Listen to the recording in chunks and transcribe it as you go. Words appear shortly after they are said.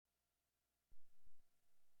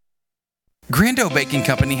Grando Baking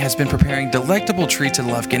Company has been preparing delectable treats in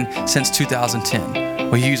Lufkin since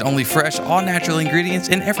 2010. We use only fresh, all-natural ingredients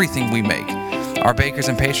in everything we make. Our bakers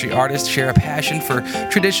and pastry artists share a passion for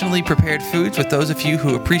traditionally prepared foods with those of you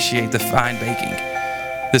who appreciate the fine baking.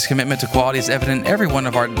 This commitment to quality is evident in every one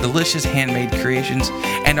of our delicious handmade creations,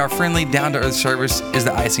 and our friendly, down-to-earth service is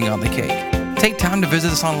the icing on the cake. Take time to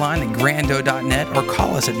visit us online at grando.net or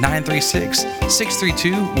call us at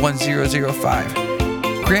 936-632-1005.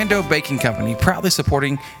 Grando Baking Company, proudly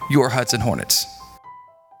supporting your Hudson Hornets.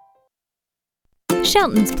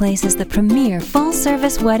 Shelton's Place is the premier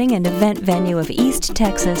full-service wedding and event venue of East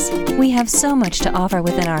Texas. We have so much to offer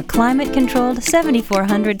within our climate-controlled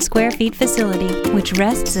 7,400 square feet facility, which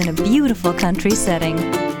rests in a beautiful country setting.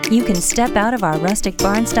 You can step out of our rustic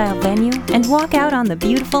barn-style venue and walk out on the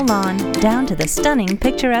beautiful lawn, down to the stunning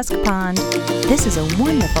picturesque pond. This is a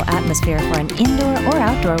wonderful atmosphere for an indoor or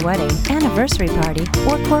outdoor wedding, anniversary party,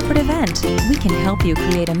 or corporate event. We can help you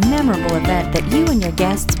create a memorable event that you and your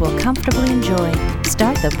guests will comfortably enjoy.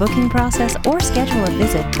 Start the booking process or schedule a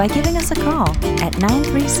visit by giving us a call at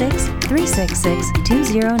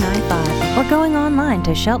 936-366-2095 or going online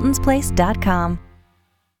to sheltonsplace.com.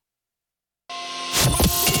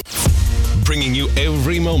 Bringing you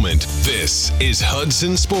every moment, this is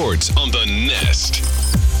Hudson Sports on the Nest.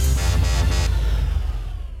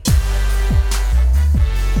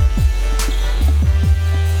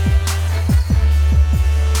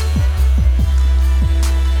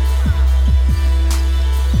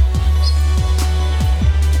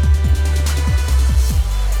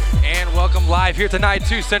 Welcome live here tonight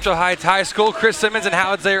to Central Heights High School. Chris Simmons and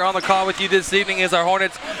Howard Zayer on the call with you this evening as our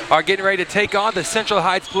Hornets are getting ready to take on the Central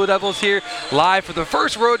Heights Blue Devils here live for the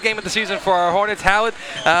first road game of the season for our Hornets. Howard,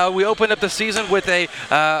 we opened up the season with a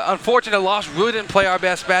unfortunate loss. Really didn't play our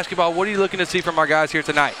best basketball. What are you looking to see from our guys here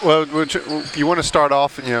tonight? Well, you want to start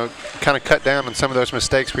off and, kind of cut down on some of those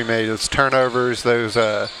mistakes we made, those turnovers, those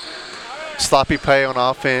sloppy play on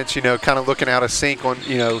offense, kind of looking out of sync on,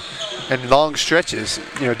 and long stretches,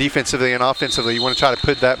 defensively and offensively. You want to try to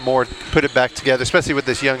put it back together, especially with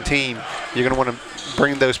this young team. You're going to want to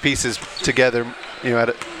bring those pieces together,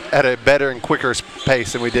 at a better and quicker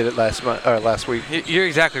pace than we did it last week. You're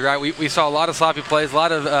exactly right. We saw a lot of sloppy plays, a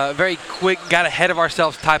lot of very quick, got ahead of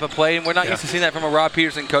ourselves type of play, and we're not used to seeing that from a Rob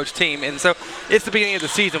Peterson coach team. And so it's the beginning of the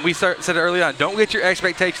season. We said it early on, don't get your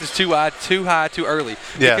expectations too high, too early.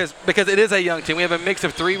 Yeah. Because it is a young team. We have a mix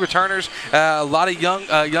of 3 returners, a lot of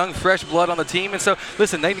young, fresh blood on the team. And so,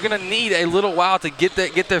 listen, they're going to need a little while to get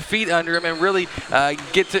their feet under them and really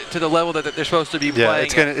get to the level that they're supposed to be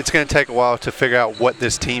playing. It's going to take a while to figure out what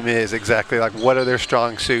this team is exactly, like what are their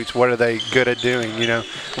strong suits, what are they good at doing.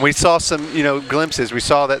 We saw some glimpses. We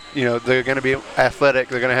saw that they're going to be athletic,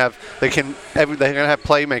 they can have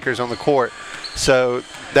playmakers on the court, so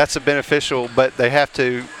that's a beneficial, but they have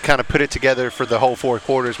to kind of put it together for the whole 4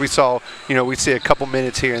 quarters. We saw we see a couple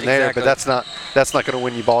minutes here and there, but that's not going to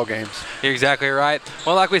win you ball games. You're exactly right.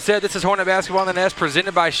 Well, like we said, this is Hornet Basketball on the Nest,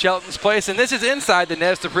 presented by Shelton's Place, and this is Inside the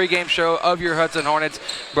Nest, the pregame show of your Hudson Hornets,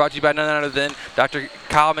 brought to you by none other than Dr.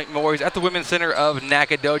 Kyle McMorris at the Women's Center of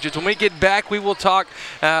Nacogdoches. When we get back, we will talk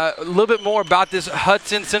a little bit more about this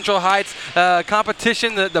Hudson Central Heights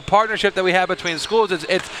competition, the partnership that we have between schools.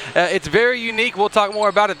 It's very unique. We'll talk more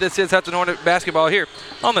about it. This is Hudson Hornet Basketball here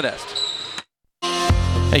on the Nest.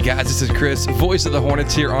 Hey guys, this is Chris, voice of the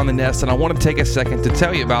Hornets here on the Nest, and I want to take a second to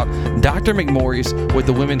tell you about Dr. McMorris with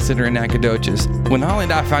the Women's Center in Nacogdoches. When Holly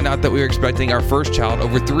and I found out that we were expecting our first child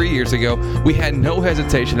over 3 years ago, we had no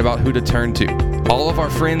hesitation about who to turn to. All of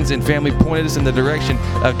our friends and family pointed us in the direction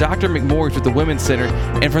of Dr. McMorris with the Women's Center,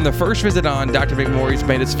 and from the first visit on, Dr. McMorris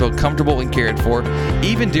made us feel comfortable and cared for,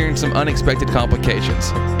 even during some unexpected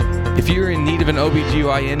complications. If you're in need of an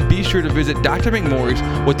OBGYN, be sure to visit Dr. McMorris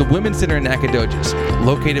with the Women's Center in Nacogdoches.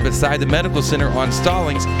 Located beside the Medical Center on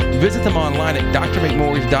Stallings, visit them online at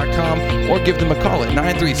drmcmorris.com or give them a call at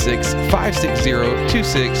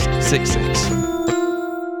 936-560-2666.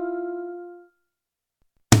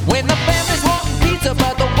 When the family's wanting pizza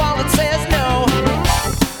but the wallet says no,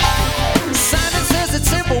 Simon says it's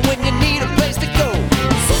simple when you need a place to go.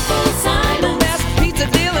 Simple Simon, Best pizza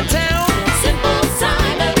deal in town. Simple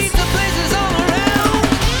Simon, Pizza places all around.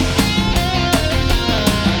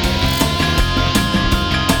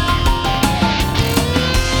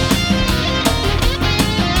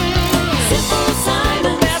 Simple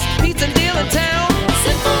Simon, Best pizza deal in town.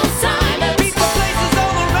 Simple Simon. Pizza places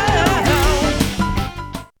all around.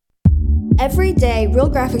 Every day, Real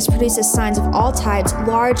Graphics produces signs of all types,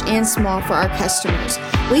 large and small, for our customers.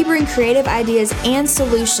 We bring creative ideas and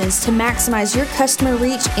solutions to maximize your customer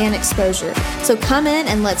reach and exposure. So come in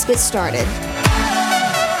and let's get started.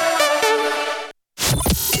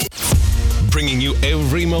 bringing you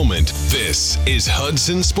every moment. This is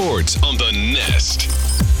Hudson Sports on the Nest.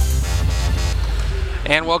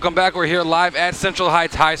 And welcome back. We're here live at Central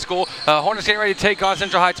Heights High School. Hornets getting ready to take on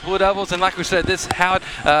Central Heights Blue Devils. And like we said, this how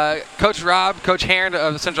Coach Rob, Coach Heron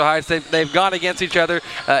of Central Heights, they've gone against each other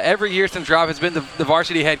every year since Rob has been the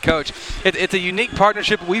varsity head coach. It's a unique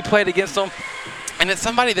partnership. We played against them. And it's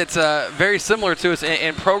somebody that's very similar to us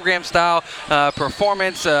in program style,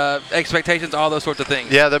 performance, expectations, all those sorts of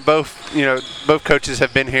things. Yeah, they're both, both coaches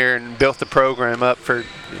have been here and built the program up for,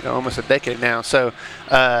 almost a decade now. So,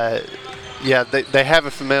 yeah, they have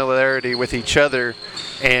a familiarity with each other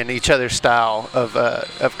and each other's style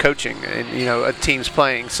of coaching and, a team's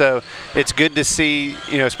playing. So it's good to see,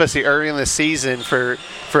 especially early in the season for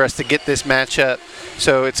us to get this matchup.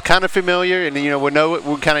 So it's kind of familiar, and,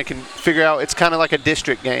 we kind of can figure out it's kind of like a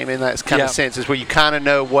district game in that kind of sense, is where you kind of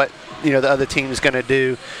know what, the other team is going to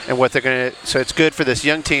do and what they're going to. So it's good for this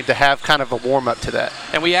young team to have kind of a warm-up to that.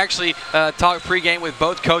 And we actually talked pregame with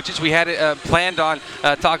both coaches. We had it planned on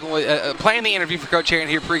playing the interview for Coach Heron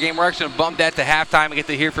here pregame. We're actually going to bump that to halftime and get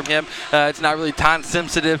to hear from him. It's not really time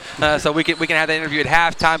sensitive, so we can have that interview at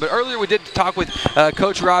halftime. But earlier we did talk with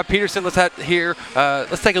Coach Rob Peterson. Let's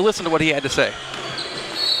take a listen to what he had to say.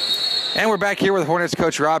 And we're back here with Hornets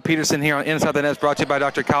coach Rob Peterson here on Inside the Nest, brought to you by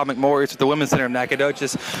Dr. Kyle McMorris at the Women's Center of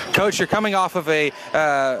Nacogdoches. Coach, you're coming off of a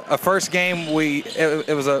first game.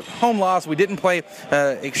 It was a home loss. We didn't play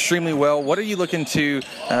extremely well. What are you looking to?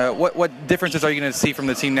 What differences are you going to see from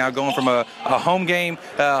the team now, going from a home game,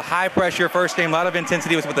 high pressure first game, a lot of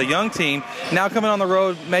intensity with a young team, now coming on the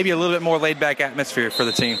road, maybe a little bit more laid back atmosphere for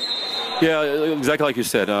the team? Yeah, exactly like you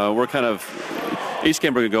said. We're kind of. Each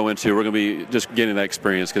game we're going to go into, we're going to be just getting that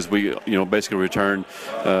experience because we, basically return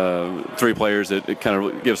 3 players that it kind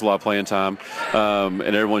of gives a lot of playing time, and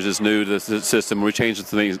everyone's just new to the system. We changed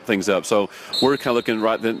things up, so we're kind of looking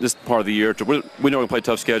right this part of the year. We know we're going to play a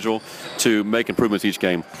tough schedule to make improvements each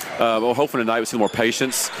game. We're hoping tonight we see more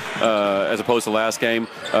patience as opposed to last game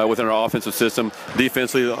within our offensive system.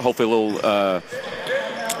 Defensively, hopefully a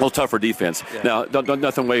little tougher defense. Yeah. Now,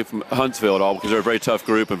 nothing away from Huntsville at all because they're a very tough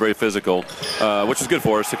group and very physical, which is good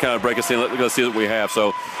for us to kind of break us in. Let's see what we have.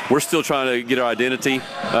 So we're still trying to get our identity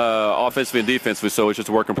offensively and defensively, so it's just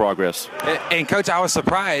a work in progress. And Coach, I was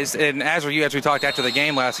surprised, and as were you, as we talked after the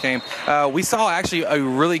game last game, we saw actually a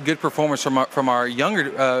really good performance from our younger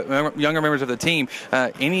members of the team.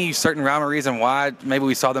 Any certain rhyme or reason why maybe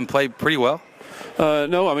we saw them play pretty well?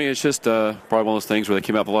 No, I mean, it's just probably one of those things where they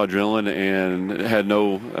came out with a lot of adrenaline and had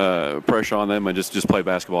no pressure on them and just played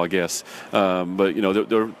basketball, I guess. But they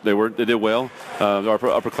did well. Our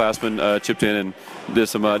upperclassmen chipped in and did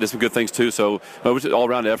some good things too. So it was an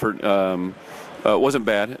all-around effort. It wasn't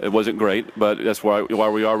bad. It wasn't great, but that's why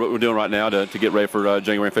we are what we're doing right now to get ready for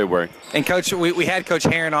January and February. And Coach, we had Coach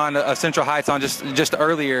Heron on Central Heights on just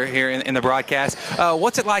earlier here in the broadcast.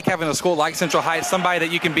 What's it like having a school like Central Heights, somebody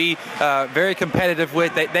that you can be very competitive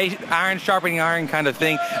with? They iron sharpening iron kind of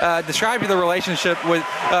thing. Describe the relationship with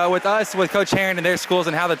us, with Coach Heron and their schools,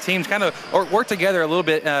 and how the teams kind of work together a little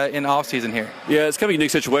bit in off season here. Yeah, it's kind of a unique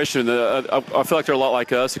situation. I feel like they're a lot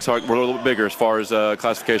like us, except we're a little bit bigger as far as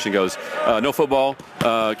classification goes. No football.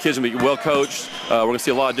 Kids will be well coached. We're going to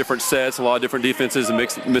see a lot of different sets, a lot of different defenses and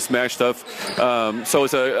mismatch stuff. So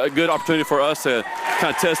it's a good opportunity for us to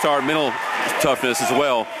kind of test our mental toughness as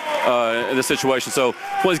well in this situation. So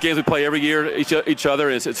one of these games we play every year, each other.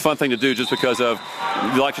 It's a fun thing to do just because of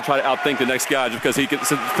you like to try to outthink the next guy just because he can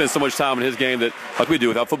spend so much time in his game that like we do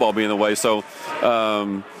without football being in the way. So.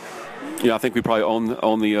 I think we probably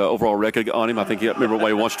own the overall record on him. I think remember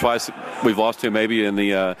once or twice we've lost to him maybe in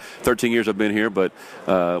the 13 years I've been here, but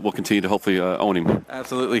we'll continue to hopefully own him.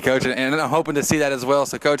 Absolutely, Coach, and I'm hoping to see that as well.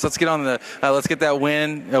 So, Coach, let's get on let's get that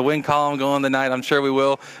win column going tonight. I'm sure we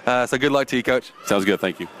will. So good luck to you, Coach. Sounds good.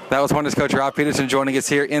 Thank you. That was Hornets coach Rob Peterson joining us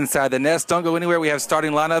here inside the Nest. Don't go anywhere. We have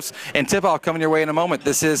starting lineups and tip-off coming your way in a moment.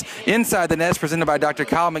 This is Inside the Nest presented by Dr.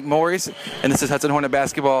 Kyle McMorris, and this is Hudson Hornet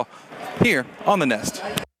basketball here on the Nest.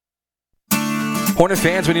 Hornet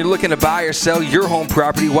fans, when you're looking to buy or sell your home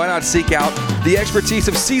property, why not seek out the expertise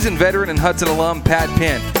of seasoned veteran and Hudson alum Pat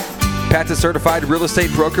Penn. Pat's a certified real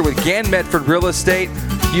estate broker with Gann Medford Real Estate.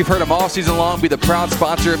 You've heard him all season long be the proud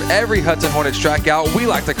sponsor of every Hudson Hornet strikeout. We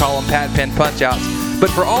like to call them Pat Penn punch-outs.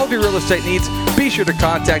 But for all of your real estate needs, be sure to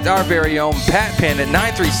contact our very own Pat Penn at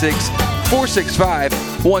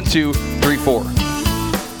 936-465-1234.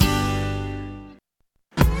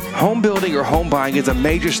 Home building or home buying is a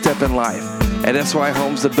major step in life. At SY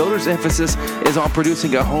Homes, the builder's emphasis is on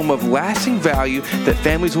producing a home of lasting value that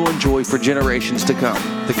families will enjoy for generations to come.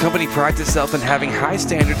 The company prides itself in having high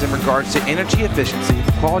standards in regards to energy efficiency,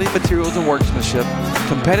 quality materials and workmanship,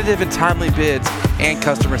 competitive and timely bids, and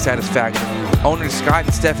customer satisfaction. Owners Scott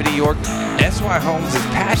and Stephanie York, SY Homes is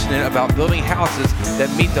passionate about building houses that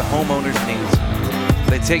meet the homeowner's needs.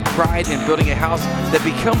 They take pride in building a house that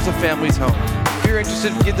becomes a family's home. If you're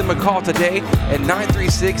interested, give them a call today at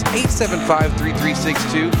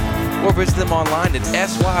 936-875-3362 or visit them online at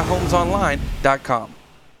syhomesonline.com.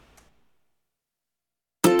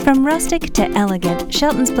 From rustic to elegant,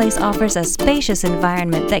 Shelton's Place offers a spacious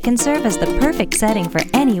environment that can serve as the perfect setting for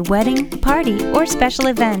any wedding, party, or special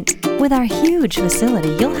event. With our huge facility,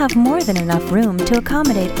 you'll have more than enough room to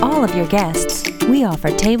accommodate all of your guests. We offer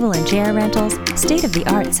table and chair rentals,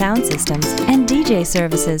 state-of-the-art sound systems, and DJ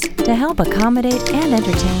services to help accommodate and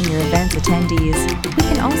entertain your event's attendees. We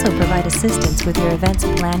can also provide assistance with your event's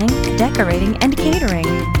planning, decorating, and catering.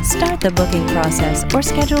 Start the booking process or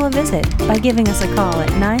schedule a visit by giving us a call at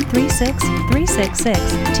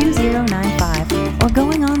 936-366-2095 or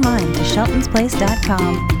going online to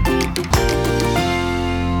sheltonsplace.com.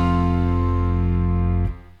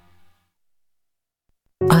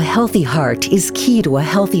 A healthy heart is key to a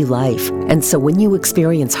healthy life, and so when you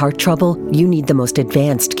experience heart trouble, you need the most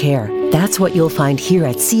advanced care. That's what you'll find here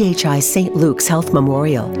at CHI St. Luke's Health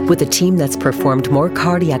Memorial, with a team that's performed more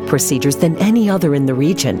cardiac procedures than any other in the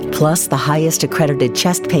region, plus the highest accredited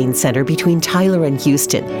chest pain center between Tyler and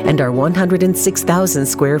Houston, and our 106,000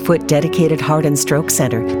 square foot dedicated heart and stroke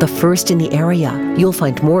center, the first in the area. You'll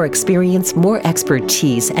find more experience, more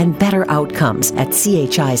expertise, and better outcomes at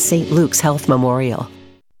CHI St. Luke's Health Memorial.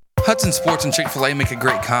 Hudson Sports and Chick-fil-A make a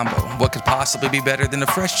great combo. What could possibly be better than a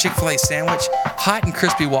fresh Chick-fil-A sandwich, hot and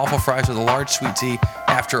crispy waffle fries with a large sweet tea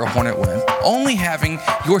after a Hornet win? Only having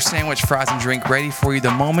your sandwich, fries, and drink ready for you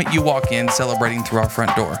the moment you walk in, celebrating through our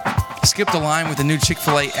front door. Skip the line with the new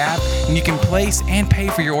Chick-fil-A app, and you can place and pay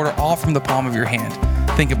for your order all from the palm of your hand.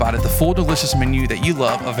 Think about it, the full delicious menu that you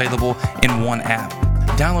love available in one app.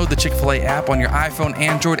 Download the Chick-fil-A app on your iPhone,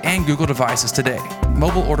 Android, and Google devices today.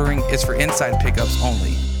 Mobile ordering is for inside pickups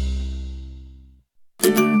only.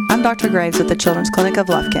 I'm Dr. Graves with the Children's Clinic of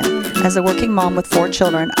Lufkin. As a working mom with 4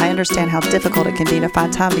 children, I understand how difficult it can be to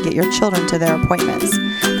find time to get your children to their appointments.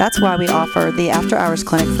 That's why we offer the after-hours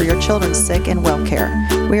clinic for your children's sick and well care.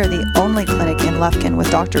 We are the only clinic in Lufkin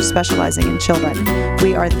with doctors specializing in children.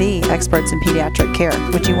 We are the experts in pediatric care.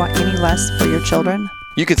 Would you want any less for your children?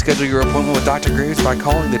 You can schedule your appointment with Dr. Graves by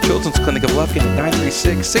calling the Children's Clinic of Lufkin at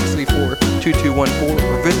 936-634-2214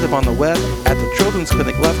 or visit them on the web at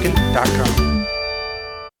thechildren'scliniclufkin.com.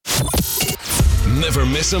 Never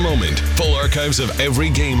miss a moment. Full archives of every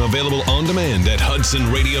game available on demand at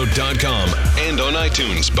HudsonRadio.com and on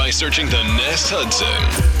iTunes by searching The Nest Hudson.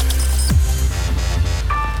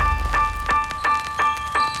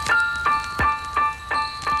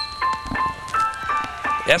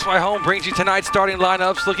 SY Home brings you tonight's starting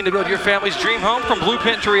lineups, looking to build your family's dream home from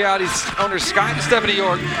blueprint to reality. Owners Scott and Stephanie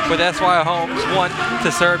York with SY Homes, one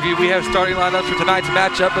to serve you. We have starting lineups for tonight's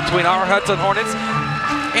matchup between our Hudson Hornets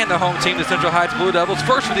and the home team, the Central Heights Blue Devils.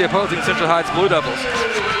 First for the opposing Central Heights Blue Devils.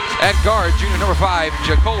 At guard, junior number 5,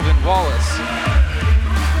 Jacobin Wallace.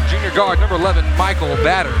 Junior guard number 11, Michael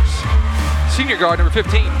Batters. Senior guard number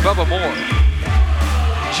 15, Bubba Moore.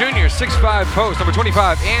 Junior 6'5" post, number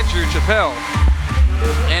 25, Andrew Chappelle.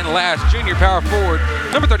 And last, junior power forward,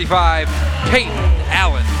 number 35, Peyton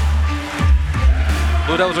Allen.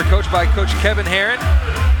 Blue Devils are coached by Coach Kevin Herron.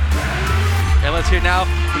 And let's hear now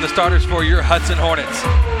from the starters for your Hudson Hornets.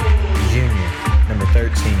 Junior, number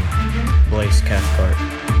 13, Blaise Cathcart.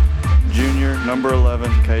 Junior, number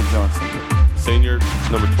 11, Kay Johnson. Senior,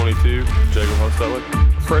 number 22, Jacob Hostetler.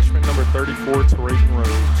 Freshman, number 34, Teraden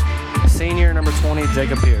Rhodes. Senior, number 20,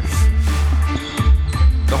 Jacob Pierce.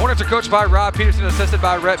 The Hornets are coached by Rob Peterson, assisted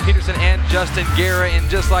by Rhett Peterson and Justin Guerra. And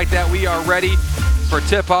just like that, we are ready for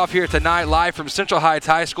tip-off here tonight, live from Central Heights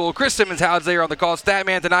High School. Chris Simmons Howard's there on the call. Stat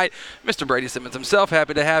man tonight, Mr. Brady Simmons himself.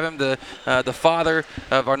 Happy to have him, the father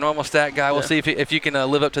of our normal stat guy. We'll see if you can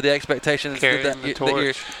live up to the expectations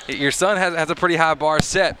that your son has a pretty high bar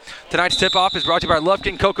set. Tonight's tip-off is brought to you by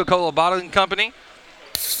Lufkin Coca-Cola Bottling Company.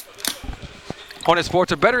 Hornet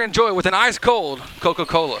sports are better enjoyed with an ice-cold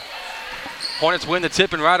Coca-Cola. Hornets win the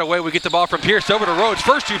tip, and right away we get the ball from Pierce over to Rhodes.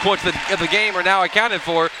 First 2 points of the game are now accounted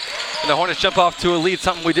for, and the Hornets jump off to a lead,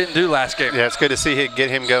 something we didn't do last game. Yeah, it's good to see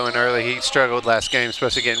get him going early. He struggled last game,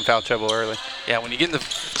 especially getting foul trouble early. Yeah, when you get in the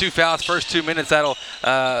 2 fouls first 2 minutes, that'll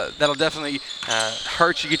definitely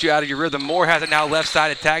hurt you, get you out of your rhythm. Moore has it now left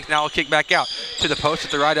side attack. Now he'll kick back out to the post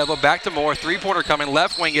at the right elbow. Back to Moore. Three-pointer coming.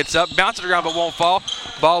 Left wing gets up. Bounces around but won't fall.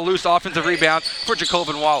 Ball loose. Offensive rebound for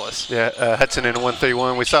Jacobin Wallace. Yeah, Hudson in a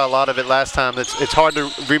 1-3-1. We saw a lot of it last time. It's hard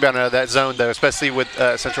to rebound out of that zone, though, especially with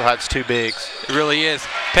Central Heights two bigs. It really is.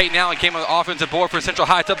 Peyton Allen came on the offensive board for Central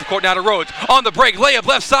Heights. Up the court now to Rhodes. On the break. Layup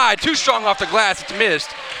left side. Too strong off the glass. It's missed.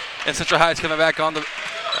 And Central Heights coming back on the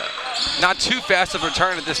not too fast of a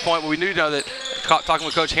return at this point, but we do know that, talking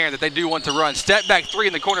with Coach Herron, that they do want to run. Step back three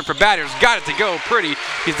in the corner for Batters. Got it to go pretty.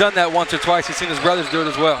 He's done that once or twice. He's seen his brothers do it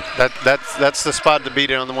as well. That's the spot to beat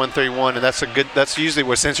it on the 1-3-1, and that's usually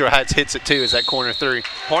where Central Heights hits it too, is that corner three.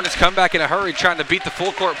 Hornets come back in a hurry, trying to beat the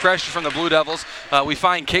full court pressure from the Blue Devils. We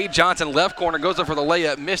find Cade Johnson, left corner, goes up for the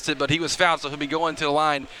layup, missed it, but he was fouled, so he'll be going to the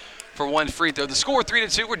line for one free throw. The score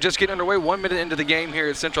 3-2. We're just getting underway. 1 minute into the game here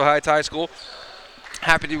at Central Heights High School.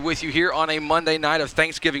 Happy to be with you here on a Monday night of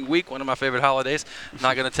Thanksgiving week, one of my favorite holidays. I'm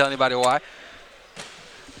not going to tell anybody why.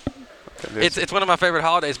 It's one of my favorite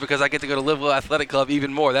holidays because I get to go to Livewell Athletic Club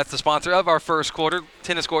even more. That's the sponsor of our first quarter.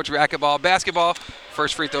 Tennis courts, racquetball, basketball.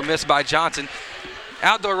 First free throw missed by Johnson.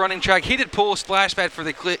 Outdoor running track, heated pool, splash pad for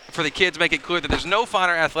the kids. Make it clear that there's no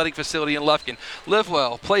finer athletic facility in Lufkin. Live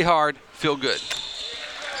well, play hard, feel good.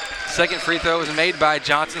 Second free throw is made by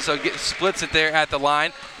Johnson, so splits it there at the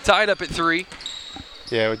line. Tied up at 3.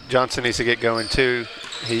 Yeah, Johnson needs to get going too.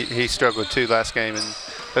 He struggled too last game, and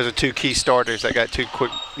those are two key starters that got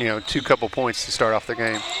two couple points to start off the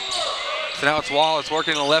game. So now it's Wallace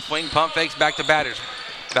working in the left wing, pump fakes back to Batters.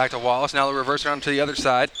 Back to Wallace, now they'll reverse around to the other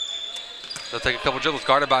side. They'll take a couple dribbles,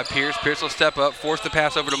 guarded by Pierce. Pierce will step up, force the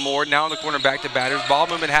pass over to Moore. Now in the corner, back to Batters. Ball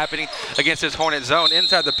movement happening against his Hornet zone.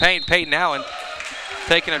 Inside the paint, Peyton Allen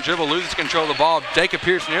taking a dribble, loses control of the ball. Jacob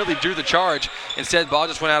Pierce nearly drew the charge. Instead, ball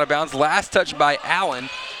just went out of bounds. Last touch by Allen.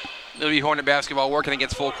 It'll be Hornet basketball working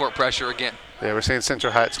against full court pressure again. Yeah, we're seeing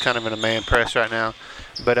Central Heights kind of in a man press right now.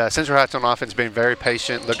 But Central Heights on offense being very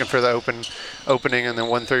patient, looking for the opening in the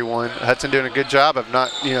 1-3-1. Hudson doing a good job of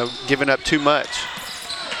not, giving up too much.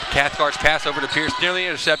 Cathcart's pass over to Pierce, nearly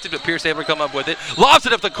intercepted, but Pierce able to come up with it. Lobs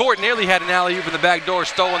it up the court, nearly had an alley-oop in the back door,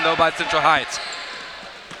 stolen though by Central Heights.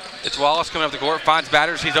 It's Wallace coming up the court, finds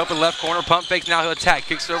Batters. He's open left corner, pump fakes, now he'll attack.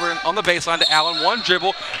 Kicks it over on the baseline to Allen. One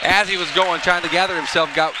dribble as he was going, trying to gather himself.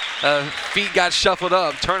 Feet got shuffled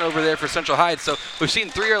up. Turnover there for Central Heights. So we've seen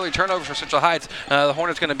 3 early turnovers for Central Heights. The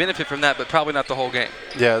Hornets going to benefit from that, but probably not the whole game.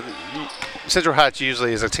 Yeah, Central Heights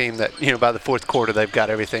usually is a team that, by the fourth quarter, they've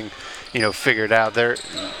got everything, figured out.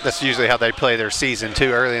 That's usually how they play their season,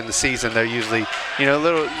 too. Early in the season, they're usually, a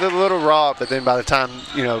little raw, but then by the time,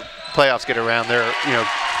 playoffs get around, they're,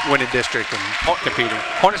 winning district and competing.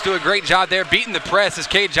 Hornets do a great job there, beating the press as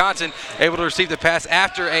Cade Johnson able to receive the pass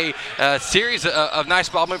after a series of nice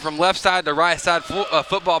ball movement from left side to right side.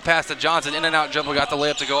 Football pass to Johnson, in and out dribble, got the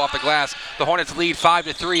layup to go off the glass. The Hornets lead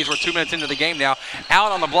 5-3 as we're 2 minutes into the game now.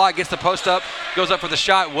 Allen on the block, gets the post up, goes up for the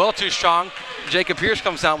shot, well too strong. Jacob Pierce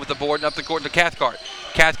comes down with the board and up the court to Cathcart.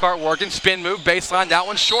 Cathcart working, spin move, baseline, that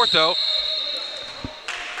one's short though.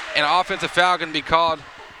 And an offensive foul going to be called.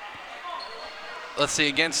 Let's see,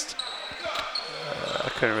 against. I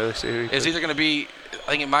couldn't really see who. It's either going to be,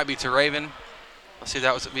 I think it might be to Raven. Let's see if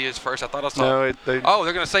that was his first. I thought I saw. No, they're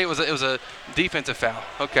going to say it was a defensive foul.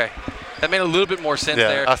 Okay, that made a little bit more sense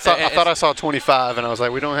there. I thought I saw 25, and I was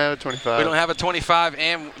like, we don't have a 25. We don't have a 25,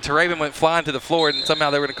 and to Raven went flying to the floor, and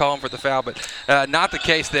somehow they were going to call him for the foul, but not the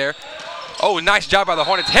case there. Oh, nice job by the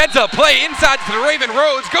Hornets. Heads up play inside to the Raven.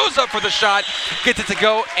 Rhodes goes up for the shot, gets it to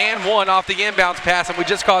go, and one off the inbounds pass, and we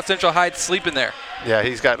just caught Central Heights sleeping there. Yeah,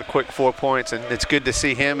 he's got a quick 4 points, and it's good to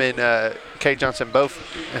see him and Cade Johnson both.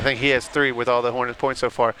 I think he has 3 with all the Hornets points so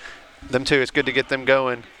far. Them two, it's good to get them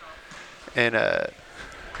going and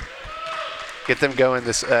get them going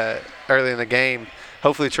this early in the game.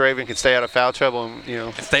 Hopefully, Traven can stay out of foul trouble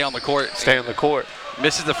and stay on the court. Stay on the court.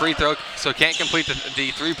 Misses the free throw, so can't complete the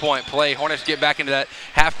 3-point play. Hornets get back into that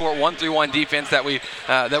half-court 1-3-1 defense that we're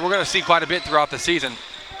going to see quite a bit throughout the season.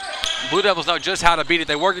 Blue Devils know just how to beat it.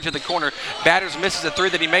 They work it to the corner. Batters misses a 3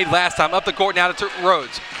 that he made last time. Up the court now to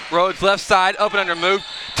Rhodes. Rhodes left side, up and under move.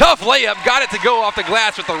 Tough layup. Got it to go off the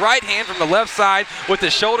glass with the right hand from the left side with the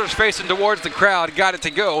shoulders facing towards the crowd. Got it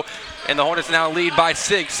to go. And the Hornets now lead by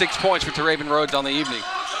 6 points for Teraven Rhodes on the evening.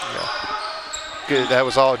 Yeah. Good. That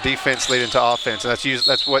was all defense leading to offense. And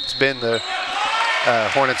that's what's been the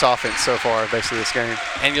Hornets offense so far, basically, this game.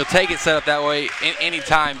 And you'll take it set up that way any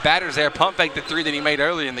time. Batters there, pump fake the 3 that he made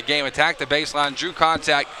earlier in the game, attacked the baseline, drew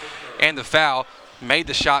contact, and the foul. Made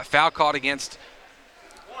the shot. Foul called against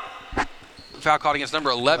number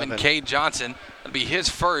 11, Cade Johnson. It'll be his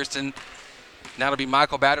first, and Now it'll be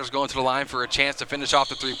Michael Batters going to the line for a chance to finish off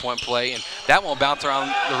the three-point play, and that won't bounce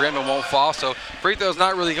around the rim and won't fall. So free throw's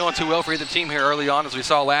not really going too well for either team here early on, as we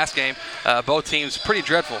saw last game. Both teams pretty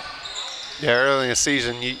dreadful. Yeah, early in the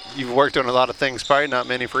season, you've worked on a lot of things, probably not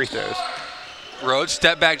many free throws. Rhodes,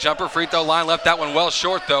 step back jumper, free throw line, left that one well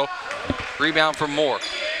short though. Rebound from Moore.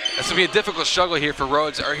 It's going to be a difficult struggle here for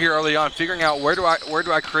Rhodes here early on, figuring out where do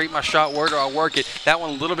I create my shot, where do I work it. That one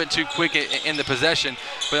a little bit too quick in the possession,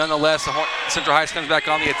 but nonetheless, Central Heights comes back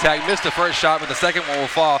on the attack. Missed the first shot, but the second one will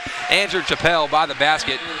fall. Andrew Chappelle by the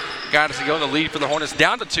basket. Got us to go in the lead for the Hornets.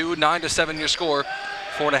 Down to 2, 9-7 your score.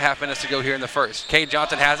 4.5 minutes to go here in the first. Cade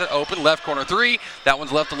Johnson has it, open, left corner three. That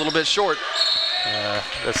one's left a little bit short.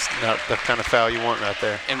 That's not the kind of foul you want right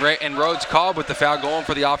there. And Rhodes called with the foul going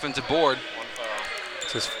for the offensive board.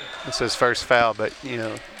 It's his first foul, but,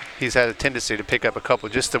 he's had a tendency to pick up a couple.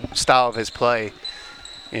 Just the style of his play,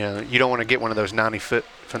 you don't want to get one of those 90-foot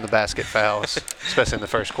from the basket fouls, especially in the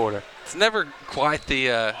first quarter. It's never quite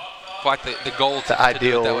the goal. The ideal. To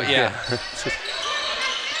do it that way. Yeah.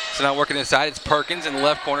 So now working inside, it's Perkins in the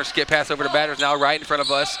left corner. Skip pass over to Batters now right in front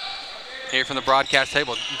of us here from the broadcast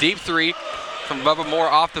table. Deep three from Bubba Moore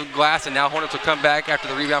off the glass, and now Hornets will come back after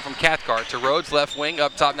the rebound from Cathcart to Rhodes, left wing,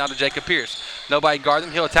 up top now to Jacob Pierce. Nobody guard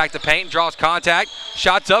him. He'll attack the paint, draws contact,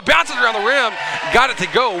 shots up, bounces around the rim, got it to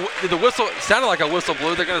go. The whistle sounded like a whistle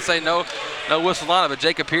blew. They're going to say no whistle on it, but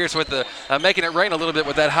Jacob Pierce with the making it rain a little bit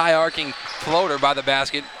with that high arcing floater by the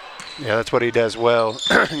basket. Yeah, that's what he does well,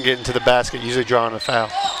 getting to the basket, usually drawing a foul.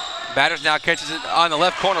 Batters now catches it on the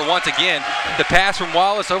left corner once again. The pass from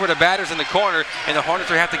Wallace over to Batters in the corner, and the Hornets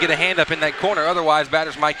will have to get a hand up in that corner. Otherwise,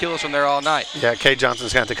 Batters might kill us from there all night. Yeah, Cade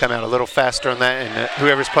Johnson's going to have to come out a little faster on that, and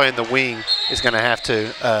whoever's playing the wing is going to have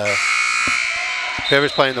to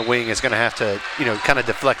kind of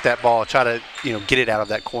deflect that ball, try to, get it out of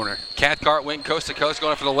that corner. Cathcart went coast to coast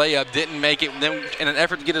going for the layup, didn't make it. Then in an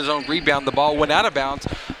effort to get his own rebound, the ball went out of bounds.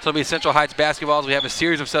 So it'll be Central Heights basketball as we have a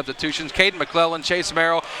series of substitutions. Caden McClellan, Chase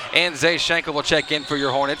Merrill, and Zay Schenkel will check in for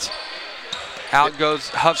your Hornets. Out goes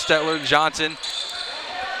Huffstetler, Johnson.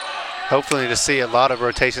 Hopefully to see a lot of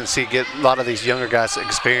rotations, get a lot of these younger guys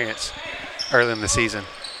experience early in the season.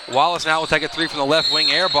 Wallace now will take a three from the left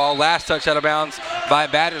wing, air ball. Last touch out of bounds by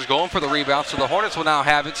Batters, going for the rebound. So the Hornets will now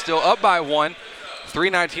have it, still up by 1.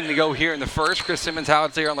 3:19 to go here in the first. Chris Simmons,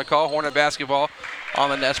 Howard's here on the call. Hornet basketball on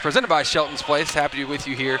the Nest, presented by Shelton's Place. Happy to be with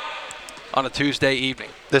you here on a Tuesday evening.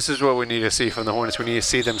 This is what we need to see from the Hornets. We need to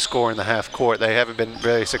see them score in the half court. They haven't been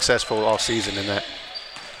very successful all season in that.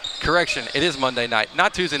 Correction, it is Monday night,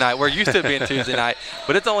 not Tuesday night. We're used to it being Tuesday night,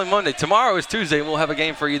 but it's only Monday. Tomorrow is Tuesday, and we'll have a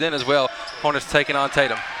game for you then as well. Hornets taking on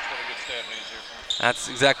Tatum. That's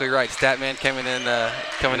exactly right. Statman coming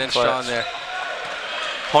in strong there.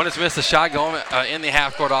 Hornets missed the shot going in the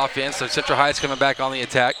half-court offense, so Central Heights coming back on the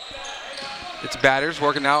attack. It's Batters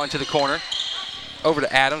working out into the corner. Over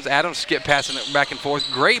to Adams. Adams skip passing it back and forth.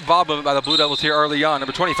 Great ball movement by the Blue Devils here early on.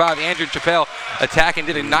 Number 25, Andrew Chappelle, attacking,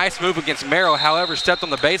 did a nice move against Merrill. However, stepped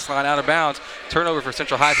on the baseline out of bounds. Turnover for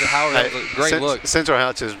Central Heights. Howard, that was a great look. Central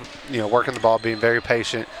Heights is, working the ball, being very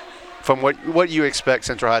patient. From what you expect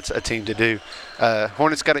Central Heights a team to do,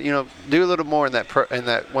 Hornets got to do a little more in that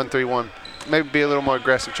 1-3-1. Maybe be a little more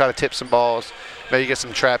aggressive. Try to tip some balls. Maybe get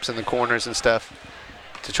some traps in the corners and stuff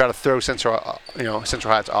to try to throw Central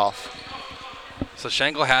Heights off. So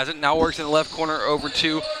Schenkel has it. Now works in the left corner over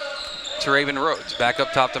to Raven Rhodes. Back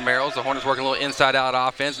up top to Merrills. The Hornets working a little inside-out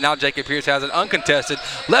offense. Now Jacob Pierce has it uncontested.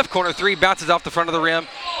 Left corner three, bounces off the front of the rim.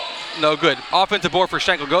 No good. Offensive board for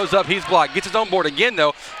Schenkel. Goes up. He's blocked. Gets his own board again,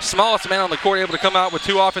 though. Smallest man on the court, able to come out with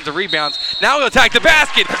 2 offensive rebounds. Now he'll attack the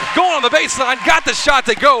basket. Going on the baseline. Got the shot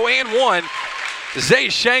to go and one. Zay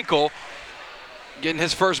Schenkel getting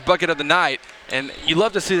his first bucket of the night. And you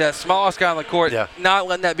love to see that smallest guy on the court not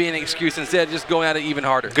letting that be an excuse. Instead, just going at it even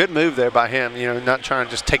harder. Good move there by him, not trying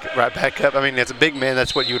to just take it right back up. I mean, as a big man,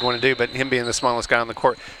 that's what you would want to do, but him being the smallest guy on the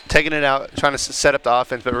court, taking it out, trying to set up the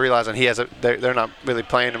offense, but realizing they're not really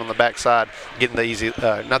playing him on the backside, getting the easy,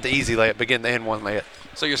 not the easy layup, but getting the N1 layup.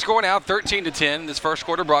 So you're scoring out 13-10. This first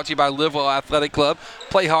quarter brought to you by Live Well Athletic Club.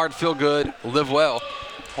 Play hard, feel good, live well.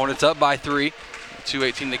 Hornets up by 3.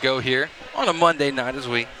 2:18 to go here on a Monday night, as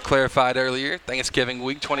we clarified earlier, Thanksgiving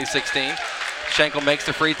week 2016. Schenkel makes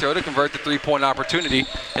the free throw to convert the three-point opportunity,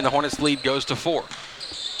 and the Hornets lead goes to 4.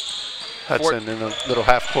 Hudson in a little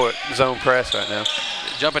half-court zone press right now.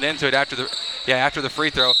 Jumping into it after the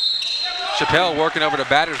free throw. Chappelle working over to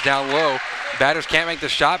Batters down low. Batters can't make the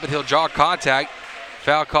shot, but he'll draw contact.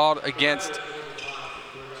 Foul called against.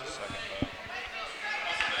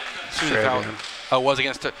 Was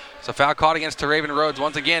against. So foul called against Raven Rhodes.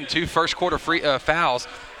 Once again, 2 first quarter fouls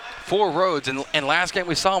for Rhodes. And last game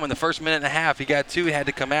we saw him in the first minute and a half. He got 2, he had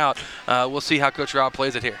to come out. We'll see how Coach Rao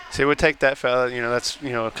plays it here. See, we'll take that foul. That's,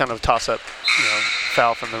 kind of a toss-up,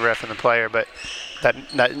 foul from the ref and the player. But that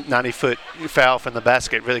 90-foot foul from the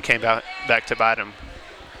basket really came back to bite him.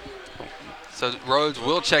 So Rhodes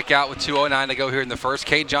will check out with 2:09 to go here in the first.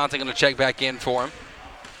 Cade Johnson going to check back in for him.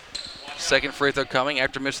 Second free throw coming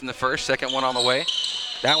after missing the first. Second one on the way.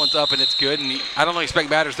 That one's up and it's good. And I don't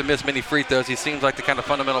expect Matters to miss many free throws. He seems like the kind of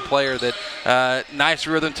fundamental player that nice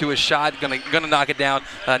rhythm to his shot, gonna knock it down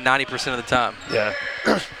 90% of the time. Yeah,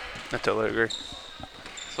 I totally agree.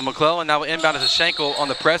 So McClellan now inbound to Schenkel on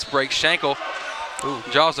the press break. Schenkel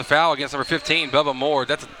draws the foul against number 15, Bubba Moore.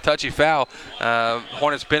 That's a touchy foul.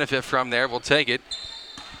 Hornets benefit from there. We'll take it.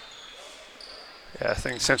 Yeah, I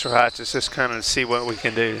think Central Heights is just kind of see what we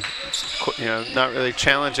can do. Not really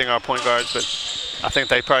challenging our point guards, but I think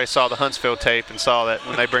they probably saw the Huntsville tape and saw that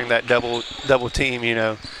when they bring that double team,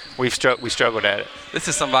 we struggled at it. This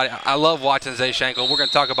is somebody I love watching. Zay Schenkel. We're going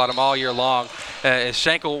to talk about him all year long.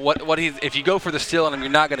 Schenkel, if you go for the steal on him,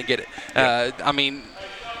 you're not going to get it. Yeah.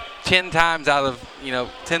 10 times out of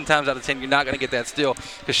 10, you're not going to get that steal.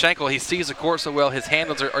 Because Schenkel, he sees the court so well. His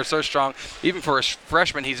handles are so strong. Even for a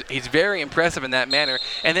freshman, he's very impressive in that manner.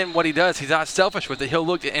 And then what he does, he's not selfish with it. He'll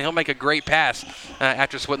look and he'll make a great pass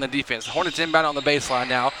after splitting the defense. The Hornets inbound on the baseline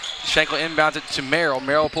now. Schenkel inbounds it to Merrill.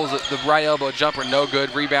 Merrill pulls the right elbow jumper, no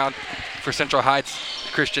good. Rebound for Central Heights,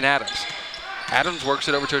 Christian Adams. Adams works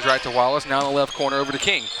it over to his right to Wallace. Now in the left corner over to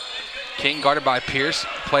King. King guarded by Pierce,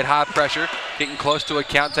 played high pressure, getting close to a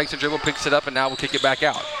count, takes a dribble, picks it up, and now we'll kick it back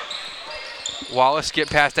out. Wallace skip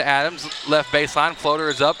pass to Adams, left baseline, floater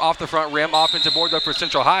is up, off the front rim, offensive board though for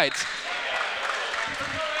Central Heights.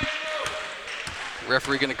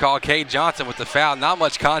 Referee going to call Cade Johnson with the foul. Not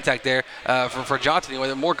much contact there for Johnson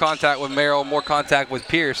anyway. More contact with Merrill, more contact with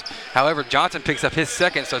Pierce. However, Johnson picks up his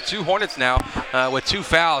second, so 2 Hornets now with 2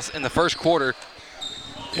 fouls in the first quarter.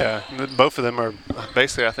 Yeah, both of them are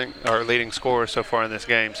basically, I think, our leading scorers so far in this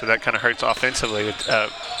game. So that kind of hurts offensively,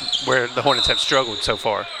 where the Hornets have struggled so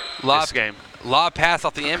far this game. Lob pass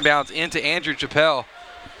off the inbounds into Andrew Chappelle.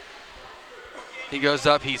 He goes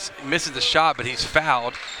up, he misses the shot, but he's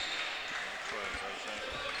fouled.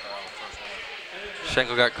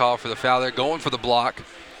 Schenkel got called for the foul there, going for the block.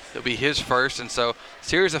 It'll be his first, and so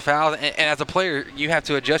series of fouls. And as a player, you have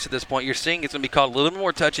to adjust at this point. You're seeing it's going to be called a little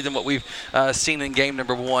more touchy than what we've seen in game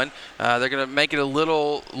number 1. They're going to make it a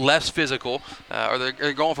little less physical, or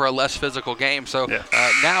they're going for a less physical game. So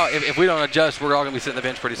now, if we don't adjust, we're all going to be sitting the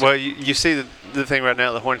bench pretty soon. Well, you see the thing right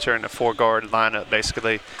now, the Hornets are in a 4-guard lineup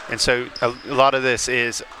basically, and so a lot of this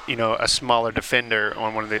is a smaller defender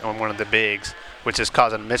on one of the bigs, which is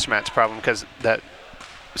causing a mismatch problem because that.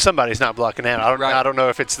 Somebody's not blocking out. I don't know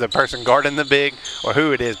if it's the person guarding the big or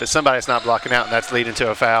who it is, but somebody's not blocking out, and that's leading to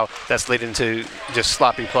a foul. That's leading to just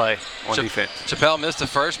sloppy play on defense. Chappelle missed the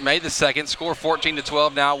first, made the second, score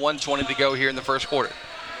 14-12 now, 1:20 to go here in the first quarter.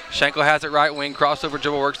 Schenkel has it right wing, crossover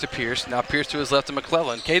dribble works to Pierce. Now Pierce to his left to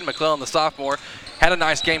McClellan. Caden McClellan, the sophomore, had a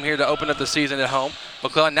nice game here to open up the season at home.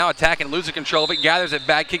 McClellan now attacking, losing control of it, gathers it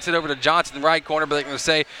back, kicks it over to Johnson in the right corner, but they're going to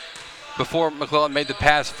say before McClellan made the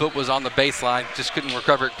pass, foot was on the baseline, just couldn't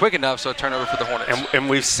recover it quick enough, so a turnover for the Hornets. And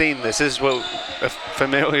we've seen this. This is what a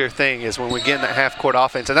familiar thing is when we get in that half-court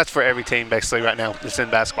offense, and that's for every team basically right now that's in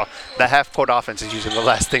basketball. That half-court offense is usually the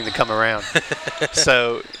last thing to come around.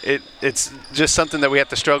 So it's just something that we have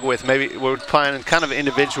to struggle with. Maybe we're playing kind of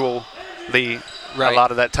individually a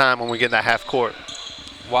lot of that time when we get in that half-court.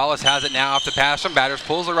 Wallace has it now off the pass from Batters,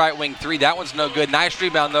 pulls the right wing 3. That one's no good. Nice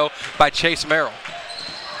rebound, though, by Chase Merrill.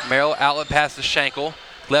 Merrill outlet pass to Schenkel.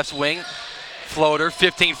 Left wing, floater,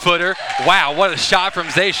 15-footer. Wow, what a shot from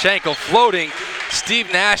Zay Schenkel. Floating,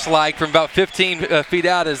 Steve Nash-like from about 15 feet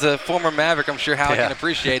out. As a former Maverick, I'm sure Howard can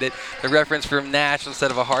appreciate it. The reference from Nash instead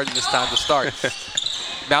of a Harden this time to start.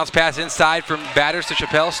 Bounce pass inside from Batters to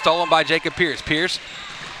Chappelle, stolen by Jacob Pierce. Pierce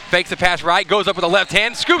fakes the pass right, goes up with the left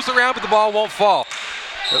hand, scoops around, but the ball won't fall.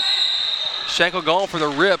 Schenkel going for the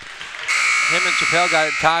rip. Him and Chappelle got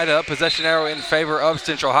it tied up. Possession arrow in favor of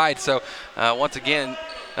Central Heights. So once again,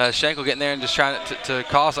 Schenkel getting there and just trying to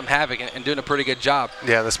cause some havoc and doing a pretty good job.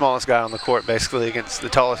 Yeah, the smallest guy on the court basically against the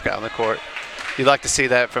tallest guy on the court. You'd like to see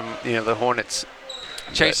that from the Hornets.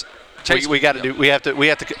 Chase, we have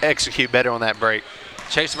to execute better on that break.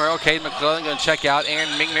 Chase Merrill, Caden McClellan going to check out. Aaron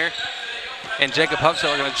Minkner and Jacob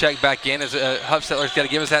Huffstetler going to check back in. As Huffstetler's got to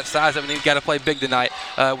give us that size that we need. Got to play big tonight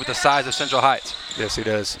with the size of Central Heights. Yes, he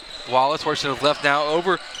does. Wallace works to the left now,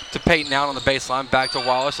 over to Peyton out on the baseline, back to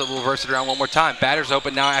Wallace, so we'll reverse it around one more time. Batters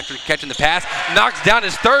open now after catching the pass, knocks down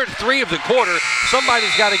his third 3 of the quarter.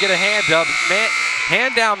 Somebody's got to get a hand up. Man,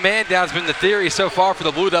 Hand down, man down has been the theory so far for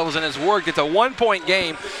the Blue Devils, and it's worked. It's a 1-point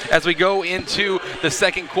game as we go into the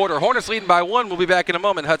second quarter. Hornets leading by 1. We'll be back in a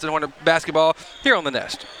moment. Hudson Hornet basketball here on the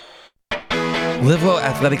Nest. Livewell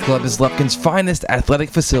Athletic Club is Lufkin's finest athletic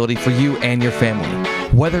facility for you and your family.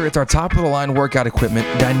 Whether it's our top-of-the-line workout equipment,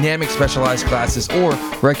 dynamic specialized classes, or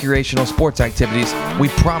recreational sports activities, we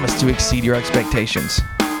promise to exceed your expectations.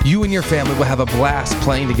 You and your family will have a blast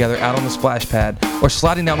playing together out on the splash pad or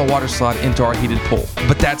sliding down the water slide into our heated pool.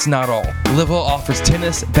 But that's not all. Livewell offers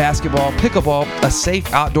tennis, basketball, pickleball, a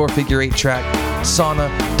safe outdoor figure 8 track, sauna,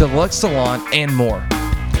 deluxe salon, and more.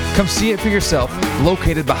 Come see it for yourself,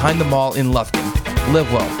 located behind the mall in Lufkin.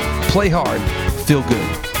 Live well, play hard, feel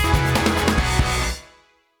good.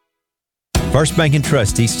 First Bank &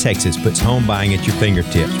 Trust East Texas puts home buying at your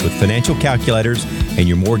fingertips with financial calculators and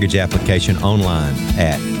your mortgage application online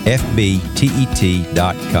at fbtet.com.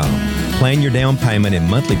 Plan your down payment and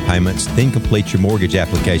monthly payments, then complete your mortgage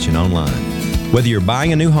application online. Whether you're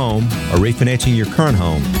buying a new home or refinancing your current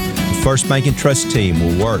home, the First Bank & Trust team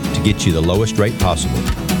will work to get you the lowest rate possible.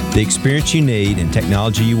 The experience you need and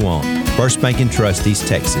technology you want. First Bank & Trust East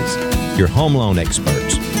Texas. Your home loan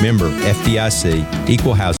experts. Member FDIC.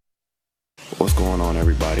 Equal housing. What's going on,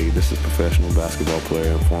 everybody? This is professional basketball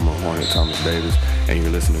player and former Hornet Thomas Davis, and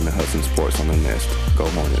you're listening to Hudson Sports on the Nest. Go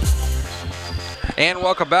Hornets. And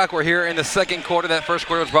welcome back. We're here in the second quarter. That first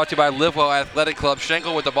quarter was brought to you by Livewell Athletic Club.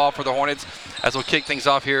 Schenkel with the ball for the Hornets as we'll kick things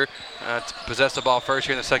off here to possess the ball first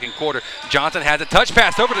here in the second quarter. Johnson has a touch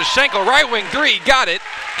pass over to Schenkel. Right wing three. Got it.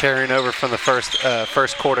 Carrying over from the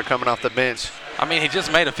first quarter coming off the bench. I mean, he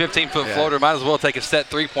just made a 15-foot floater. Might as well take a set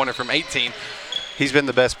three-pointer from 18. He's been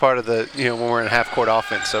the best part of the, when we're in half-court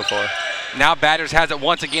offense so far. Now Batters has it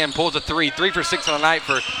once again, pulls a three. 3 for 6 on the night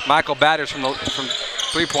for Michael Batters from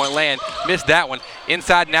three-point land. Missed that one.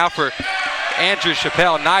 Inside now for Andrew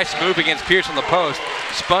Chappelle. Nice move against Pierce on the post.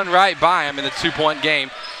 Spun right by him in the 2-point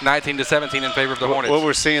game. 19-17 in favor of the Hornets. What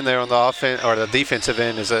we're seeing there on the offense or the defensive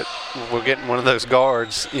end is that we're getting one of those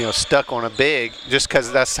guards, stuck on a big, just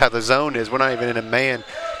because that's how the zone is. We're not even in a man,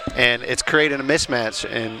 and it's creating a mismatch,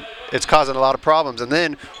 and it's causing a lot of problems. And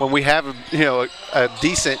then when we have a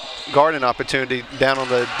decent guarding opportunity down on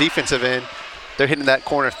the defensive end, they're hitting that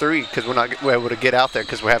corner three because we're not able to get out there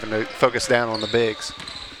because we're having to focus down on the bigs.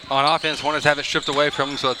 On offense, Hornets have it stripped away from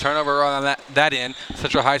them, so a turnover on that end.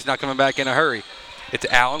 Central Heights not coming back in a hurry. It's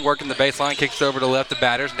Allen working the baseline, kicks it over to left to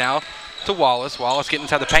Batters. Now to Wallace. Wallace getting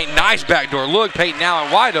inside the paint. Nice backdoor look. Peyton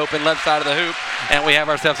Allen wide open left side of the hoop, and we have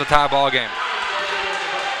ourselves a tie ball game.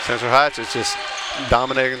 Central Heights is just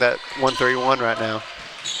dominating that 1-3-1 right now.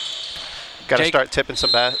 Got to start tipping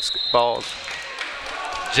some basketballs.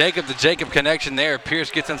 Jacob, the Jacob connection there. Pierce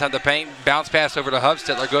gets inside the paint. Bounce pass over to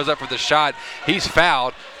Huffstetler. Goes up for the shot. He's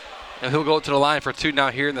fouled, and he'll go to the line for 2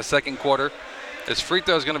 now here in the second quarter. This free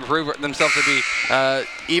throw is going to prove themselves to be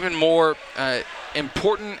even more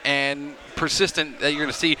important and persistent that you're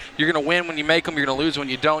going to see. You're going to win when you make them. You're going to lose when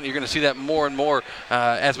you don't. You're going to see that more and more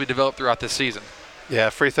as we develop throughout this season. Yeah,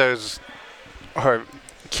 free throws are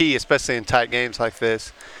key, especially in tight games like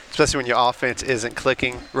this, especially when your offense isn't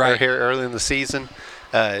clicking right here early in the season.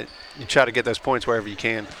 You try to get those points wherever you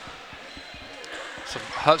can. So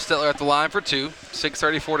Huffstetler at the line for 2.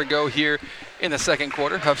 6:34 to go here in the second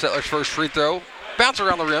quarter. Huffstetler's first free throw. Bounce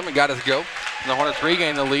around the rim and got it to go. And the Hornets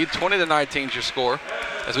regain the lead. 20-19 is your score.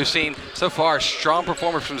 As we've seen so far, strong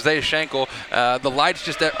performance from Zay Schenkel. The lights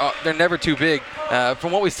just, they're never too big.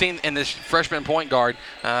 From what we've seen in this freshman point guard,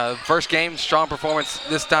 first game, strong performance.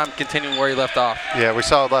 This time continuing where he left off. Yeah, we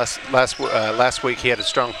saw last week he had a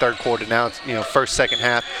strong third quarter. Now it's first, second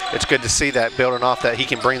half. It's good to see that building off that he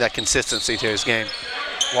can bring that consistency to his game.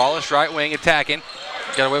 Wallace right wing attacking.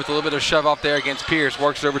 Got away with a little bit of shove off there against Pierce.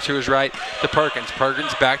 Works over to his right to Perkins.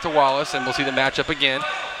 Perkins back to Wallace, and we'll see the matchup again.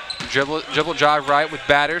 Dribble drive right with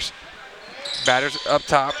Batters. Batters up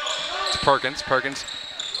top to Perkins. Perkins,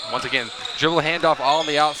 once again, dribble handoff all on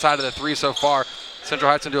the outside of the 3 so far.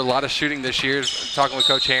 Central Heights going to do a lot of shooting this year, talking with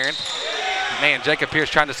Coach Herron. Man, Jacob Pierce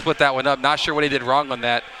trying to split that one up. Not sure what he did wrong on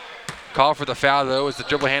that. Call for the foul, though, as the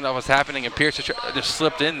dribble handoff was happening, and Pierce just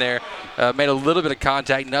slipped in there. Made a little bit of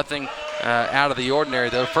contact, nothing out of the ordinary,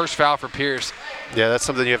 though. First foul for Pierce. Yeah, that's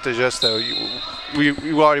something you have to adjust, though.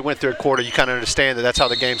 You already went through a quarter. You kind of understand that that's how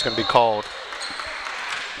the game's going to be called.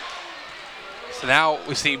 So now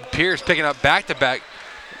we see Pierce picking up back-to-back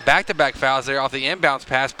fouls there off the inbounds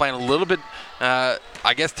pass, playing a little bit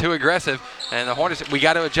I guess, too aggressive. And the Hornets, we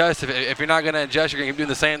got to adjust. If you're not going to adjust, you're going to keep doing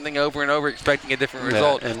the same thing over and over, expecting a different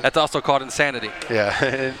result. That's also called insanity. Yeah,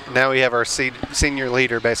 and now we have our senior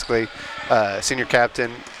leader, basically, senior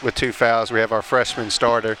captain with 2 fouls. We have our freshman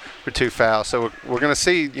starter with 2 fouls. So we're going to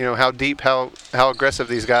see, how deep, how aggressive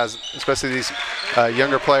these guys, especially these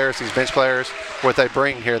younger players, these bench players, what they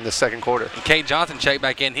bring here in the second quarter. And Cade Johnson checked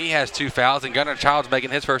back in. He has 2 fouls, and Gunnar Child's making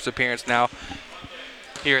his first appearance now.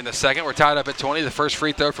 Here in the second, we're tied up at 20. The first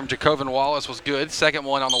free throw from Jacobin Wallace was good. Second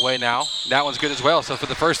one on the way now. That one's good as well. So for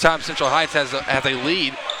the first time, Central Heights has a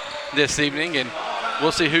lead this evening, and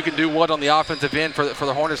we'll see who can do what on the offensive end for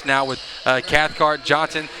the Hornets now with Cathcart,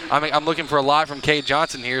 Johnson. I'm looking for a lot from Cade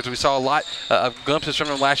Johnson here, as we saw a lot of glimpses from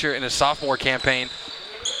him last year in his sophomore campaign,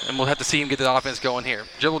 and we'll have to see him get the offense going here.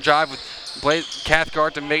 Dribble drive with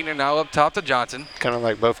Cathcart to Migner, now up top to Johnson. Kind of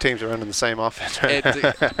like both teams are running the same offense. Right?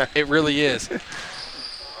 It really is.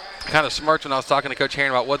 Kind of smirked when I was talking to Coach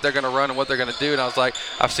Herring about what they're going to run and what they're going to do, and I was like,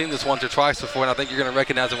 I've seen this once or twice before, and I think you're going to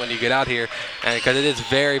recognize it when you get out here, because it is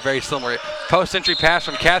very, very similar. Post-entry pass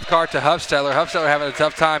from Cathcart to Huffstetter. Huffstetter having a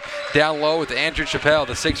tough time down low with Andrew Chappelle,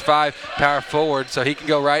 the 6'5" power forward, so he can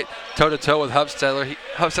go right toe-to-toe with Huffstetter.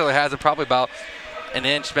 Huffstetter has it probably about an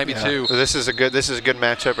inch, maybe 2. So this is a good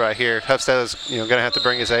matchup right here. Huffstetter's going to have to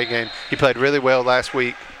bring his A game. He played really well last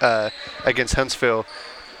week against Huntsville.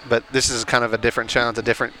 But this is kind of a different challenge, a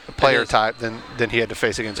different player type than he had to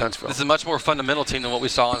face against Huntsville. This is a much more fundamental team than what we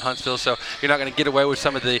saw in Huntsville, so you're not going to get away with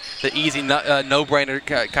some of the easy, no-brainer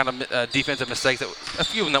kind of defensive mistakes, a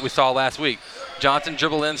few of them that we saw last week. Johnson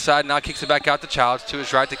dribble inside, now kicks it back out to Childs, to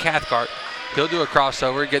his right to Cathcart. He'll do a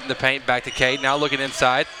crossover, get in the paint, back to Cade, now looking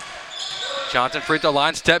inside. Johnson free throw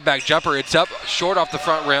line, step back jumper, it's up, short off the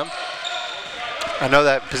front rim. I know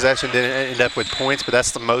that possession didn't end up with points, but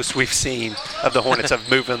that's the most we've seen of the Hornets of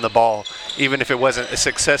moving the ball. Even if it wasn't as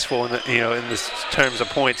successful in the terms of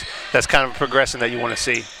points, that's kind of a progression that you want to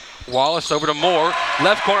see. Wallace over to Moore.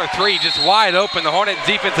 Left corner 3, just wide open. The Hornet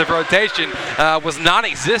defensive rotation was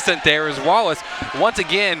non-existent there as Wallace once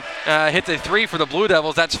again hits a 3 for the Blue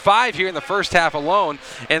Devils. That's 5 here in the first half alone.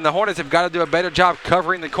 And the Hornets have got to do a better job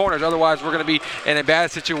covering the corners. Otherwise, we're going to be in a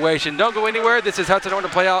bad situation. Don't go anywhere. This is Hudson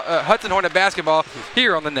Hornet basketball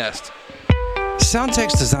here on the Nest.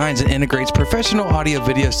 Soundtex designs and integrates professional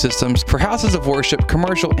audio-video systems for houses of worship,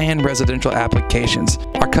 commercial, and residential applications.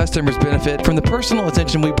 Our customers benefit from the personal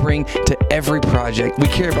attention we bring to every project. We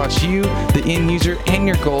care about you, the end user, and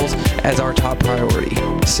your goals as our top priority.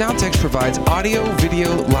 Soundtex provides audio,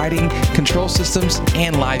 video, lighting, control systems,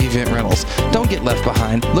 and live event rentals. Don't get left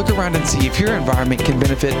behind. Look around and see if your environment can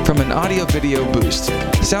benefit from an audio-video boost.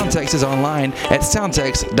 Soundtex is online at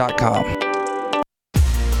soundtex.com.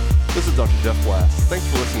 This is Dr. Jeff Blass. Thanks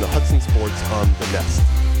for listening to Hudson Sports on the Nest.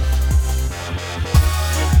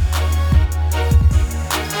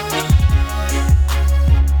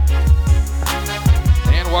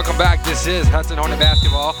 And welcome back. This is Hudson Hornet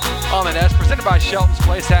basketball on the Nest, presented by Shelton's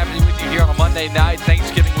Place, happening with you here on a Monday night,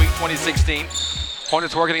 Thanksgiving week 2016.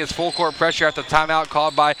 Hornets working against full court pressure after the timeout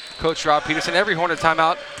called by Coach Rob Peterson. Every Hornet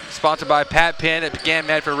timeout sponsored by Pat Penn at Began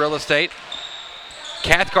Medford Real Estate.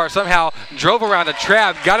 Cathcart somehow drove around the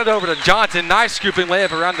trap, got it over to Johnson. Nice scooping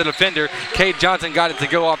layup around the defender. Cade Johnson got it to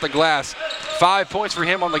go off the glass. 5 points for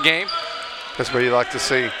him on the game. That's what you like to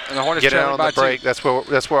see. And the Hornets get out on the break. 2.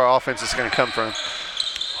 That's where our offense is going to come from.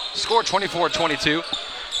 Score 24-22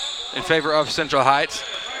 in favor of Central Heights.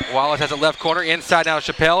 Wallace has a left corner, inside now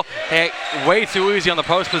Chappelle. Hey, way too easy on the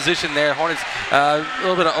post position there. Hornets, a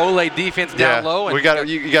little bit of Ole defense down low. And you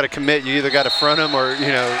got to commit. You either got to front them or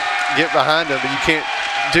get behind them, but you can't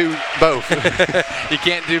do both. You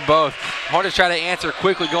can't do both. Hornets try to answer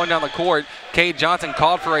quickly going down the court. Cade Johnson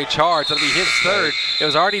called for a charge. That'll be his 3rd. It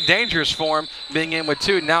was already dangerous for him being in with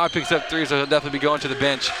 2. Now he picks up 3, so he'll definitely be going to the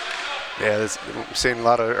bench. Yeah, we're seeing a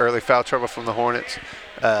lot of early foul trouble from the Hornets.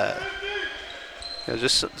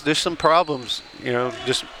 There's some problems,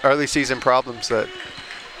 just early season problems that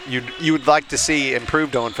you would like to see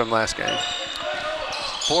improved on from last game.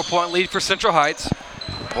 4-point lead for Central Heights.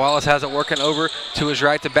 Wallace has it working over to his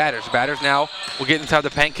right to Batters. Batters now will get inside the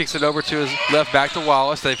paint, kicks it over to his left back to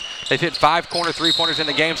Wallace. They've hit 5 corner 3-pointers in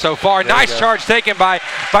the game so far. Nice charge taken by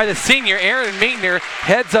the senior, Aaron Migner.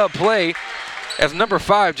 Heads up play as number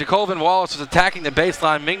 5, Jacobin Wallace was attacking the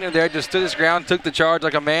baseline. Migner there just stood his ground, took the charge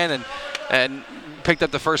like a man, and picked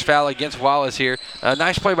up the first foul against Wallace here.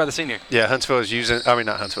 Nice play by the senior. Yeah, Central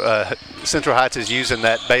Heights is using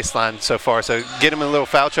that baseline so far. So get him in a little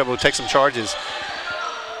foul trouble, take some charges,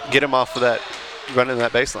 get him off of that, running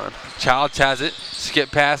that baseline. Childs has it,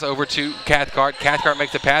 skip pass over to Cathcart. Cathcart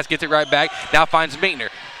makes the pass, gets it right back, now finds Migner.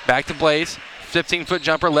 Back to Blaze, 15-foot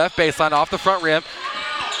jumper, left baseline, off the front rim.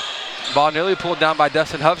 Ball nearly pulled down by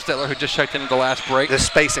Dustin Hufstetler, who just checked into the last break. The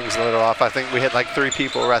spacing's a little off. I think we had like 3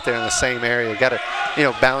 people right there in the same area. Got to,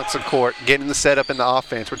 balance the court, get in the setup in the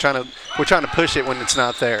offense. We're trying to push it when it's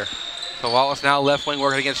not there. So Wallace now left wing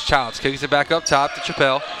working against Childs. Kicks it back up top to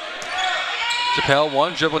Chappelle. Chappelle,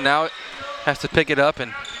 one dribble now, has to pick it up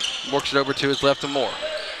and works it over to his left and more.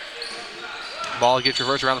 Ball gets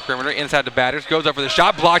reversed around the perimeter, inside the batters, goes up for the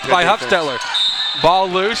shot, blocked by Hufstetler. Ball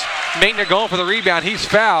loose. Maitner going for the rebound. He's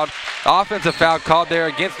fouled. Offensive foul called there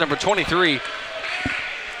against number 23,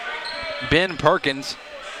 Ben Perkins.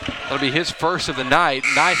 That'll be his first of the night.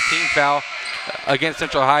 Nice team foul against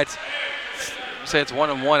Central Heights. Say it's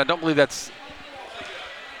 1-on-1. I don't believe that's.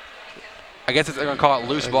 I guess they're going to call it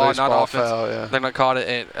loose ball, not offense. Foul, yeah. They're going to call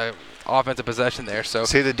it an offensive possession there. So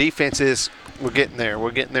see, the defense is we're getting there.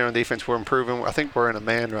 We're getting there on defense. We're improving. I think we're in a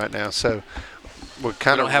man right now. So we're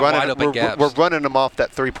kind of running. We're running them off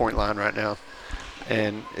that 3-point line right now,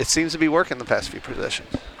 and it seems to be working the past few possessions.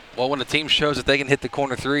 Well, when a team shows that they can hit the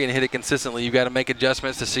corner 3 and hit it consistently, you've got to make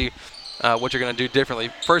adjustments to see what you're going to do differently.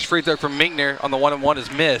 First free throw from Minkner on the 1-on-1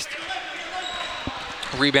 is missed.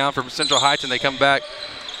 Rebound from Central Heights, and they come back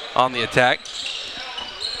on the attack.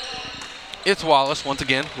 It's Wallace once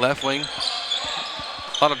again, left wing.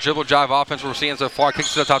 A lot of dribble drive offense we're seeing so far.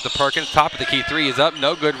 Kicks it up to Perkins. Top of the key 3 is up.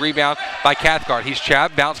 No good. Rebound by Cathcart. He's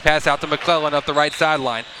trapped. Bounce pass out to McClellan up the right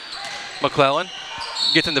sideline. McClellan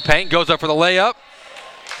gets in the paint. Goes up for the layup.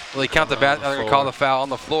 Well, they count the bat. They're going to call the foul on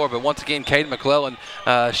the floor. But once again, Caden McClellan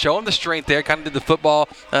showing the strength there. Kind of did the football,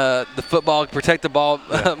 protect the ball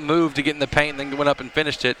move to get in the paint, and then went up and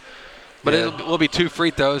finished it. But it will be 2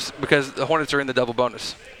 free throws because the Hornets are in the double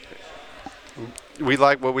bonus. We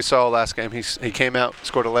like what we saw last game. He came out,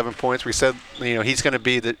 scored 11 points. We said, he's going to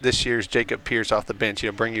be this year's Jacob Pierce off the bench.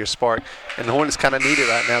 Bring your spark. And the Hornets kind of need it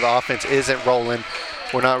right now. The offense isn't rolling.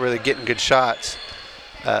 We're not really getting good shots.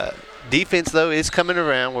 Defense, though, is coming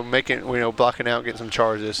around. We're making, blocking out, getting some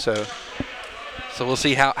charges. So we'll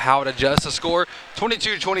see how it adjusts the score.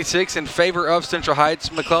 22-26 in favor of Central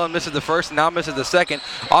Heights. McClellan misses the first and now misses the second.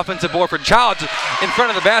 Offensive board for Childs in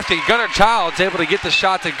front of the basket. Gunnar Childs able to get the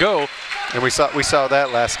shot to go. And we saw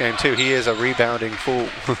that last game too. He is a rebounding fool.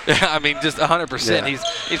 I mean, just 100%. Yeah.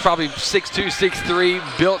 He's probably 6'2",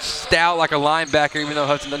 6'3", built stout like a linebacker, even though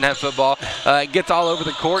Hudson doesn't have football. Gets all over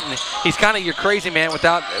the court, and he's kind of your crazy man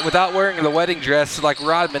without wearing the wedding dress like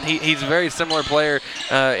Rodman. He's a very similar player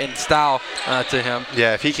in style to him.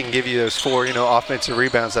 Yeah, if he can give you those 4, offensive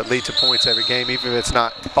rebounds that lead to points every game, even if it's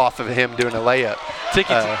not off of him doing a layup.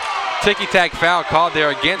 Ticky-tack foul called there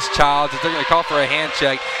against Childs. They're going to call for a hand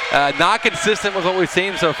check. Not consistent with what we've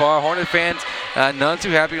seen so far. Hornet fans, none too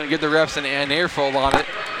happy. Going to give the refs an earful on it.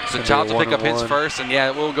 So Childs will pick up his first, and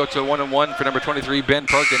we'll go to a 1-on-1 for number 23, Ben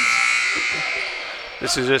Perkins.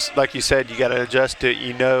 This is just, like you said, you got to adjust to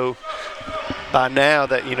it. By now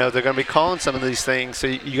that, they're going to be calling some of these things, so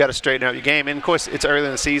you got to straighten out your game. And, of course, it's early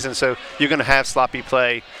in the season, so you're going to have sloppy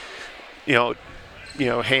play,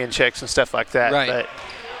 hand checks and stuff like that. Right. But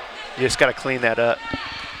you just got to clean that up.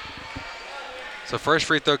 So first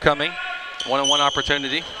free throw coming. 1-on-1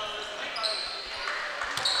 opportunity.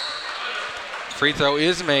 Free throw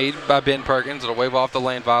is made by Ben Perkins. It'll wave off the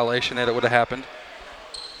lane violation that it would have happened.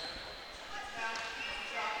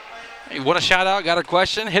 You want a shout out, got a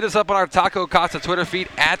question? Hit us up on our Taco Casa Twitter feed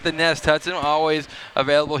at The Nest Hudson. Always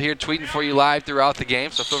available here, tweeting for you live throughout the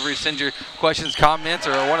game. So feel free to send your questions, comments,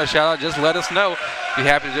 or want a shout out, just let us know. Be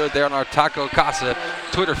happy to do it there on our Taco Casa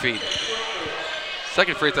Twitter feed.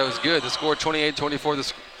 Second free throw is good. The score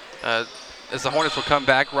 28-24 as the Hornets will come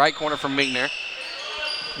back. Right corner from Minkner.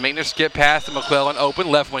 Minkner skip past to McClellan, open,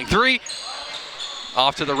 left wing 3.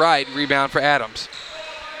 Off to the right, rebound for Adams.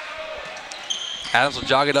 Adams will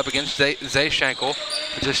jog it up against Zay Schenkel.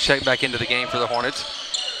 Just check back into the game for the Hornets.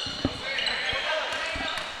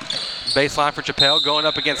 Baseline for Chappelle, going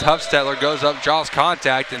up against Hufstetler, goes up, draws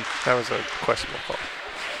contact, and that was a questionable call.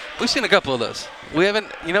 We've seen a couple of those. We haven't,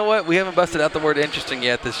 we haven't busted out the word interesting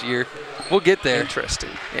yet this year. We'll get there. Interesting.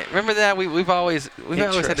 Yeah, remember that? We've always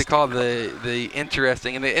had to call the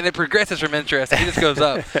interesting, and it progresses from interesting. It just goes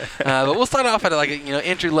up. But we'll start off at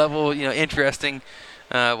entry level, interesting.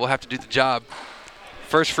 We'll have to do the job.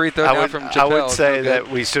 First free throw now from Chappelle. I would say that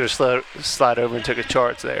we should have slid over and took a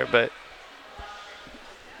charge there, but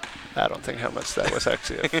I don't think how much that was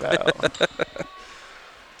actually a foul.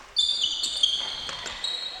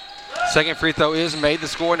 Second free throw is made. The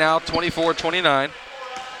score now 24-29.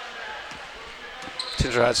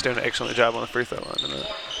 Central Heights doing an excellent job on the free throw line.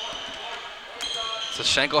 So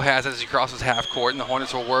Schenkel has it as he crosses half court, and the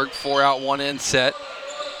Hornets will work 4 out, 1 in set.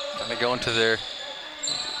 Going to go into their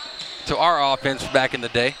to our offense back in the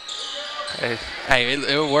day. Hey,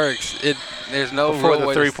 it works. There's no before real the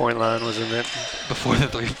way three-point line was invented. Before the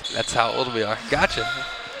three. That's how old we are. Gotcha.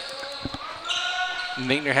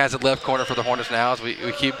 Meekner has it left corner for the Hornets now as we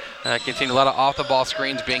keep continuing a lot of off-the-ball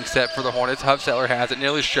screens being set for the Hornets. Hufstetler has it,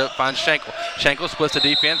 nearly stripped, finds Schenkel. Schenkel splits the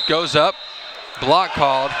defense, goes up, block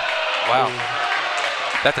called. Wow.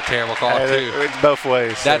 That's a terrible call, too. It's both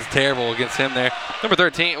ways. That's terrible against him there. Number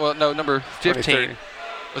 13, well, no, number 15. 23.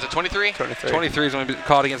 Was it 23? 23. 23 is going to be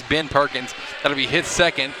called against Ben Perkins. That'll be his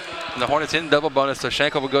second. And the Hornets in double bonus, so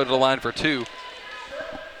Schenkel will go to the line for 2.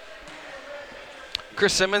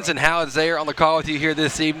 Chris Simmons and Howard Zayer on the call with you here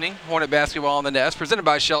this evening. Hornet basketball on the Nest, presented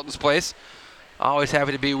by Shelton's Place. Always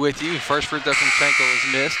happy to be with you. First free throw from Schenkel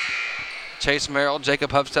is missed. Chase Merrill,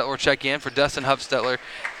 Jacob Hufstetler check in for Dustin Hufstetler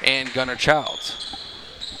and Gunnar Childs.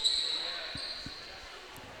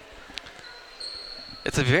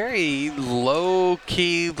 It's a very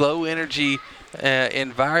low-key, low-energy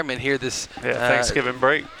environment here. This Thanksgiving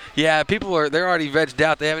break. Yeah, they're already vegged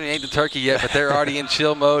out. They haven't even ate the turkey yet, but they're already in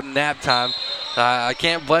chill mode and nap time. I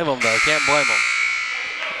can't blame them though. Can't blame them.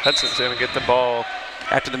 Hudson's gonna get the ball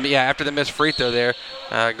after the missed free throw there,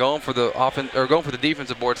 going for the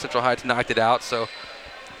defensive board. Central Heights knocked it out, so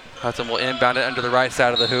Hudson will inbound it under the right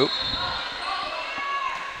side of the hoop.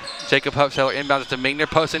 Jacob Hufstetler inbounds it to Meekner.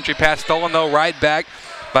 Post entry pass stolen though, right back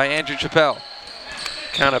by Andrew Chappelle.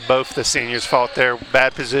 Kind of both the seniors' fault there.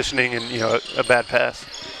 Bad positioning and a bad pass.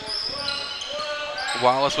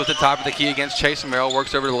 Wallace with the top of the key against Chase Merrill.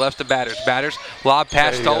 Works over to the left to Batters. Batters, lob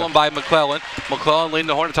pass stolen by McClellan. McClellan leading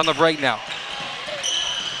the Hornets on the break now.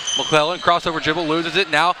 McClellan, crossover dribble, loses it.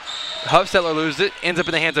 Now Hufstetler loses it. Ends up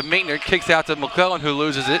in the hands of Meekner. Kicks out to McClellan, who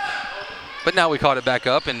loses it. But now we caught it back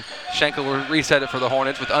up, and Schenkel will reset it for the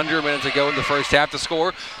Hornets with under a minute to go in the first half. The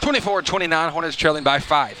score, 24-29, Hornets trailing by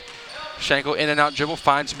 5. Schenkel in and out dribble,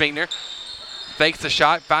 finds Meekner. Fakes the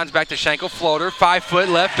shot, finds back to Schenkel. Floater, 5 foot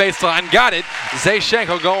left baseline. Got it. Zay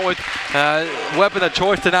Schenkel going with weapon of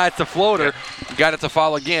choice tonight. It's the floater. Got it to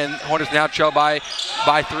fall again. Hornets now trail by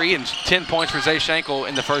 3 and 10 points for Zay Schenkel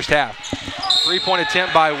in the first half. 3-point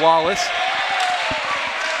attempt by Wallace.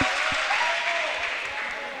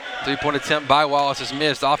 3-point attempt by Wallace is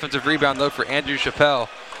missed. Offensive rebound, though, for Andrew Chappelle.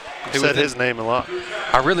 You've said his name a lot.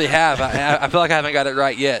 I really have. I feel like I haven't got it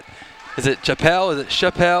right yet. Is it Chappelle? Is it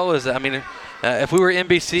Chappelle? If we were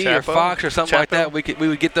NBC or Fox or something like that, we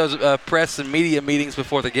would get those press and media meetings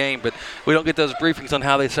before the game, but we don't get those briefings on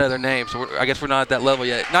how they say their names. So I guess we're not at that level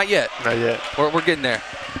yet. Not yet. Not yet. We're getting there.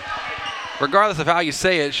 Regardless of how you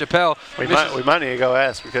say it, Chappelle. We might need to go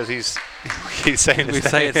ask because he's saying his name. We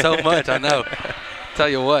say it so much, I know. Tell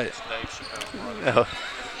you what. No.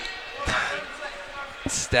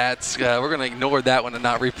 Stats. We're going to ignore that one and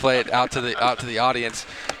not replay it out to the audience.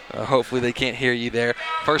 Hopefully they can't hear you there.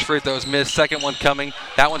 First free throw is missed. Second one coming.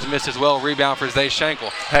 That one's missed as well. Rebound for Zay Schenkel.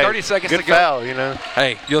 Hey, 30 seconds to go. Good foul,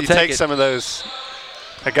 Hey, you take it. some of those.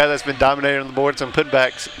 A guy that's been dominating on the board, some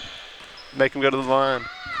putbacks, make him go to the line.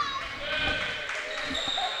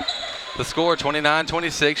 The score,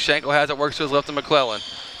 29-26. Schenkel has it. Works to his left to McClellan.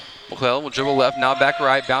 McClellan will dribble left, now back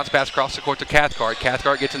right. Bounce pass across the court to Cathcart.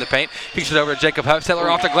 Cathcart gets in the paint. Kicks it over to Jacob Hufstetler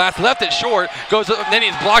off the glass. Left it short. Goes up, and then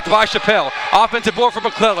he's blocked by Chappelle. Offensive board for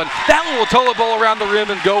McClellan. That one will toll the ball around the rim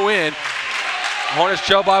and go in. Hornets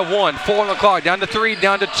trail by 1. 4 on the clock. Down to 3,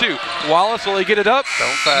 down to 2. Wallace, will he get it up?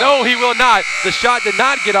 Don't foul. No, he will not. The shot did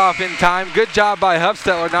not get off in time. Good job by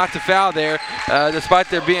Hufstetler not to foul there, despite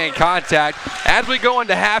there being contact. As we go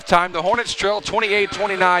into halftime, the Hornets trail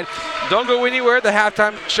 28-29. Don't go anywhere. The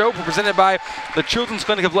halftime show presented by the Children's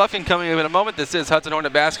Clinic of Lufkin coming up in a moment. This is Hudson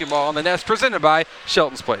Hornet Basketball on the Nest, presented by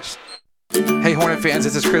Shelton's Place. Hey Hornet fans,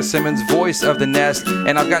 this is Chris Simmons, voice of the Nest,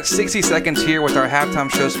 and I've got 60 seconds here with our halftime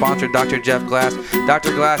show sponsor, Dr. Jeff Glass.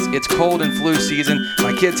 Dr. Glass, it's cold and flu season.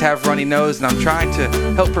 My kids have runny nose, and I'm trying to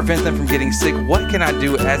help prevent them from getting sick. What can I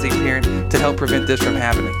do as a parent to help prevent this from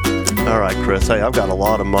happening? All right, Chris. Hey, I've got a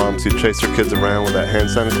lot of moms who chase their kids around with that hand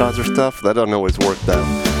sanitizer stuff. That doesn't always work, though.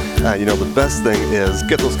 The best thing is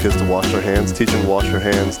get those kids to wash their hands, teach them to wash their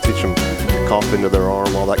hands, teach them to cough into their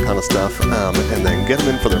arm, all that kind of stuff, and then get them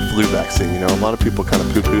in for their flu vaccine. A lot of people kind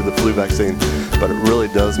of poo-poo the flu vaccine, but it really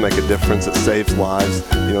does make a difference. It saves lives.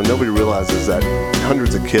 Nobody realizes that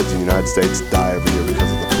hundreds of kids in the United States die every year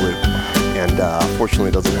because of the flu. And fortunately,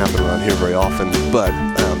 it doesn't happen around here very often, but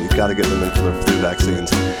you've got to get them in for their flu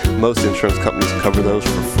vaccines. Most insurance companies cover those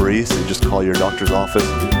for free, so you just call your doctor's office,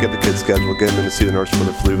 get the kid scheduled, get them in to see the nurse for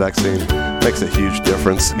the flu vaccine. Makes a huge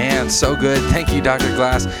difference. Man, so good. Thank you, Dr.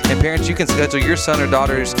 Glass. And parents, you can schedule your son or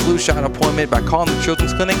daughter's flu shot appointment by calling the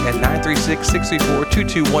Children's Clinic at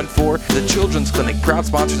 936-634-2214. The Children's Clinic, proud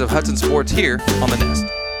sponsors of Hudson Sports here on the Nest.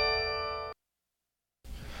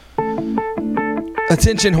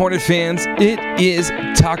 Attention Hornet fans, it is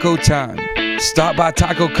taco time. Stop by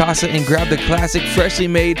Taco Casa and grab the classic freshly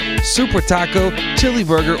made Super Taco, Chili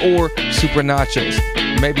Burger, or Super Nachos.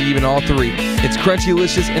 Maybe even all three. It's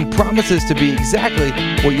crunchy-licious and promises to be exactly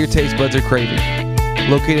what your taste buds are craving.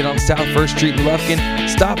 Located on South 1st Street in Lufkin,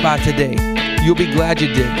 stop by today. You'll be glad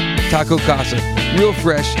you did. Taco Casa. Real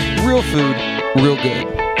fresh, real food, real good.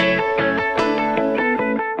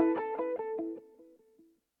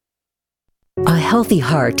 A healthy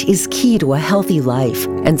heart is key to a healthy life,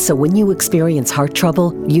 and so when you experience heart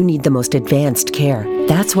trouble, you need the most advanced care.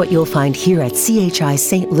 That's what you'll find here at CHI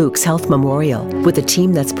St. Luke's Health Memorial, with a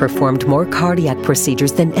team that's performed more cardiac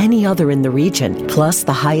procedures than any other in the region, plus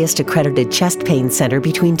the highest accredited chest pain center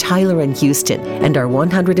between Tyler and Houston, and our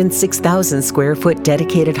 106,000 square foot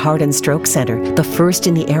dedicated heart and stroke center, the first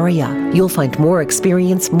in the area. You'll find more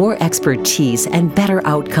experience, more expertise, and better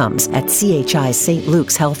outcomes at CHI St.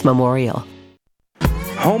 Luke's Health Memorial.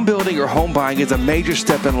 Home building or home buying is a major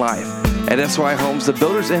step in life. At SY Homes, the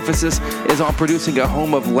builder's emphasis is on producing a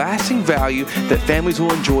home of lasting value that families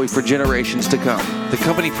will enjoy for generations to come. The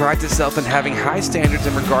company prides itself in having high standards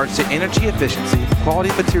in regards to energy efficiency, quality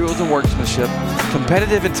materials and workmanship,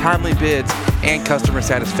 competitive and timely bids, and customer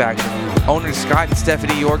satisfaction. Owners Scott and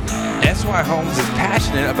Stephanie York, SY Homes is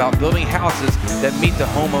passionate about building houses that meet the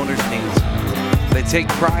homeowner's needs. They take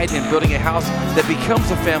pride in building a house that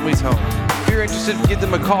becomes a family's home. If you're interested, give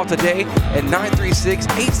them a call today at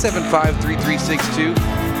 936-875-3362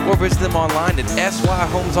 or visit them online at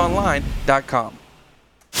syhomesonline.com.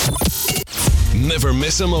 Never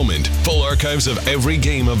miss a moment. Full archives of every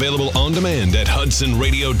game available on demand at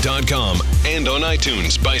hudsonradio.com and on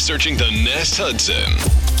iTunes by searching The Nest Hudson.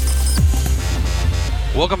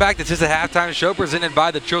 Welcome back. This is the halftime show presented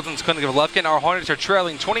by the Children's Clinic of Lufkin. Our Hornets are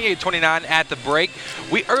trailing 28-29 at the break.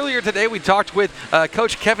 Earlier today we talked with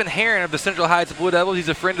Coach Kevin Herron of the Central Heights Blue Devils. He's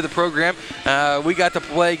a friend of the program. We got to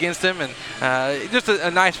play against him, and just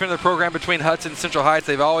a nice friend of the program between Hudson and Central Heights.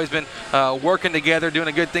 They've always been working together, doing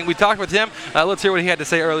a good thing. We talked with him. Let's hear what he had to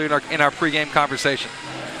say earlier in our pregame conversation.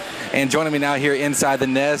 And joining me now here inside the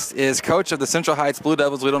nest is coach of the Central Heights Blue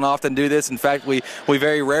Devils. We don't often do this. In fact, we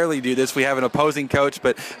very rarely do this. We have an opposing coach,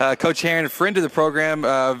 but Coach Herron, friend of the program,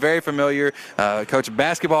 very familiar. Coach of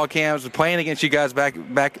basketball camps, playing against you guys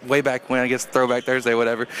way back when, I guess Throwback Thursday,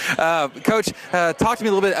 whatever. Coach, talk to me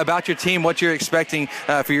a little bit about your team, what you're expecting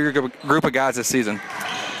for your group of guys this season.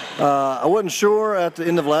 I wasn't sure at the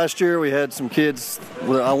end of last year. We had some kids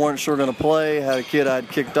I weren't sure going to play. Had a kid I'd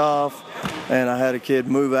kicked off, and I had a kid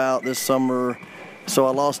move out this summer. So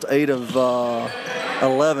I lost 8 of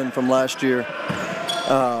 11 from last year.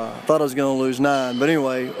 Thought I was going to lose 9. But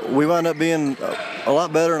anyway, we wound up being a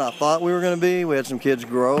lot better than I thought we were going to be. We had some kids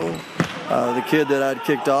grow. The kid that I'd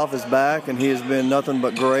kicked off is back, and he has been nothing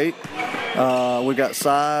but great. We've got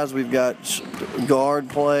size, we've got guard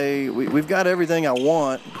play, we've got everything I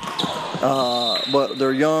want, but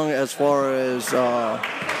they're young as far as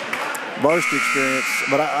varsity experience.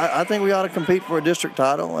 But I think we ought to compete for a district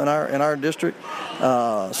title in our district.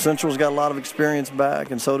 Central's got a lot of experience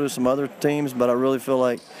back, and so do some other teams, but I really feel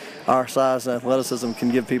like our size and athleticism can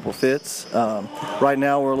give people fits. Right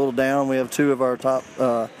now we're a little down. We have 2 of our top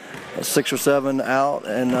 6 or 7 out,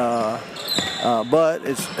 and but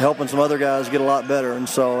it's helping some other guys get a lot better, and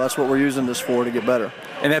so that's what we're using this for, to get better.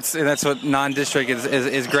 And that's what non-district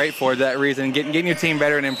is great for, that reason, getting your team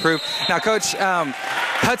better and improve. Now, Coach,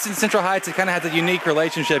 Hudson Central Heights, it kind of has a unique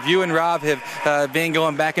relationship. You and Rob have been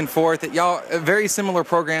going back and forth. Y'all very similar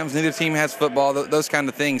programs. Neither team has football, those kind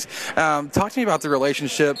of things. Talk to me about the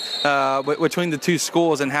relationship between the two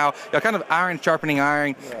schools and how y'all kind of iron sharpening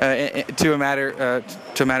iron to a matter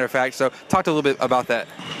of fact. So talk a little bit about that.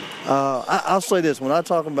 I'll say this. When I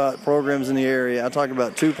talk about programs in the area, I talk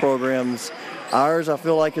about 2 programs. Ours, I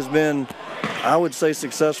feel like, has been, I would say,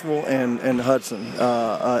 successful, and Hudson.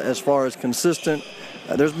 As far as consistent,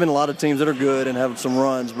 there's been a lot of teams that are good and have some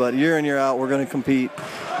runs, but year in, year out, we're going to compete.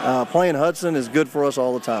 Playing Hudson is good for us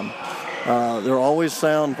all the time. They're always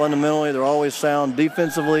sound fundamentally. They're always sound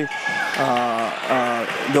defensively.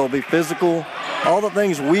 They'll be physical. All the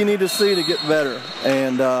things we need to see to get better.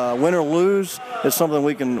 And win or lose is something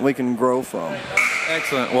we can grow from.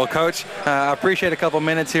 Excellent. Well, Coach, I appreciate a couple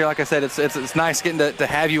minutes here. Like I said, it's nice getting to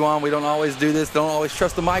have you on. We don't always do this. Don't always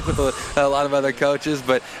trust the mic with a lot of other coaches,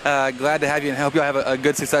 but glad to have you and help you have a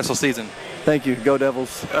good, successful season. Thank you. Go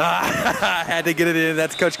Devils. I had to get it in.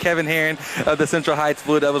 That's Coach Kevin Herron of the Central Heights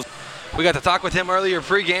Blue Devils. We got to talk with him earlier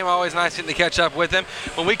pregame. Always nice getting to catch up with him.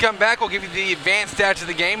 When we come back, we'll give you the advanced stats of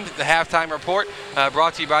the game, the halftime report,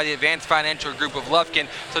 brought to you by the Advanced Financial Group of Lufkin.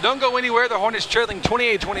 So don't go anywhere. The Hornets trailing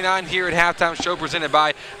 28-29 here at halftime show presented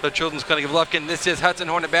by the Children's Clinic of Lufkin. This is Hudson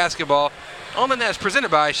Hornet basketball on the Nest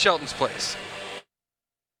presented by Shelton's Place.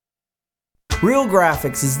 Real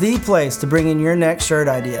Graphics is the place to bring in your next shirt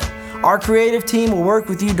idea. Our creative team will work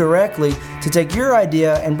with you directly to take your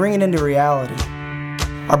idea and bring it into reality.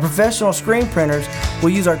 Our professional screen printers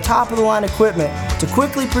will use our top-of-the-line equipment to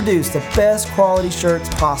quickly produce the best quality shirts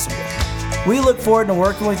possible. We look forward to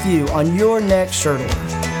working with you on your next shirt order.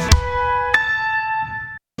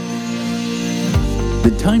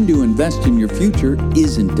 The time to invest in your future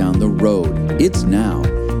isn't down the road, it's now.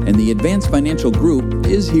 And the Advanced Financial Group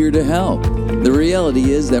is here to help. The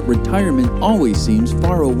reality is that retirement always seems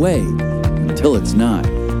far away until it's not.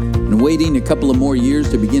 And waiting a couple of more years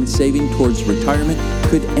to begin saving towards retirement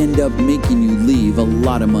could end up making you leave a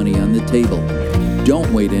lot of money on the table.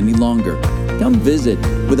 Don't wait any longer. Come visit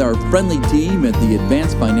with our friendly team at the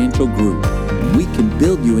Advanced Financial Group. We can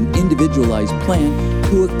build you an individualized plan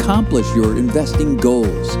to accomplish your investing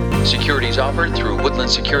goals. Securities offered through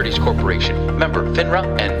Woodland Securities Corporation, member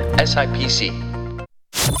FINRA and SIPC.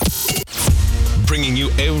 Bringing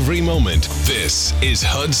you every moment, this is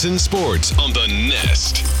Hudson Sports on the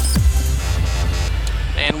Nest.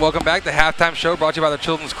 And welcome back to Halftime Show, brought to you by the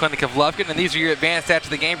Children's Clinic of Lufkin. And these are your advanced stats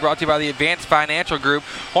of the game, brought to you by the Advanced Financial Group.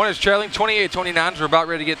 Hornets trailing 28-29. We're about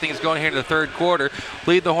ready to get things going here in the third quarter.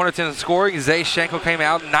 Lead the Hornets in scoring. Zay Schenkel came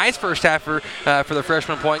out. Nice first half for the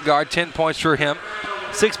freshman point guard. 10 points for him.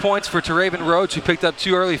 6 points for Teraven Rhodes, who picked up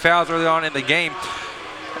 2 early fouls early on in the game.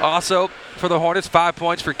 Also, for the Hornets, 5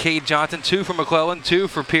 points for Cade Johnson, 2 for McClellan, 2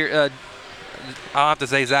 for I'll have to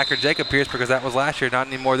say Zach or Jacob Pierce because that was last year, not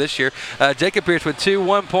anymore this year. Jacob Pierce with 2,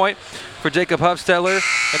 1 point for Jacob Huffsteller,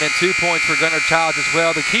 and then 2 points for Gunnar Childs as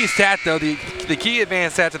well. The key stat, though, the key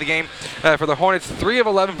advanced stats of the game for the Hornets, 3 of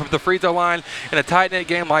 11 from the free throw line. In a tight-knit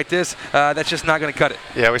game like this, that's just not going to cut it.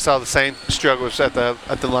 Yeah, we saw the same struggles at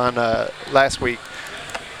the line last week.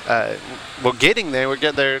 Well, getting there, we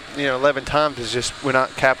get there 11 times is just we're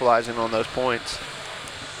not capitalizing on those points.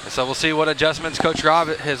 So we'll see what adjustments Coach Rob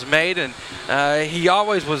has made, and he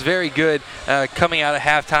always was very good coming out of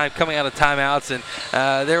halftime, coming out of timeouts, and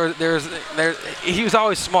he was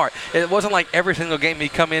always smart. It wasn't like every single game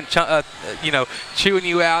he'd come in, chewing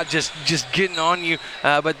you out, just getting on you.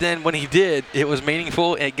 But then when he did, it was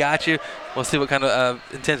meaningful. It got you. We'll see what kind of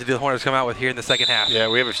intensity the Hornets come out with here in the second half. Yeah,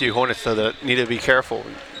 we have a few Hornets though that need to be careful.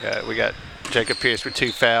 We got Jacob Pierce with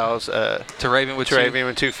 2 fouls, Teraven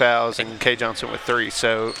with 2 fouls, and Kay Johnson with 3.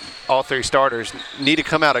 So all 3 starters need to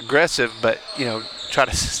come out aggressive, but try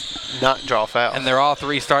to not draw fouls. And they're all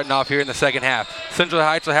 3 starting off here in the second half. Central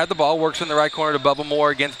Heights will have the ball, works in the right corner to Bubba Moore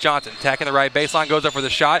against Johnson. Attacking the right baseline, goes up for the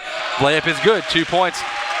shot. Layup is good. 2 points.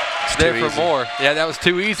 It's there for Moore. Yeah, that was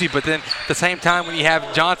too easy. But then at the same time, when you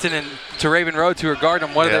have Johnson and Teraven Rhodes who are guarding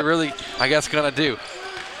them, what are they really, going to do?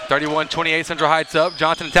 31-28, Central Heights up.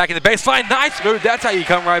 Johnson attacking the baseline. Nice move. That's how you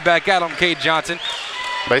come right back at him, Cade Johnson.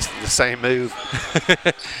 Basically the same move.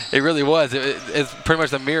 It really was. It's pretty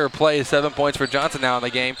much the mirror play. 7 points for Johnson now in the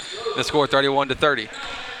game. The score 31-30.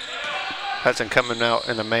 Hudson coming out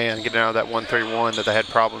in a man, getting out of that 1-3-1 that they had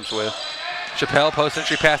problems with. Chappelle post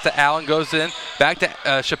entry pass to Allen, goes in. Back to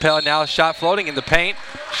Chappelle, now shot floating in the paint.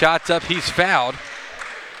 Shots up, he's fouled.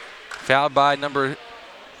 Fouled by number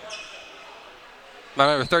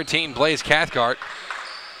 13, Blaze Cathcart.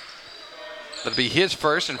 That'll be his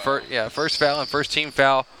first foul and first team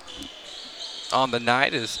foul on the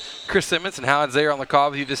night is Chris Simmons and Howard Zaire on the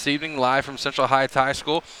call with you this evening, live from Central Heights High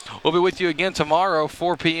School. We'll be with you again tomorrow.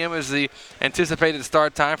 4 p.m. is the anticipated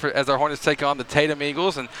start time as our Hornets take on the Tatum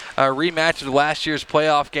Eagles, and a rematch of last year's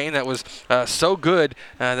playoff game that was so good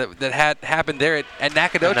that had happened there at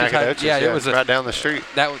Nacogdoches. Yeah, it was right down the street.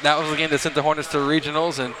 That was the game that sent the Hornets to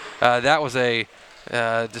regionals, and that was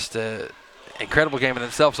just a incredible game in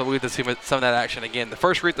itself, so we'll get to see some of that action again. The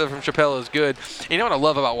first free throw from Chappelle is good. You know what I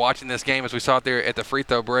love about watching this game is we saw it there at the free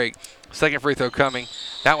throw break. Second free throw coming.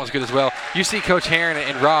 That one's good as well. You see Coach Herron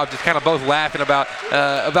and Rob just kind of both laughing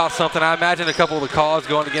about something. I imagine a couple of the calls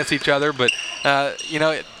going against each other, but,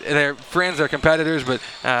 they're friends, they're competitors, but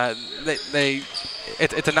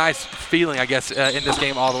it's a nice feeling, I guess, in this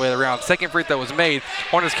game all the way around. Second free throw was made.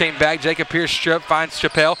 Hornets came back. Jacob Pierce finds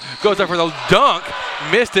Chappelle. Goes up for the dunk.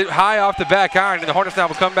 Missed it high off the back iron. And the Hornets now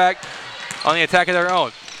will come back on the attack of their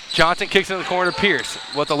own. Johnson kicks in the corner to Pierce.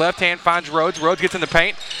 With the left hand finds Rhodes. Rhodes gets in the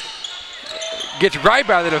paint. Gets right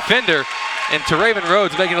by the defender. And Teraven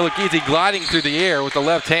Rhodes making it look easy, gliding through the air with the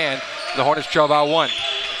left hand. The Hornets trail by 1.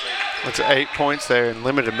 It's 8 points there in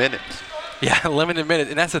limited minutes. Yeah, limited minutes,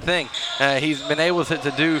 and that's the thing. He's been able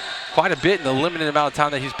to do quite a bit in the limited amount of time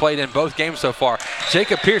that he's played in both games so far.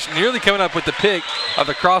 Jacob Pierce nearly coming up with the pick of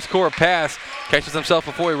the cross-court pass. Catches himself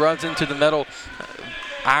before he runs into the metal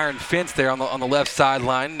iron fence there on the left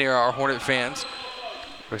sideline near our Hornet fans.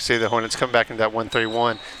 We see the Hornets come back into that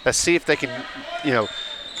 1-3-1. Let's see if they can,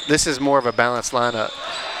 this is more of a balanced lineup.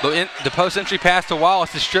 The post-entry pass to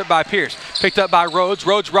Wallace is stripped by Pierce. Picked up by Rhodes.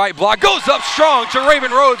 Rhodes right block. Goes up strong to Raven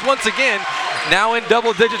Rhodes once again. Now in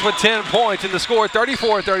double digits with 10 points. And the score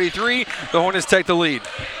 34-33. The Hornets take the lead.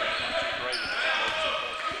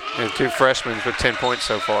 And 2 freshmen with 10 points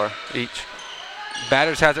so far each.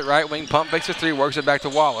 Batters has it right wing. Pump fakes a 3. Works it back to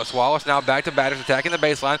Wallace. Wallace now back to Batters attacking the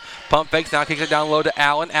baseline. Pump fakes. Now kicks it down low to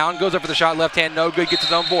Allen. Allen goes up for the shot. Left hand. No good. Gets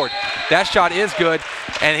his own board. That shot is good.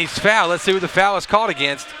 And he's fouled. Let's see who the foul is called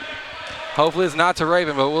against. Hopefully it's not to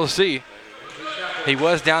Raven, but we'll see. He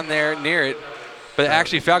was down there near it. But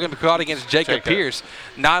actually foul going to be called against Jacob Pierce.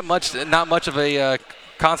 Not much of a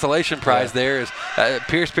consolation prize there as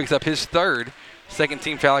Pierce picks up his 3rd. Second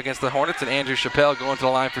team foul against the Hornets, and Andrew Chappelle going to the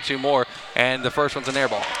line for 2 more, and the first one's an air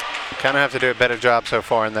ball. Kind of have to do a better job so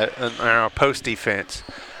far in our post defense.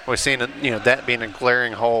 We're seeing that being a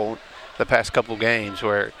glaring hole the past couple games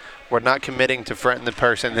where we're not committing to fronting the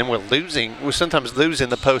person, and then we're sometimes losing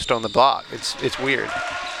the post on the block. It's weird.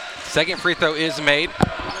 Second free throw is made.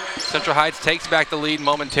 Central Heights takes back the lead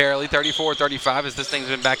momentarily, 34-35, as this thing's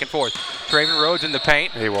been back and forth. Raven Rhodes in the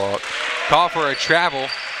paint. He walked. Call for a travel.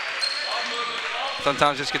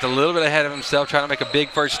 Sometimes just gets a little bit ahead of himself, trying to make a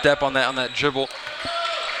big first step on that dribble.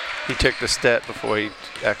 He took the step before he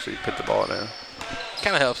actually put the ball down.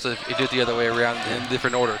 Kind of helps if you do it the other way around in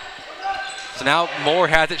different order. So now Moore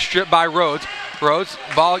has it stripped by Rhodes. Rhodes,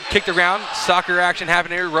 ball kicked around, soccer action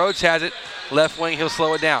happening here. Rhodes has it, left wing, he'll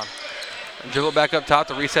slow it down. And dribble back up top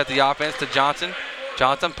to reset the offense to Johnson.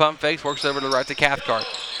 Johnson pump fakes, works over to the right to Cathcart.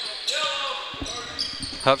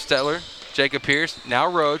 Hufstetler, Jacob Pierce, now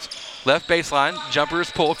Rhodes. Left baseline, jumper is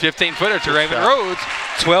pulled, 15-footer to Raven Rhodes.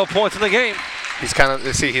 12 points in the game. He's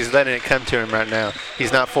he's letting it come to him right now.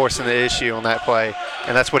 He's not forcing the issue on that play,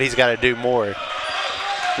 and that's what he's got to do more.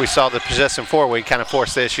 We saw the possession 4 where he kind of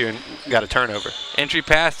forced the issue and got a turnover. Entry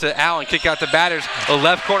pass to Allen, kick out to Batters. A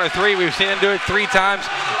left corner 3. We've seen him do it 3 times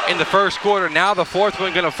in the first quarter. Now the 4th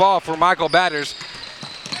one going to fall for Michael Batters.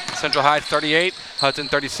 Central Heights 38, Hudson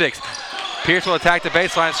 36. Pierce will attack the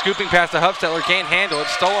baseline, scooping past the Hufstetler, can't handle it,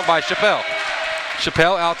 stolen by Chappelle.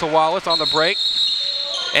 Chappelle out to Wallace on the break,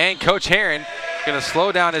 and Coach Herron going to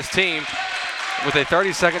slow down his team with a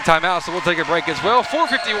 30-second timeout, so we'll take a break as well.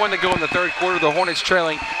 4:51 to go in the third quarter. The Hornets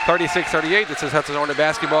trailing 36-38. This is Hudson Hornet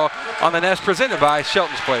basketball on the Nest, presented by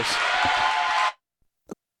Shelton's Place.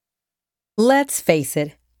 Let's face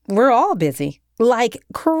it, we're all busy, like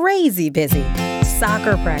crazy busy.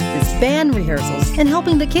 Soccer practice, band rehearsals, and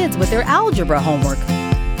helping the kids with their algebra homework.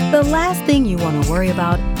 The last thing you want to worry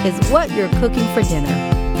about is what you're cooking for dinner.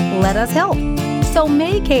 Let us help. So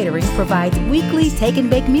May Catering provides weekly take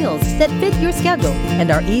and bake meals that fit your schedule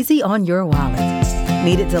and are easy on your wallet.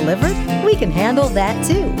 Need it delivered? We can handle that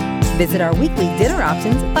too. Visit our weekly dinner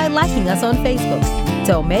options by liking us on Facebook.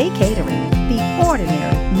 So May Catering, the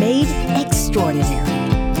ordinary made extraordinary.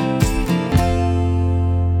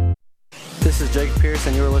 This is Jacob Pierce,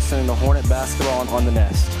 and you're listening to Hornet Basketball on the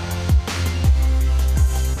Nest.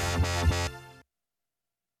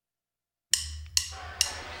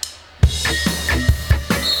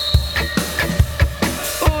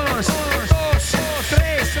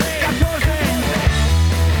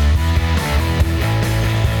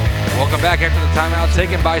 Welcome back after the timeout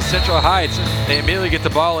taken by Central Heights. They immediately get the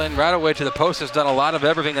ball in right away to the post. Has done a lot of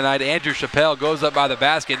everything tonight. Andrew Chappelle goes up by the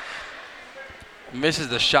basket, misses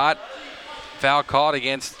the shot. Foul called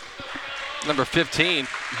against number 15.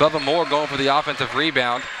 Bubba Moore going for the offensive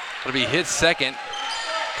rebound. It'll be his second.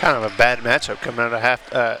 Kind of a bad matchup coming out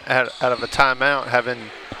of a timeout, having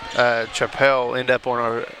Chappelle end up on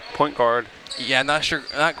our point guard. Yeah, not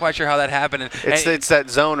quite sure how that happened. It's that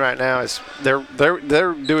zone right now.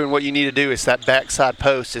 They're doing what you need to do. It's that backside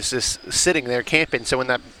post. It's just sitting there camping. So when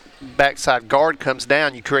that backside guard comes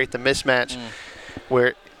down, you create the mismatch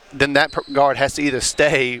where then that guard has to either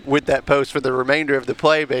stay with that post for the remainder of the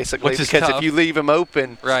play, basically, because tough. if you leave him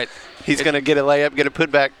open, right, he's going to get a layup, get a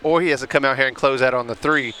putback, or he has to come out here and close out on the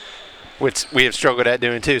 3, which we have struggled at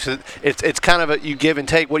doing too. So it's kind of you give and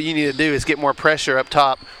take. What you need to do is get more pressure up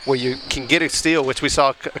top where you can get a steal, which we saw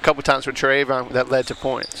a couple times with Trayvon that led to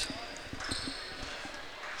points.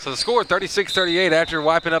 So the score 36-38 after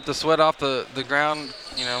wiping up the sweat off the ground,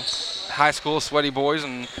 high school sweaty boys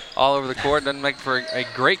and all over the court. Doesn't make for a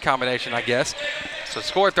great combination, I guess. So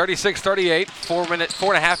score 36-38,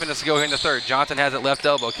 4.5 minutes to go here in the third. Johnson has it left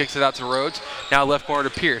elbow, kicks it out to Rhodes. Now left corner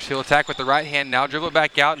to Pierce. He'll attack with the right hand, now dribble it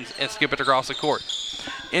back out and skip it across the court.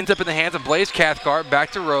 Ends up in the hands of Blaze Cathcart,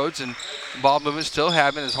 back to Rhodes, and ball movement still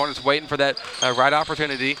happening as Hornets waiting for that right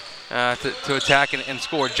opportunity to attack and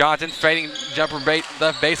score. Johnson fading jumper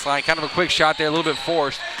left baseline, kind of a quick shot there, a little bit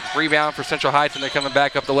forced. Rebound for Central Heights, and they're coming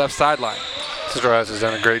back up the left sideline. Central Heights has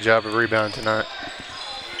done a great job of rebounding tonight.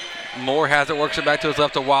 Moore has it, works it back to his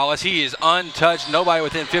left to Wallace. He is untouched, nobody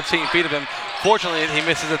within 15 feet of him. Fortunately, he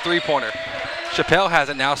misses a three-pointer. Chappelle has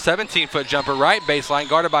it now, 17-foot jumper, right baseline,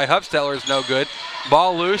 guarded by Hupsteller is no good.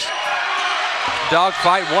 Ball loose. Dog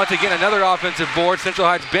fight once again, another offensive board. Central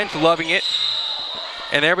Heights bench loving it.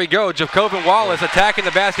 And there we go, Jacobin Wallace attacking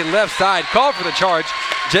the basket left side, called for the charge.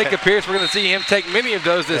 Jacob Pierce, we're going to see him take many of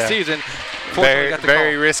those this season.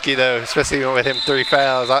 Very risky though, especially with him 3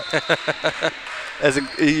 fouls.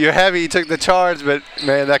 You're happy he took the charge, but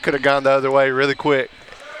man, that could have gone the other way really quick.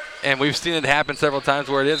 And we've seen it happen several times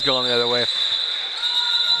where it is going the other way.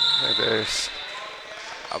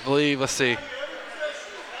 I believe, let's see. I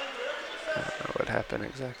don't know what happened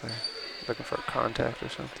exactly. Looking for a contact or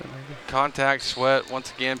something maybe. Contact, Sweat,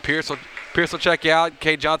 once again. Pierce will check out.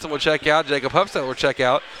 Cade Johnson will check out. Jacob Hupsteller will check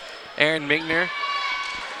out. Aaron Minkner,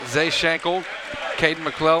 Zay Schenkel, Caden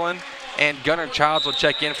McClellan, and Gunnar Childs will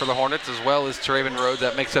check in for the Hornets, as well as Teraven Rhodes.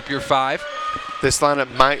 That makes up your 5. This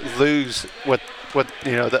lineup might lose what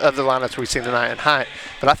the other lineups we've seen tonight in height,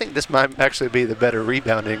 but I think this might actually be the better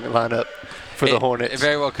rebounding lineup for the Hornets. It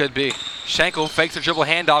very well could be. Schenkel fakes a dribble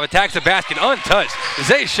handoff, attacks the basket untouched.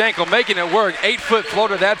 Zay Schenkel making it work. 8-foot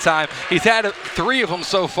floater that time. He's had 3 of them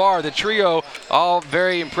so far. The trio, all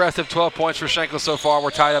very impressive. 12 points for Schenkel so far.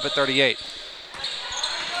 We're tied up at 38.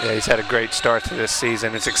 Yeah, he's had a great start to this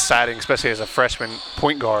season. It's exciting, especially as a freshman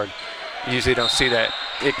point guard. You usually don't see that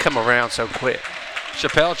it come around so quick.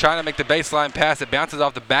 Chappelle trying to make the baseline pass. It bounces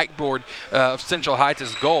off the backboard of Central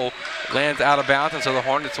Heights' goal. Lands out of bounds, and so the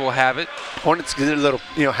Hornets will have it. Hornets get a little,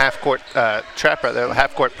 half-court trap right there.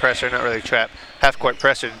 Half-court pressure, not really trap. Half-court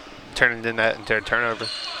pressure turning into a turnover.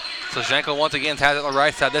 So Schenkel once again has it on the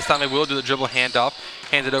right side. This time he will do the dribble handoff.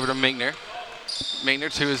 Hands it over to Minkner. Minkner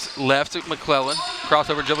to his left to McClellan.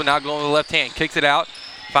 Crossover dribble now going to the left hand. Kicks it out.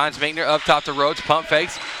 Finds Minkner up top to Rhodes. Pump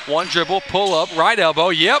fakes. One dribble. Pull up. Right elbow.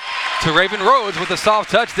 Yep. To Raven Rhodes with a soft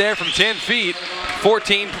touch there from 10 feet.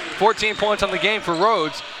 14 points on the game for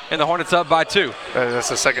Rhodes. And the Hornets up by 2. That's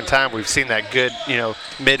the second time we've seen that good,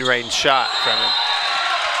 mid-range shot from him.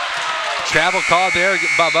 Travel called there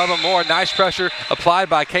by Bubba Moore. Nice pressure applied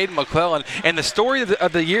by Caden McClellan. And the story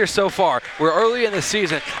of the year so far, we're early in the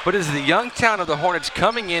season, but it's the young talent of the Hornets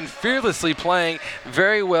coming in fearlessly, playing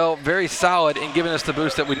very well, very solid, and giving us the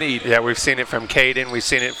boost that we need. Yeah, we've seen it from Caden. We've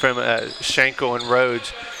seen it from Schenkel and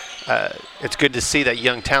Rhodes. It's good to see that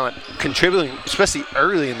young talent contributing, especially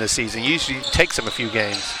early in the season. Usually takes them a few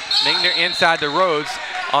games. Minkner inside to Rhodes.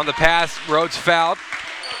 On the pass, Rhodes fouled.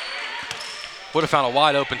 Would have found a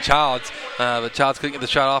wide open Childs, but Childs couldn't get the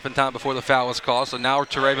shot off in time before the foul was called. So now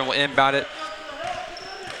Teraven will inbound it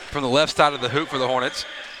from the left side of the hoop for the Hornets.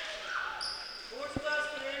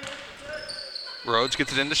 Rhodes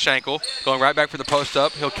gets it into Schenkel, going right back for the post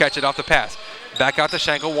up. He'll catch it off the pass. Back out to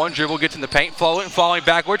Schenkel. One dribble, gets in the paint, falling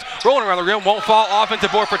backwards, rolling around the rim, won't fall.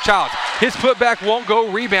 Offensive board for Childs. His putback won't go.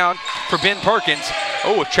 Rebound for Ben Perkins.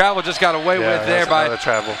 Oh, travel just got away with there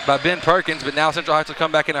by Ben Perkins, but now Central Heights will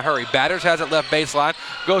come back in a hurry. Batters has it left baseline,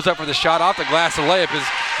 goes up for the shot off the glass. The layup is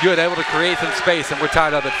good, able to create some space, and we're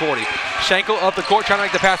tied up at 40. Schenkel up the court, trying to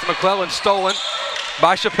make the pass to McClellan, stolen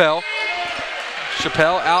by Chappelle.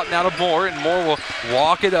 Chappelle out and out of Moore, and Moore will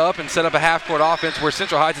walk it up and set up a half-court offense where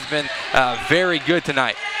Central Heights has been very good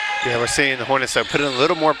tonight. Yeah, we're seeing the Hornets put in a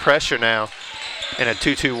little more pressure now in a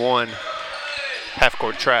 2-2-1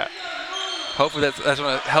 half-court trap. Hopefully that's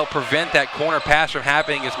going to help prevent that corner pass from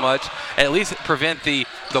happening as much, and at least prevent the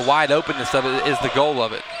wide openness of it is the goal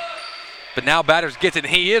of it. But now Batters gets it,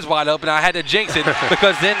 and he is wide open. I had to jinx it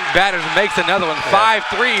because then Batters makes another one. 5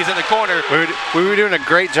 threes in the corner. We were doing a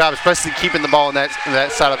great job, especially keeping the ball on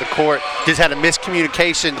that side of the court. Just had a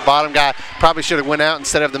miscommunication. The bottom guy probably should have went out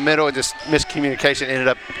instead of the middle. And just miscommunication ended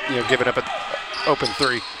up, giving up an open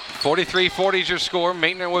 3. 43-40 is your score.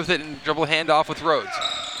 Minkner with it and dribble handoff with Rhodes.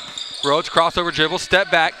 Rhodes crossover dribble, step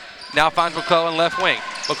back. Now finds McClellan left wing.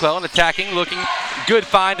 McClellan attacking, looking good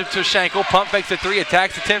find to Schenkel. Pump fakes the 3,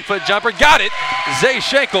 attacks the 10-foot jumper. Got it! Zay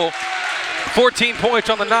Schenkel, 14 points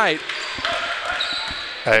on the night.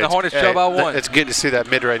 And the Hornets trail by 1. It's good to see that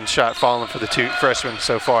mid-range shot falling for the 2 freshmen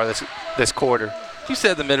so far this quarter. You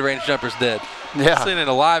said the mid-range jumper's dead. Yeah. I'm seeing it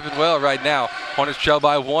alive and well right now. Hornets trail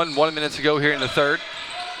by 1 minute to go here in the third.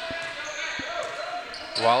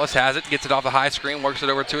 Wallace has it, gets it off the high screen, works it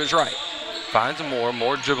over to his right. Finds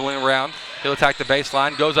more dribbling around. He'll attack the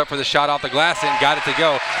baseline, goes up for the shot off the glass and got it to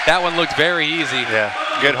go. That one looked very easy. Yeah,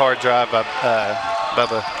 good hard drive by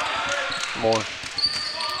Bubba Moore.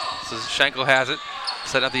 So Schenkel has it,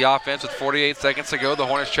 setting up the offense with 48 seconds to go. The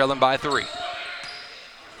Hornets trailing by 3.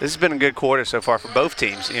 This has been a good quarter so far for both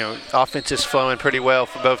teams. You know, offense is flowing pretty well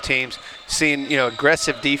for both teams. Seeing, you know,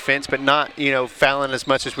 aggressive defense, but not, you know, fouling as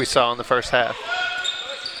much as we saw in the first half.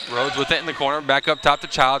 Rhodes with it in the corner, back up top to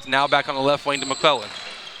Childs, now back on the left wing to McClellan.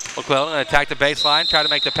 McClellan going to attack the baseline, try to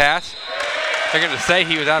make the pass. They're going to say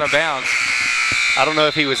he was out of bounds. I don't know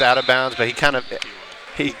if he was out of bounds, but he kind of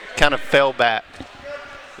fell back.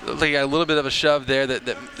 Looked like he got a little bit of a shove there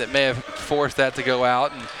that may have forced that to go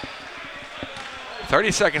out. And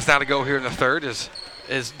 30 seconds now to go here in the third. Is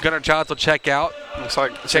Gunnar Childs will check out. Looks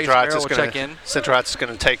like Chase Merrill will check in. Central Heights is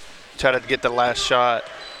going to try to get the last shot.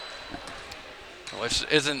 Which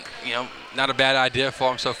isn't, you know, not a bad idea for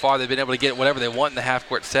them so far. They've been able to get whatever they want in the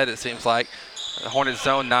half-court set, it seems like. The Hornets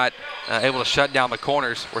zone not able to shut down the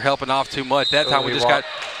corners. We're helping off too much. That time we just got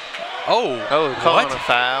 – calling a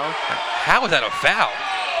foul. How was that a foul?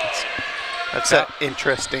 That's an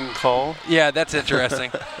interesting call. Yeah, that's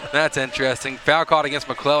interesting. That's interesting. Foul called against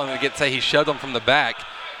McClellan. We get to say he shoved him from the back.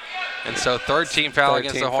 And so third team foul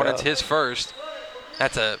against the Hornets, his first.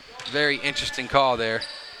 That's a very interesting call there.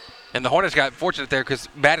 And the Hornets got fortunate there because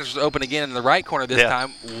Matters was open again in the right corner this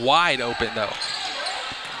time. Wide open, though.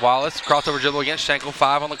 Wallace, crossover dribble against Schenkel,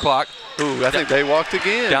 5 on the clock. Ooh, I think they walked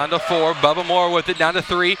again. Down to 4. Bubba Moore with it, down to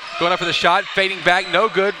 3. Going up for the shot, fading back, no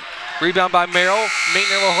good. Rebound by Merrill.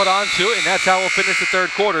 Meitner will hold on to it, and that's how we'll finish the third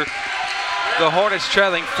quarter. The Hornets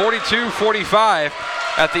trailing 42-45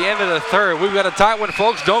 at the end of the third. We've got a tight one,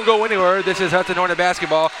 folks. Don't go anywhere. This is Hudson Hornet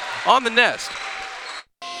basketball on the Nest.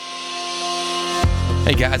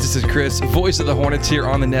 Hey guys, this is Chris, voice of the Hornets here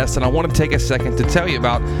on the Nest, and I want to take a second to tell you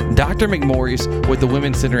about Dr. McMorris with the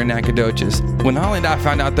Women's Center in Nacogdoches. When Holly and I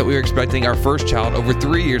found out that we were expecting our first child over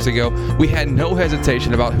 3 years ago, we had no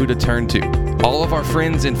hesitation about who to turn to. All of our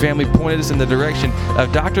friends and family pointed us in the direction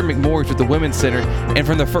of Dr. McMorris with the Women's Center, and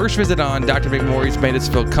from the first visit on, Dr. McMorris made us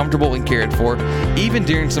feel comfortable and cared for, even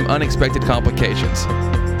during some unexpected complications.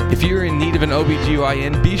 If you're in need of an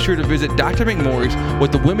OBGYN, be sure to visit Dr. McMorris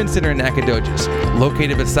with the Women's Center in Nacogdoches.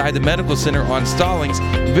 Located beside the Medical Center on Stallings,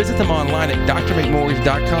 visit them online at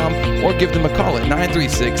drmcmorris.com or give them a call at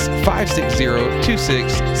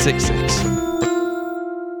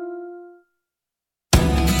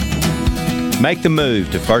 936-560-2666. Make the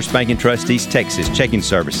move to First Bank & Trust East Texas Checking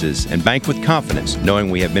Services and bank with confidence, knowing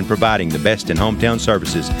we have been providing the best in hometown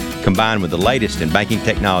services combined with the latest in banking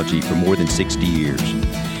technology for more than 60 years.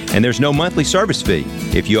 And there's no monthly service fee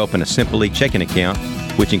if you open a Simply checking account,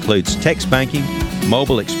 which includes text banking,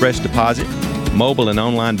 mobile express deposit, mobile and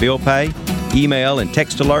online bill pay, email and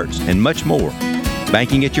text alerts, and much more.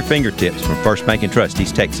 Banking at your fingertips from First Bank & Trust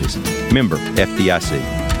East Texas. Member FDIC.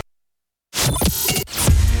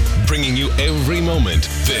 Bringing you every moment,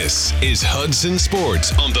 this is Hudson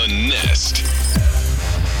Sports on the Nest.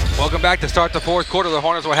 Welcome back to start the fourth quarter. The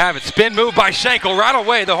Hornets will have it. Spin move by Schenkel. Right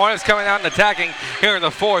away, the Hornets coming out and attacking here in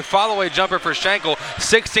the fourth. Follow-away jumper for Schenkel.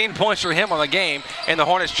 16 points for him on the game. And the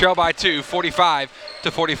Hornets trail by 2,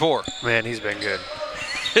 45-44. Man, he's been good.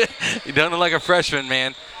 He doesn't look like a freshman,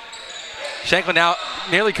 man. Schenkel now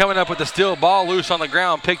nearly coming up with the steal. Ball loose on the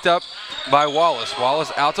ground, picked up by Wallace.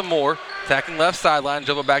 Wallace out to Moore. Attacking left sideline,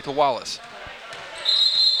 dribble back to Wallace.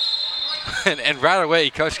 And right away,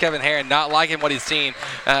 Coach Kevin Herron not liking what he's seen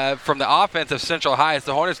from the offense of Central Heights.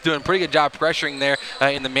 The Hornets doing a pretty good job pressuring there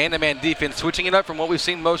in the man-to-man defense, switching it up from what we've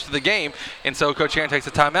seen most of the game. And so Coach Herron takes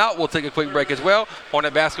a timeout. We'll take a quick break as well.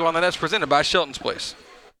 Hornet Basketball on the Nest presented by Shelton's Place.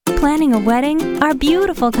 Planning a wedding? Our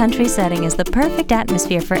beautiful country setting is the perfect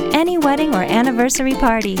atmosphere for any wedding or anniversary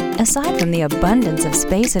party. Aside from the abundance of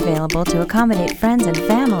space available to accommodate friends and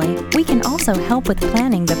family, we can also help with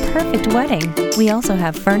planning the perfect wedding. We also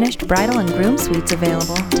have furnished bridal and groom suites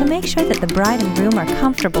available to make sure that the bride and groom are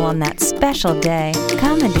comfortable on that special day.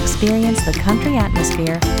 Come and experience the country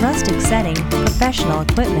atmosphere, rustic setting, professional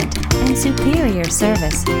equipment, and superior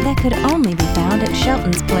service that could only be found at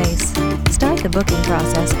Shelton's Place. Start the booking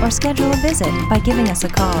process or schedule a visit by giving us a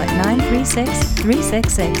call at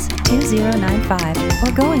 936-366-2095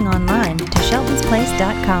 or going online to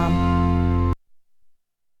sheltonsplace.com.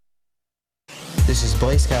 This is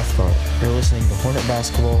Blaise Cathcart. You're listening to Hornet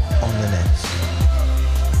Basketball on the Nest.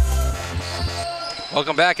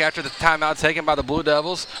 Welcome back after the timeout taken by the Blue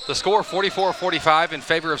Devils. The score 44-45 in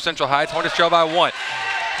favor of Central Heights. Hornets trail by 1.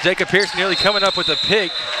 Jacob Pierce nearly coming up with a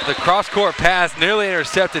pick. The cross-court pass nearly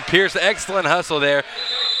intercepted. Pierce, excellent hustle there.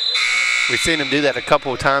 We've seen him do that a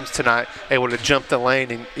couple of times tonight, able to jump the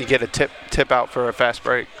lane and you get a tip out for a fast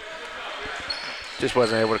break. Just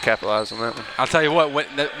wasn't able to capitalize on that one. I'll tell you what, when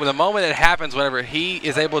the moment it happens, whenever he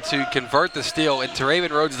is able to convert the steal and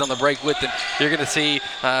Teraven Rhodes is on the break with him, you're going to see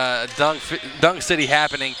Dunk City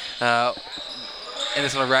happening, and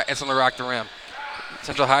it's going to rock the rim.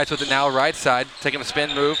 Central Heights with it now right side, taking a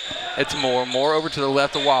spin move. It's Moore over to the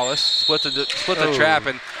left of Wallace. Split the trap,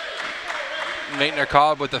 and Maitner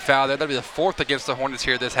called with the foul there. That'll be the fourth against the Hornets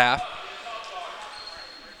here this half.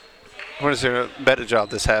 Hornets doing a better job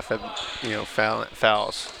this half at,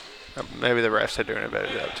 fouls. Maybe the refs are doing a better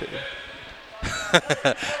job too.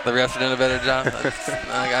 The refs are doing a better job.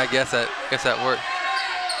 I guess that worked.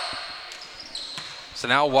 So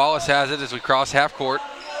now Wallace has it as we cross half court.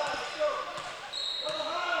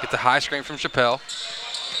 Gets a high screen from Chappelle.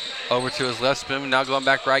 Over to his left spin, now going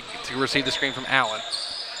back right to receive the screen from Allen.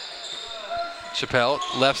 Chappelle,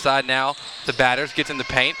 left side now to Batters, gets in the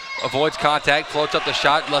paint, avoids contact, floats up the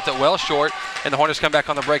shot, left it well short, and the Hornets come back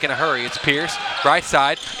on the break in a hurry. It's Pierce, right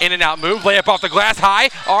side, in and out move, layup off the glass, high,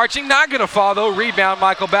 arching, not going to fall though, rebound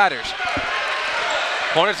Michael Batters.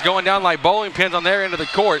 Hornets going down like bowling pins on their end of the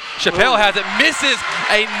court. Chappelle has it, misses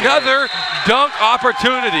another dunk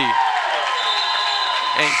opportunity.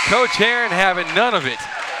 And Coach Heron having none of it.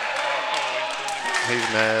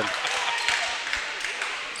 He's mad.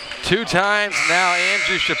 2 times now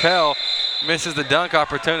Andrew Chappelle misses the dunk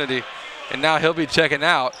opportunity, and now he'll be checking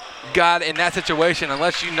out. God, in that situation,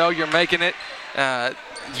 unless you know you're making it.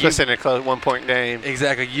 Especially in a close 1-point game.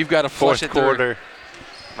 Exactly. You've got to flush it through. Fourth quarter.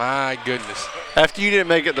 My goodness. After you didn't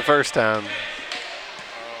make it the first time.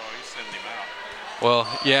 Well,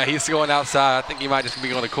 yeah, he's going outside. I think he might just be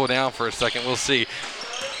going to cool down for a second. We'll see.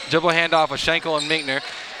 Dribble handoff of Schenkel and Minkner.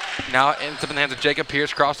 Now ends up in the hands of Jacob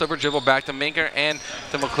Pierce. Crossover dribble back to Minkner and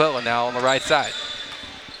to McClellan now on the right side.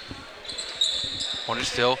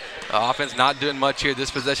 Hornets still offense not doing much here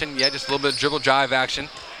this possession. Yeah, just a little bit of dribble drive action.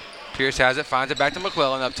 Pierce has it, finds it back to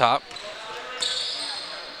McClellan up top.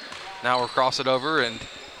 Now we'll cross it over and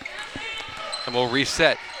we'll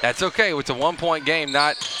reset. That's okay. It's a 1-point game.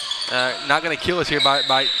 Not going to kill us here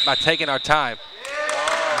by taking our time.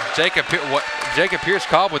 Jacob Pierce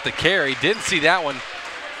called with the carry. Didn't see that one.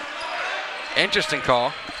 Interesting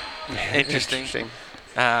call. Interesting.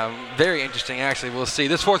 Very interesting, actually. We'll see.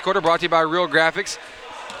 This fourth quarter brought to you by Real Graphics.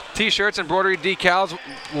 T-shirts, embroidery, decals,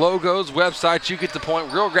 logos, websites. You get the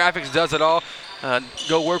point. Real Graphics does it all.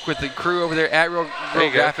 Go work with the crew over there at Real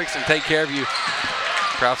Graphics and take care of you.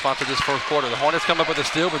 Proud sponsor this fourth quarter. The Hornets come up with a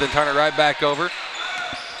steal, but then turn it right back over.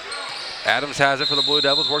 Adams has it for the Blue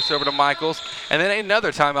Devils, works over to Michaels, and then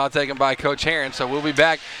another timeout taken by Coach Heron. So we'll be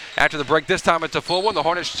back after the break. This time it's a full one. The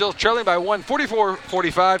Hornets still trailing by 1,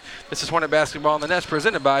 44-45. This is Hornet Basketball on the Nest,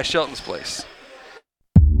 presented by Shelton's Place.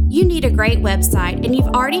 You need a great website, and you've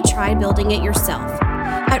already tried building it yourself.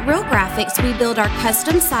 At Real Graphics, we build our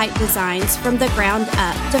custom site designs from the ground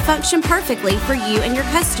up to function perfectly for you and your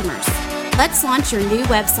customers. Let's launch your new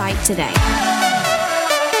website today.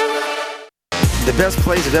 The best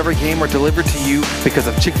plays of every game are delivered to you because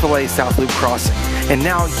of Chick-fil-A South Loop Crossing. And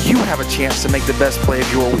now you have a chance to make the best play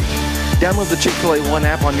of your week. Download the Chick-fil-A One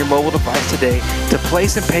app on your mobile device today to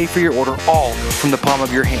place and pay for your order all from the palm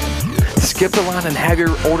of your hand. Skip the line and have your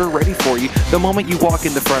order ready for you the moment you walk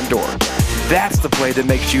in the front door. That's the play that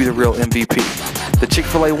makes you the real MVP. The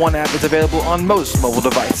Chick-fil-A One app is available on most mobile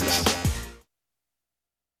devices.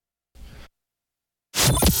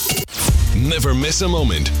 Never miss a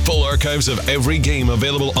moment. Full archives of every game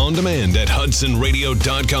available on demand at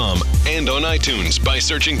HudsonRadio.com and on iTunes by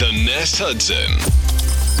searching the Nest Hudson.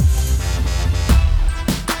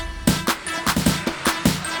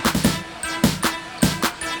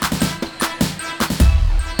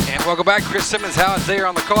 And welcome back. Chris Simmons, Howard Zayer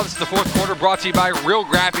on the call. This is the fourth quarter brought to you by Real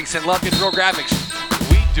Graphics and Lufkin Real Graphics.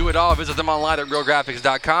 We do it all. Visit them online at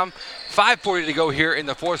realgraphics.com. 5:40 to go here in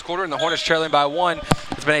the fourth quarter, and the Hornets trailing by 1.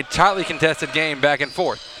 It's been a tightly contested game back and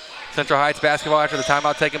forth. Central Heights basketball after the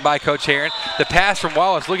timeout taken by Coach Heron. The pass from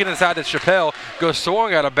Wallace looking inside to Chappelle goes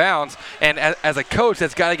soaring out of bounds, and as a coach,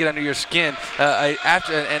 that's got to get under your skin.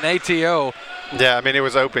 After an ATO. Yeah, I mean, it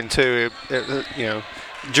was open too. It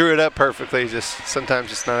drew it up perfectly, just sometimes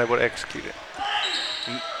just not able to execute it.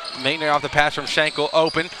 Minkner off the pass from Schenkel,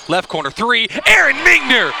 open, left corner, 3, Aaron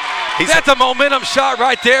Minkner! That's a momentum shot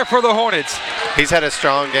right there for the Hornets. He's had a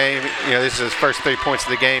strong game. This is his first 3 points of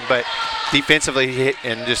the game, but defensively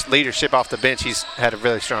and just leadership off the bench, he's had a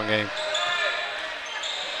really strong game.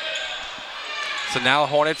 So now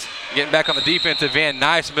Hornets getting back on the defensive end.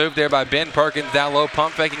 Nice move there by Ben Perkins, down low,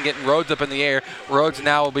 pump faking, getting Rhodes up in the air. Rhodes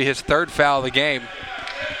now will be his 3rd foul of the game.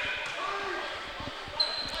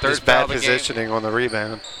 Just bad positioning on the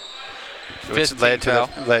rebound. Which led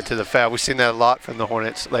to the foul. We've seen that a lot from the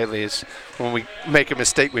Hornets lately. Is when we make a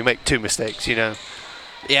mistake, we make 2 mistakes.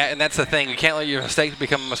 Yeah, and that's the thing. You can't let your mistake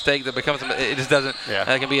become a mistake that becomes it just doesn't. Yeah.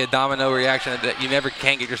 That can be a domino reaction that you never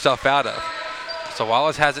can get yourself out of. So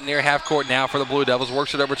Wallace has it near half court now for the Blue Devils.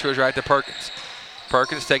 Works it over to his right to Perkins.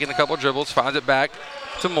 Perkins taking a couple dribbles, finds it back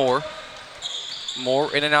to Moore.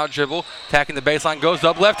 Moore in and out dribble, attacking the baseline, goes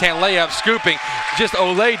up, left-hand layup, scooping. Just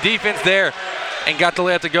Olay defense there, and got the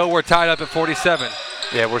layup to go. We're tied up at 47.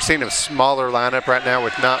 Yeah, we're seeing a smaller lineup right now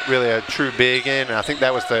with not really a true big in. And I think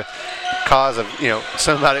that was the cause of,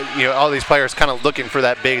 somebody, all these players kind of looking for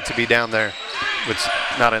that big to be down there, which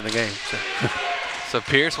not in the game. So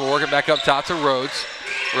Pierce will work it back up top to Rhodes.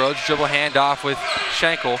 Rhodes dribble handoff with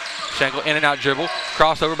Schenkel. Schenkel in and out dribble,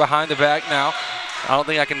 crossover behind the back now. I don't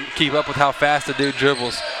think I can keep up with how fast the dude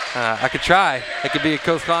dribbles. I could try. It could be a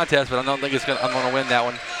close contest, but I don't think I'm going to win that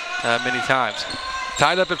one many times.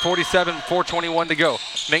 Tied up at 47, 4:21 to go.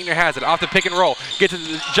 Minkner has it off the pick and roll. Gets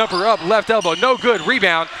the jumper up, left elbow, no good.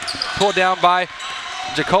 Rebound pulled down by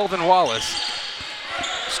Jacolvin Wallace.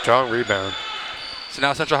 Strong rebound. So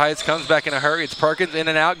now Central Heights comes back in a hurry. It's Perkins in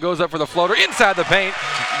and out, goes up for the floater inside the paint.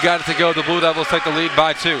 Got it to go. The Blue Devils take the lead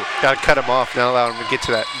by 2. Got to cut him off, not allow him to get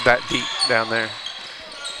to that deep down there.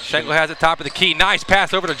 Schenkel has it top of the key. Nice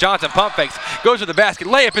pass over to Johnson. Pump fakes. Goes to the basket.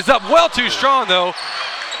 Layup is up. Well too strong, though.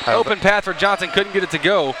 Open path for Johnson. Couldn't get it to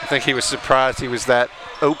go. I think he was surprised he was that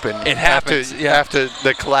open. It happens, after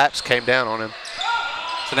the collapse came down on him.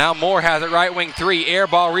 So now Moore has it right wing 3. Air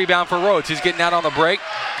ball rebound for Rhodes. He's getting out on the break.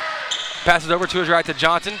 Passes over to his right to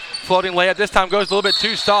Johnson. Floating layup. This time goes a little bit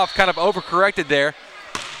too soft. Kind of overcorrected there.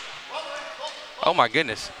 Oh, my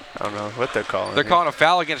goodness. I don't know what they're calling. They're calling a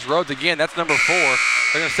foul against Rhodes again. That's number 4.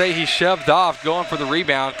 They're going to say he shoved off going for the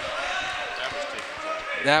rebound.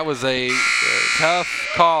 That was a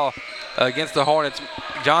tough call against the Hornets.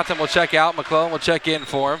 Johnson will check out. McClellan will check in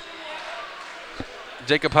for him.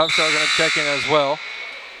 Jacob Huffsteller going to check in as well.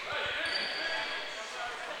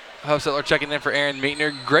 Huffsteller checking in for Aaron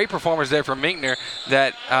Minkner. Great performance there from Minkner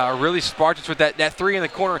that really sparked us with that 3 in the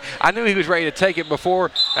corner. I knew he was ready to take it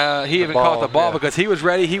before he even caught the ball because he was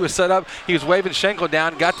ready. He was set up. He was waving Schenkel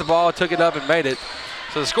down, got the ball, took it up, and made it.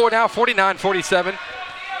 So the score now 49-47.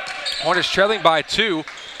 Hornets trailing by 2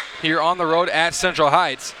 here on the road at Central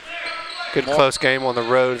Heights. Good close game on the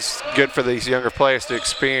road. It's good for these younger players to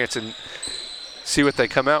experience and see what they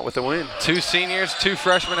come out with a win. 2 seniors, 2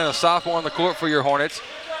 freshmen, and a sophomore on the court for your Hornets.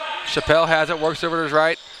 Chappelle has it, works over to his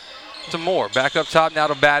right to Moore. Back up top now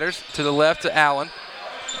to Batters, to the left to Allen.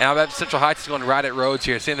 And I bet Central Heights is going right at Rhodes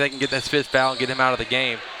here, seeing if they can get this 5th foul and get him out of the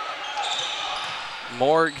game.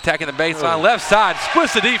 Moore attacking the baseline, left side,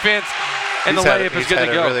 splits the defense, and the layup is good to go.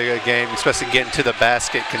 He's had a really good game, especially getting to the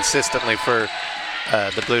basket consistently for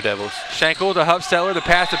the Blue Devils. Schenkel to Huffsteller, the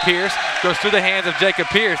pass to Pierce, goes through the hands of Jacob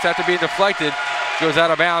Pierce after being deflected. Goes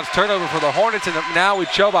out of bounds. Turnover for the Hornets, and now we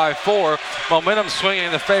trail by 4. Momentum swinging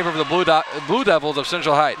in the favor of the Blue Devils of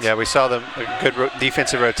Central Heights. Yeah, we saw them good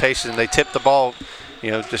defensive rotation. They tipped the ball,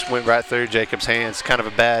 just went right through Jacob's hands. Kind of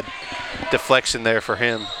a bad deflection there for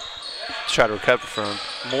him to try to recover from.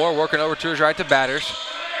 Moore working over to his right to Batters.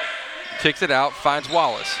 Kicks it out, finds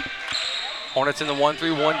Wallace. Hornets in the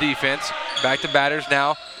 1-3-1 defense. Back to Batters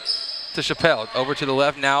now to Chappelle. Over to the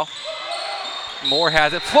left now. Moore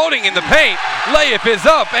has it, floating in the paint. Layup is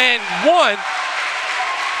up and 1.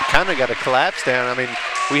 Kind of got a collapse down. I mean,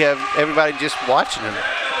 we have everybody just watching him.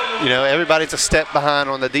 Everybody's a step behind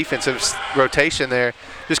on the defensive rotation there,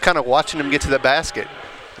 just kind of watching him get to the basket.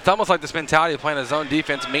 It's almost like this mentality of playing a zone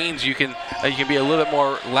defense means you can be a little bit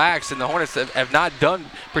more lax, and the Hornets have not done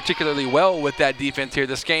particularly well with that defense here.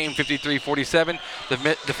 This game, 53-47.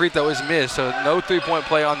 The free throw is missed, so no three-point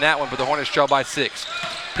play on that one, but the Hornets trail by 6.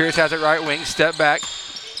 Pierce has it right wing, step back.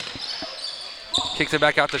 Kicks it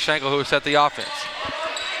back out to Schenkel, who set the offense.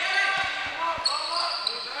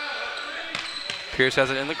 Pierce has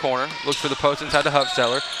it in the corner, looks for the post inside to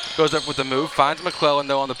Huffsteller. Goes up with the move, finds McClellan,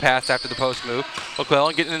 though, on the pass after the post move.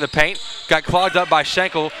 McClellan getting in the paint, got clogged up by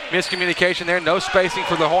Schenkel. Miscommunication there, no spacing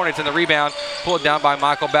for the Hornets, and the rebound pulled down by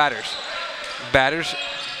Michael Batters. Batters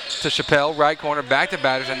to Chappelle, right corner, back to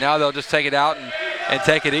Batters, and now they'll just take it out and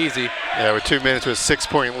take it easy. Yeah, we're 2 minutes with a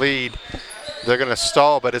 6-point lead. They're going to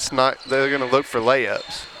stall, but it's not. They're going to look for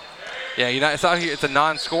layups. Yeah, it's not here. It's a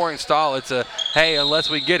non-scoring stall. It's a hey, unless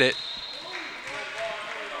we get it.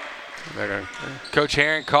 Coach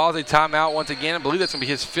Herring calls a timeout once again. I believe that's going to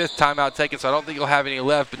be his 5th timeout taken, so I don't think he'll have any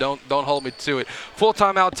left, but don't hold me to it. Full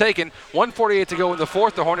timeout taken. 1:48 to go in the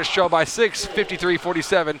 4th. The Hornets trail by 6,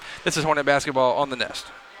 53-47. This is Hornet basketball on the Nest.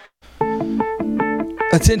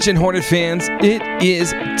 Attention Hornet fans, it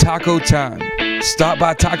is taco time. Stop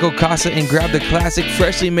by Taco Casa and grab the classic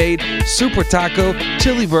freshly made Super Taco,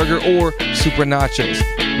 Chili Burger, or Super Nachos.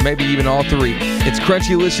 Maybe even all three. It's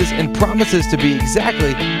crunchy-licious and promises to be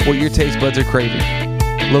exactly what your taste buds are craving.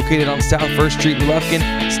 Located on South 1st Street in Lufkin,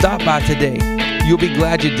 stop by today. You'll be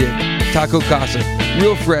glad you did. Taco Casa.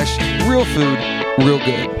 Real fresh, real food, real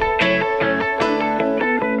good.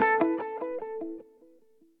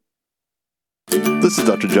 This is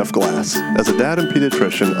Dr. Jeff Glass. As a dad and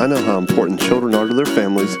pediatrician, I know how important children are to their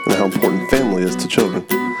families and how important family is to children.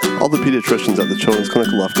 All the pediatricians at the Children's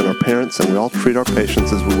Clinic Lufkin are parents, and we all treat our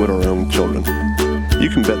patients as we would our own children. You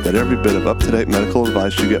can bet that every bit of up-to-date medical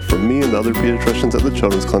advice you get from me and the other pediatricians at the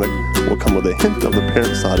Children's Clinic will come with a hint of the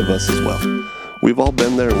parent side of us as well. We've all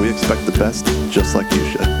been there, and we expect the best, just like you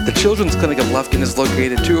should. The Children's Clinic of Lufkin is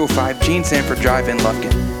located at 205 Gene Sanford Drive in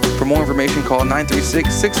Lufkin. For more information, call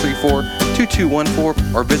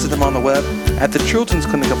 936-634-2214 or visit them on the web at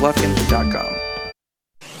thechildren'sclinicoflufkin.com.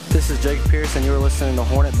 This is Jake Pierce, and you're listening to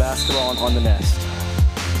Hornet Basketball on the Nest.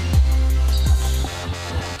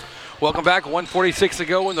 Welcome back. 1:46 to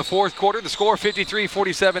go in the fourth quarter. The score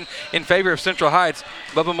 53-47 in favor of Central Heights.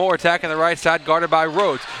 Bubba Moore attacking the right side, guarded by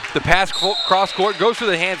Rhodes. The pass cross court goes through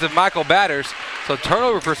the hands of Michael Batters. So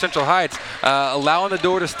turnover for Central Heights, allowing the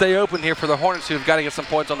door to stay open here for the Hornets, who've got to get some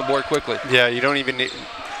points on the board quickly. Yeah, you don't even need.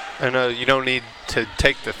 I know you don't need to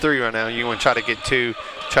take the three right now. You want to try to get two,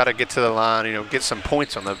 try to get to the line. Get some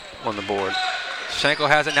points on the board. Schenkel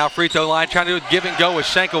has it now, free throw line, trying to do a give and go with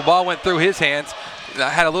Schenkel. Ball went through his hands.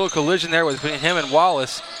 Had a little collision there between him and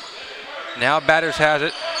Wallace. Now Batters has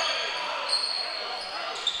it.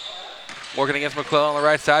 Working against McClellan on the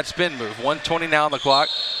right side, spin move. 1:20 now on the clock.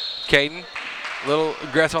 Caden, a little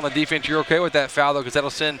aggressive on the defense. You're okay with that foul though, because that'll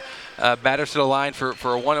send Batters to the line for a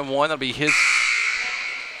 1-and-1. That'll be his,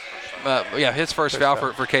 his first foul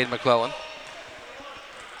for Caden McClellan.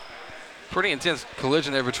 Pretty intense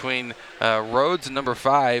collision there between Rhodes and number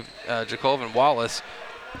 5, Jacolvin Wallace.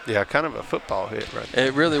 Yeah, kind of a football hit right there.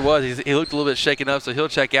 It really was. He looked a little bit shaken up, so he'll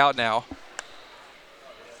check out now.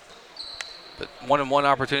 But 1-and-1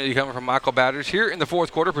 opportunity coming from Michael Batters here in the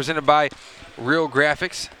fourth quarter, presented by Real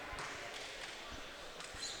Graphics.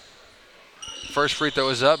 First free throw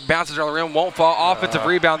is up, bounces around the rim, won't fall. Offensive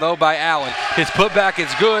rebound though by Allen. His putback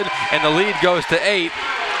is good, and the lead goes to 8.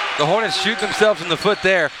 The Hornets shoot themselves in the foot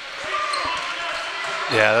there.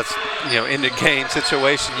 Yeah, that's in the game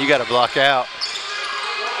situation. You got to block out,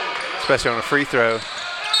 especially on a free throw.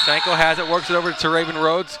 Schenkel has it, works it over to Raven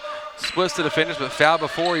Rhodes, splits the defenders, but foul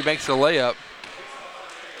before he makes the layup.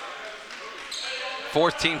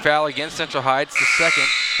 Fourth team foul against Central Heights, the second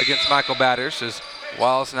against Michael Batters, as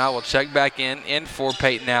Wallace now will check back in for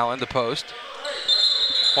Peyton Allen, the post.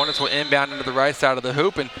 Hornets will inbound into the right side of the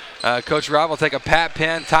hoop, and Coach Rob will take a Pat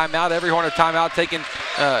Penn timeout. Every Hornet timeout taken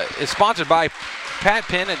is sponsored by Pat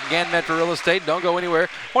Penn at Gann Metro Real Estate. Don't go anywhere.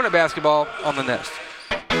 Hornet basketball on the Nest.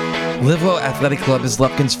 Livewell Athletic Club is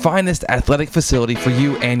Lufkin's finest athletic facility for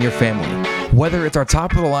you and your family. Whether it's our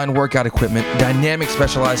top-of-the-line workout equipment, dynamic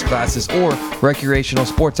specialized classes, or recreational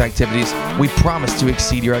sports activities, we promise to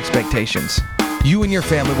exceed your expectations. You and your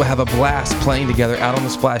family will have a blast playing together out on the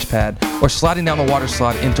splash pad or sliding down the water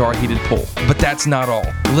slide into our heated pool. But that's not all.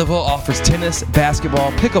 Livewell offers tennis,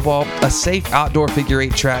 basketball, pickleball, a safe outdoor figure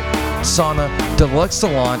 8 track, sauna, deluxe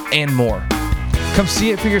salon, and more. Come see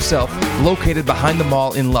it for yourself, located behind the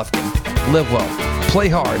mall in Lufkin. Live well, play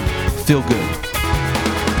hard, feel good.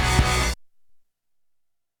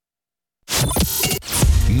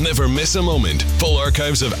 Never miss a moment. Full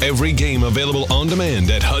archives of every game available on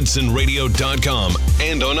demand at HudsonRadio.com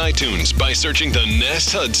and on iTunes by searching The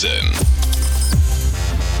Nest Hudson.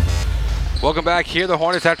 Welcome back here. The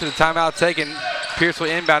Hornets after the timeout taken. Pierce will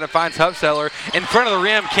inbound. It finds Hufsteller in front of the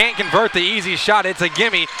rim. Can't convert the easy shot. It's a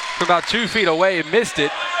gimme from about 2 feet away. Missed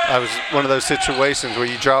it. That was one of those situations where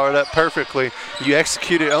you draw it up perfectly. You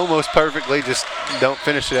execute it almost perfectly. Just don't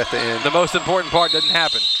finish it at the end. The most important part doesn't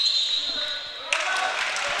happen.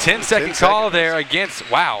 10-second call there against,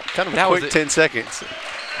 wow. Kind of a quick 10 seconds.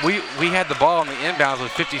 We had the ball on the inbounds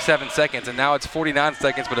with 57 seconds, and now it's 49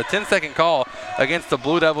 seconds. But a 10-second call against the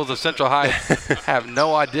Blue Devils of Central Heights. Have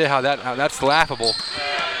no idea how that's laughable.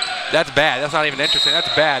 That's bad. That's not even interesting. That's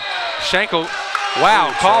bad. Schenkel,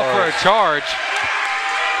 wow, call for a charge.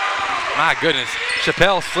 My goodness.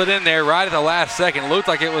 Chappelle slid in there right at the last second. Looked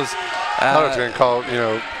like it was. I thought it was going to call,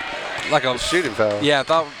 like a shooting foul. Yeah, I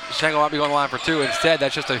thought Schenkel might be going to the line for 2. Instead,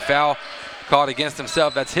 that's just a foul called against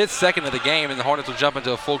himself. That's his second of the game, and the Hornets will jump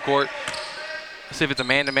into a full court. Let's see if it's a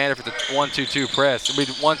man-to-man or if it's a 1-2-2 press. It'll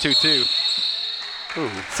be 1-2-2. Ooh.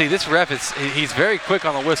 See, this ref he's very quick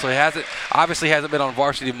on the whistle. He obviously hasn't been on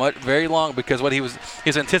varsity very long, because what he was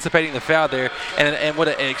anticipating the foul there, and what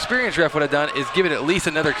an experienced ref would have done is give it at least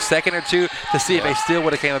another second or two to see if a steal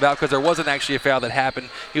would have came about, because there wasn't actually a foul that happened.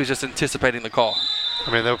 He was just anticipating the call.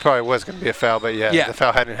 I mean, there probably was going to be a foul, but the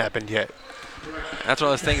foul hadn't happened yet. That's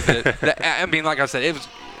one of those things that I mean, like I said,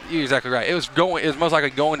 you're exactly right. It was most likely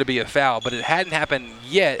going to be a foul, but it hadn't happened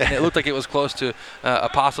yet, and it looked like it was close to a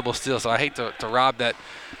possible steal. So I hate to rob that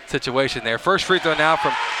situation there. First free throw now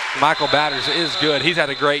from Michael Batters is good. He's had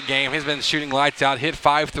a great game. He's been shooting lights out, hit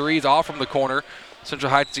 5 threes, all from the corner.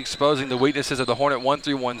 Central Heights exposing the weaknesses of the Hornet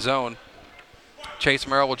 1-3-1 zone. Chase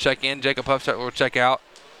Merrill will check in. Jacob Hufstadt will check out.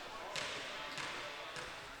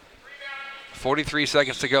 43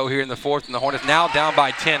 seconds to go here in the fourth, and the Hornets now down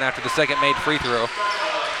by 10 after the second made free throw.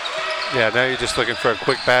 Yeah, now you're just looking for a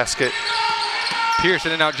quick basket. Pierce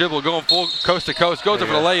in and out dribble, going full coast to coast, goes up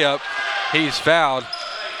for the layup. He's fouled.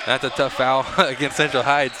 That's a tough foul against Central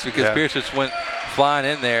Heights, because Pierce just went flying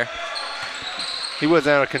in there. He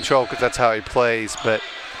wasn't out of control because that's how he plays, but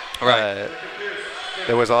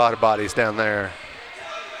there was a lot of bodies down there.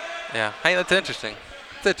 Yeah. Hey, that's interesting.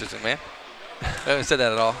 It's interesting, man. I haven't said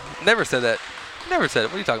that at all. Never said that. Never said it.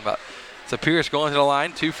 What are you talking about? So Pierce going to the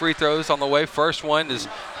line. 2 free throws on the way. First one is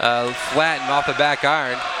flattened off the back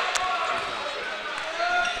iron.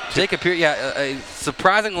 Jacob Pierce, a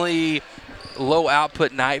surprisingly low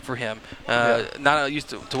output night for him. Not used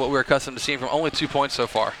to what we're accustomed to seeing from only 2 points so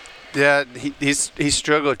far. Yeah, he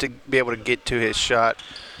struggled to be able to get to his shot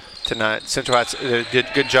tonight. Central Heights did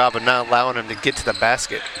a good job of not allowing him to get to the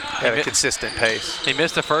basket at a consistent pace. He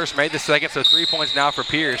missed the first, made the second, so 3 points now for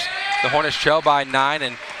Pierce. The Hornets trail by 9,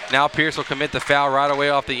 and now Pierce will commit the foul right away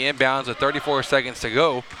off the inbounds with 34 seconds to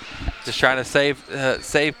go. Just trying to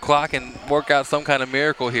save clock and work out some kind of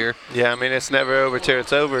miracle here. Yeah, I mean, it's never over till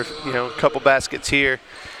it's over. You know, a couple baskets here.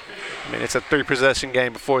 I mean, it's a 3-possession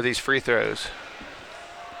game before these free throws.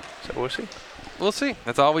 So we'll see. We'll see.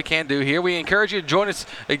 That's all we can do here. We encourage you to join us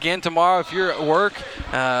again tomorrow if you're at work.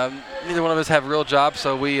 Neither one of us have real jobs,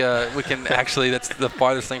 so we can actually, that's the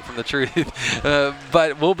farthest thing from the truth.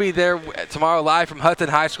 But we'll be there tomorrow live from Hudson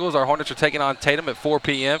High School as our Hornets are taking on Tatum at 4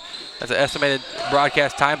 p.m. That's an estimated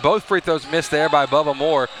broadcast time. Both free throws missed there by Bubba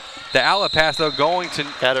Moore. The outlet pass, though, going to...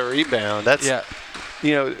 Got a rebound. That's,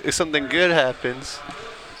 you know, if something good happens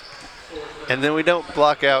and then we don't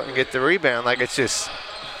block out and get the rebound, like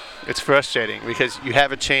it's frustrating because you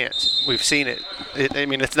have a chance. We've seen it. I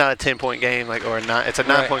mean, it's not a 10-point game, it's a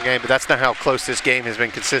 9-point game, but that's not how close this game has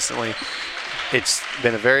been consistently. It's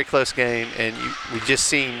been a very close game, and we've just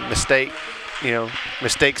seen mistakes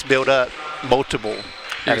build up multiple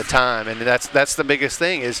at a time, and that's the biggest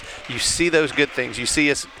thing is you see those good things. You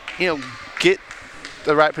see us, get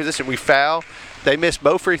the right position. We foul. They missed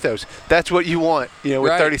both free throws. That's what you want,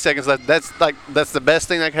 with 30 seconds left. That's the best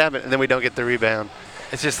thing that can happen, and then we don't get the rebound.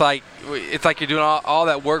 It's just like you're doing all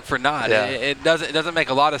that work for naught. Yeah. It doesn't make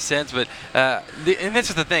a lot of sense. But and this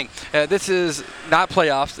is the thing. This is not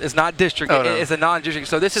playoffs. It's not district. Oh, no. It's a non-district.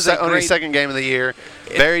 So this is only second game of the year.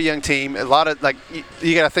 Very young team. A lot of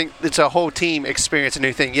you got to think it's a whole team experience a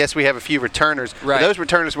new thing. Yes, we have a few returners. Right. But those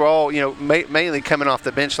returners were all mainly coming off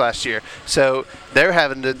the bench last year. So they're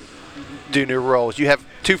having to do new roles. You have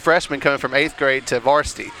 2 freshmen coming from 8th grade to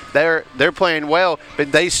varsity. They're playing well,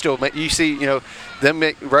 but they still you see them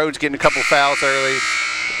Rhodes getting a couple fouls early,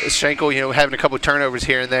 Schenkel having a couple of turnovers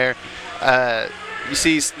here and there. You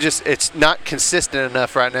see it's not consistent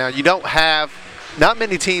enough right now. You don't have not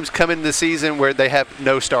many teams come into the season where they have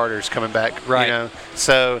no starters coming back. Right.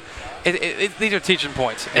 So these are teaching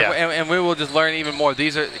points, and we will just learn even more.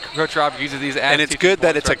 These are Coach Rob uses these as and it's good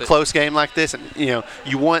that it's a close game like this, and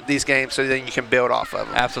you want these games so then you can build off of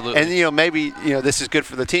them. Absolutely. And maybe this is good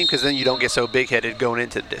for the team because then you don't get so big-headed going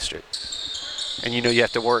into the district, and you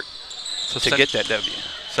have to work to get that W.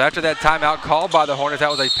 So after that timeout called by the Hornets, that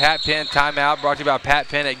was a Pat Penn timeout brought to you by Pat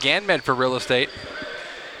Penn at Ganmed for Real Estate.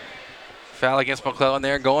 Foul against McClellan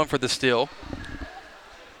there, going for the steal.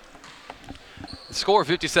 Score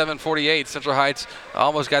 57-48. Central Heights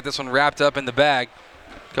almost got this one wrapped up in the bag.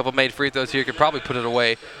 A couple made free throws here. Could probably put it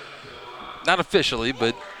away. Not officially,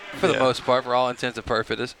 but for the most part, for all intents and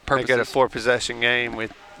purposes. They got a 4-possession game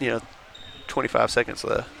with 25 seconds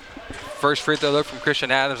left. First free throw from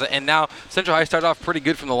Christian Adams, and now Central High started off pretty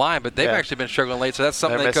good from the line, but they've actually been struggling late. So that's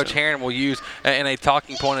something that Coach Herron will use in a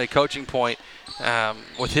talking point, a coaching point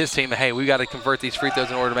with his team. Hey, we got to convert these free throws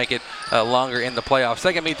in order to make it longer in the playoffs.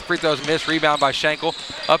 Second meet, the free throws missed. Rebound by Schenkel.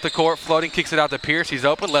 Up the court, floating, kicks it out to Pierce. He's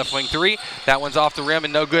open, left wing 3. That one's off the rim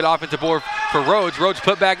and no good. Offensive board for Rhodes. Rhodes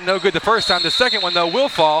put back, no good the first time. The second one, though, will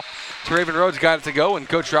fall. Raven Road's got it to go, and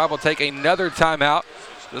Coach Rob will take another timeout.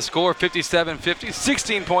 The score 57-50,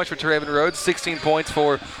 16 points for Raven Road, 16 points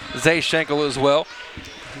for Zay Schenkel as well.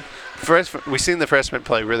 We've seen the freshmen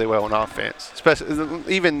play really well on offense, especially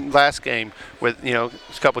even last game with a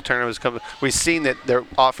couple turnovers. We've seen that their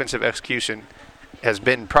offensive execution has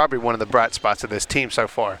been probably one of the bright spots of this team so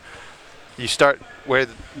far. You start where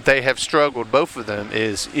they have struggled, both of them,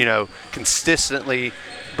 is consistently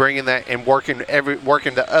bringing that and working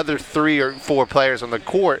the other 3 or 4 players on the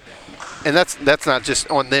court. And that's not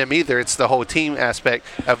just on them either. It's the whole team aspect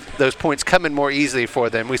of those points coming more easily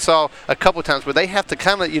for them. We saw a couple times where they have to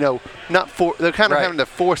kind of, they're kind of having to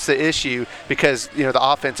force the issue because, the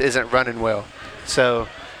offense isn't running well. So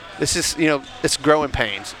this is, it's growing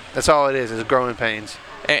pains. That's all it is growing pains.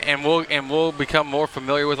 And we'll become more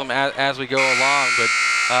familiar with them as we go along. But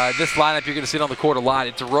this lineup, you're going to see it on the court a lot.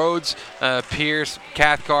 It's Rhodes, Pierce,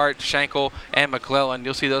 Cathcart, Schenkel, and McClellan.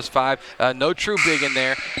 You'll see those 5. No true big in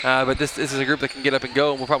there, but this is a group that can get up and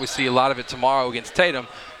go, and we'll probably see a lot of it tomorrow against Tatum,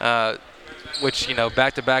 which,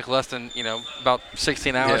 back-to-back less than, about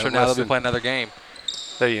 16 hours from now, they'll be playing another game.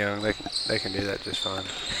 They're young. They can do that just fine.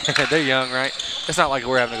 They're young, right? It's not like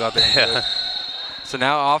we're having to go out there and do it. So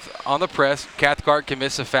now off on the press, Cathcart can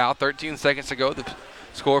miss a foul. 13 seconds to go. The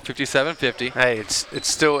score 57-50. Hey, it's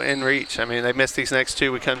still in reach. I mean, they missed these next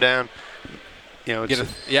 2. We come down. We'll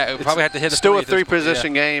probably have to hit a still a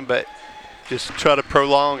 3-position game, but just try to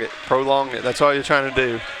prolong it. That's all you're trying to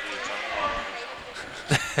do.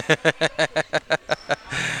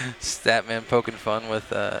 Statman poking fun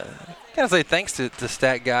with. Gotta say thanks to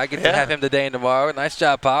Stat Guy. Get to have him today and tomorrow. Nice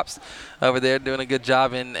job, Pops, over there doing a good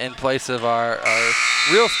job in place of our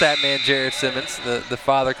real stat man, Jared Simmons, the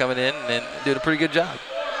father coming in and doing a pretty good job.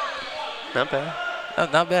 Not bad.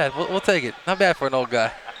 No, not bad. We'll take it. Not bad for an old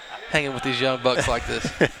guy hanging with these young bucks like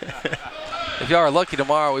this. If y'all are lucky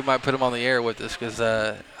tomorrow, we might put him on the air with us because,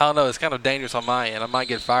 I don't know, it's kind of dangerous on my end. I might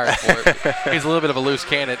get fired for it. He's a little bit of a loose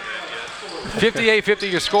cannon. 58-50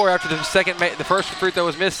 your score after the first free throw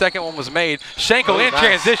was missed, second one was made. Schenkel in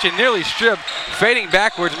transition, nearly stripped, fading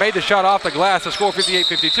backwards, made the shot off the glass. The score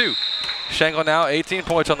 58-52. Schenkel now 18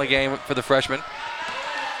 points on the game for the freshman.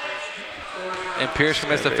 And Pierce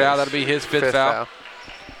missed a foul. That'll be his fifth foul.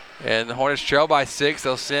 And the Hornets trail by 6.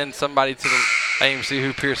 They'll send somebody to the – I didn't even see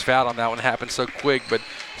who Pierce fouled on that one. It happened so quick. But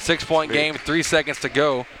 6-point game, 3 seconds to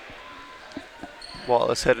go.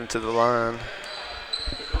 Wallace heading to the line.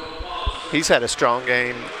 He's had a strong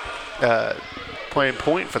game playing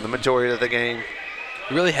point for the majority of the game.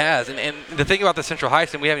 He really has. And the thing about the Central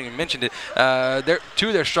Heights, and we haven't even mentioned it, 2 of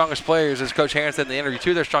their strongest players, as Coach Herron said in the interview,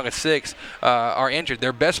 2 of their strongest 6 are injured.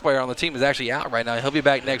 Their best player on the team is actually out right now. He'll be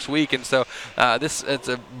back next week. And so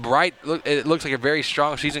it looks like a very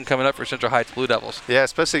strong season coming up for Central Heights Blue Devils. Yeah,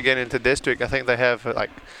 especially getting into district. I think they have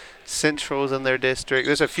Central's in their district.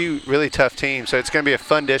 There's a few really tough teams, so it's going to be a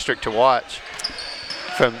fun district to watch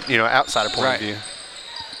from outsider point of view.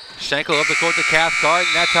 Schenkel up the court to Cathcart,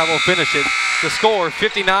 and that's how we'll finish it. The score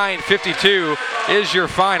 59-52 is your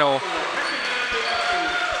final.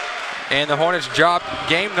 And the Hornets drop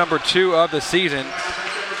game number 2 of the season.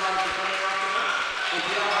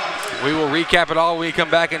 We will recap it all when we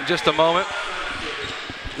come back in just a moment.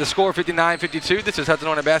 The score 59-52. This is Hudson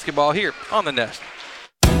Hornet basketball here on the Nest.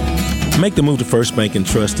 Make the move to First Bank &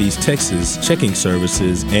 Trust East Texas checking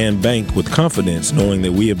services and bank with confidence, knowing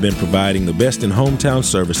that we have been providing the best in hometown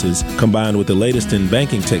services combined with the latest in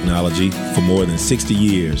banking technology for more than 60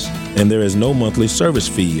 years. And there is no monthly service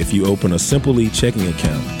fee if you open a Simple E checking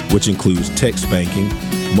account, which includes text banking,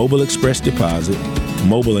 mobile express deposit,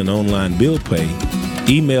 mobile and online bill pay,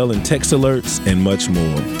 email and text alerts, and much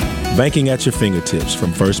more. Banking at your fingertips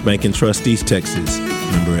from First Bank & Trust East Texas,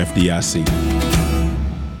 member FDIC.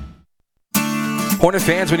 Hornet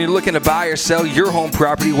fans, when you're looking to buy or sell your home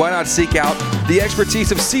property, why not seek out the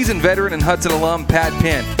expertise of seasoned veteran and Hudson alum Pat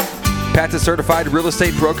Penn. Pat's a certified real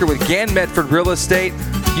estate broker with Gann Medford Real Estate.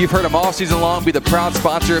 You've heard him all season long be the proud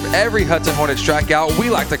sponsor of every Hudson Hornet strikeout.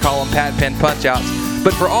 We like to call them Pat Penn punch-outs.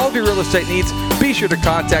 But for all of your real estate needs, be sure to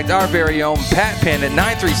contact our very own Pat Penn at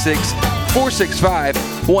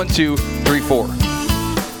 936-465-1234.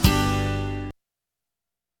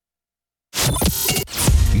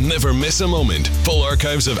 Never miss a moment. Full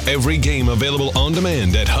archives of every game available on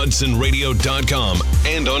demand at HudsonRadio.com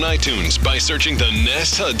and on iTunes by searching The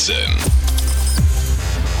Nest Hudson.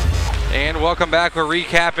 And welcome back. We're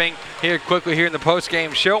recapping here quickly here in the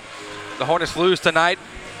post-game show. The Hornets lose tonight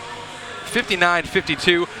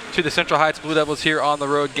 59-52 to the Central Heights Blue Devils here on the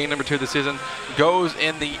road. Game number 2 of the season goes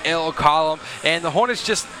in the L column. And the Hornets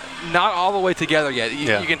just not all the way together yet.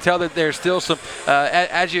 You can tell that there's still some,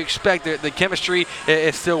 as you expect, the chemistry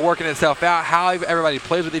is still working itself out. How everybody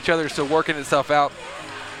plays with each other is still working itself out.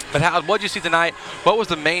 But Hal, what did you see tonight? What was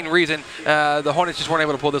the main reason the Hornets just weren't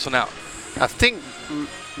able to pull this one out? I think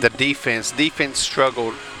the defense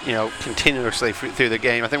struggled, continuously through the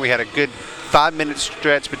game. I think we had a good 5-minute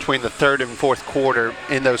stretch between the third and fourth quarter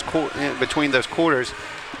between those quarters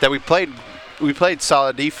that we played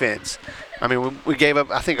solid defense. I mean, we gave up,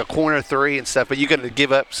 I think, a corner three and stuff, but you're going to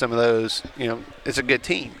give up some of those. It's a good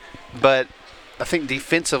team. But I think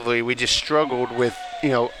defensively we just struggled with,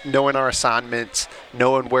 knowing our assignments,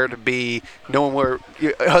 knowing where to be, knowing where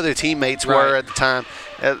other teammates were at the time.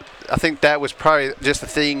 I think that was probably just the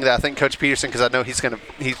thing that I think Coach Peterson, because I know he's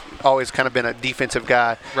always kind of been a defensive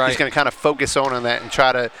guy. Right. He's going to kind of focus on that and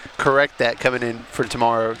try to correct that coming in for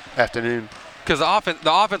tomorrow afternoon. Because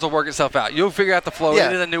the offense will work itself out. You'll figure out the flow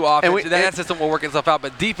into the new offense. That system will work itself out.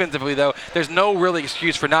 But defensively, though, there's no really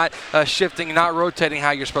excuse for not shifting, not rotating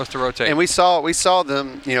how you're supposed to rotate. And we saw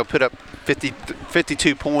them, put up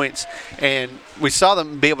 52 points, and we saw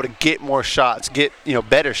them be able to get more shots, get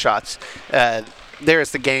better shots. There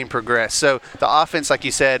as the game progressed. So the offense, like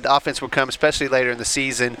you said, the offense will come, especially later in the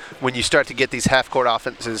season when you start to get these half-court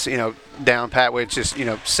offenses, down pat, where it's just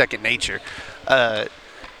second nature.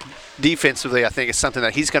 Defensively, I think it's something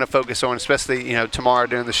that he's going to focus on, especially tomorrow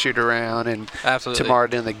during the shoot around and tomorrow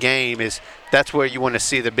during the game. That's where you want to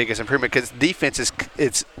see the biggest improvement, because defense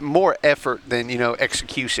it's more effort than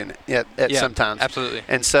execution at sometimes. Absolutely.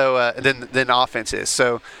 And so than offense is.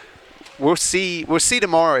 So we'll see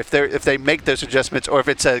tomorrow if they make those adjustments, or if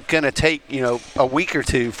it's going to take a week or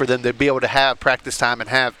two for them to be able to have practice time and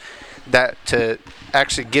have that to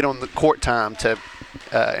actually get on the court time to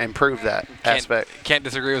improve that aspect. Can't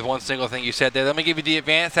disagree with one single thing you said there. Let me give you the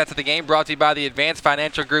advanced stats of the game, brought to you by the Advanced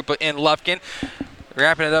Financial Group in Lufkin.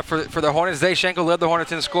 Wrapping it up for the Hornets, Zay Schenkel led the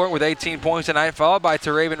Hornets in scoring with 18 points tonight, followed by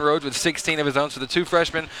Teraven Rhodes with 16 of his own. So the two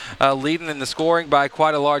freshmen leading in the scoring by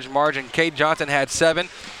quite a large margin. Cade Johnson had 7.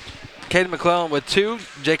 Caden McClellan with 2.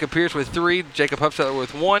 Jacob Pierce with 3. Jacob Hupsteller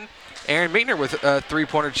with 1. Aaron Meekner with a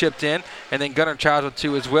three-pointer chipped in, and then Gunnar Childs with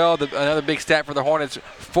 2 as well. Another big stat for the Hornets,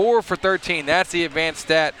 4 for 13. That's the advanced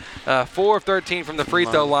stat, 4 of 13 from the free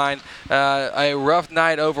throw line. A rough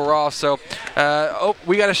night overall. So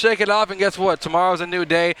we got to shake it off, and guess what? Tomorrow's a new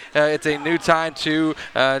day. It's a new time to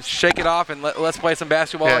shake it off, and let's play some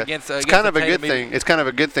basketball against it's kind of a good thing. It's kind of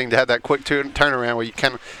a good thing to have that quick turnaround where you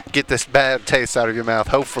kind of get this bad taste out of your mouth,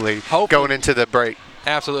 hopefully. Going into the break.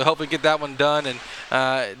 Absolutely. Hopefully get that one done and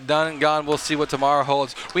done and gone. We'll see what tomorrow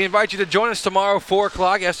holds. We invite you to join us tomorrow, 4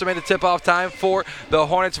 o'clock, estimated tip-off time for the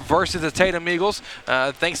Hornets versus the Tatum Eagles.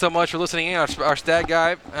 Thanks so much for listening in. Our stat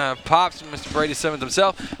guy, Pops, Mr. Brady Simmons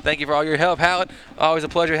himself, thank you for all your help. Howard, always a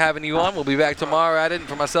pleasure having you on. We'll be back tomorrow at it. And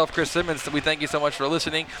for myself, Chris Simmons, we thank you so much for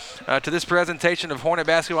listening to this presentation of Hornet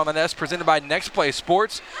Basketball on the Nest, presented by Next Play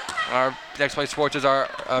Sports. Our Next Play Sports is our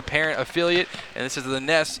parent affiliate, and this is the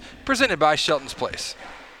Nest, presented by Shelton's Place.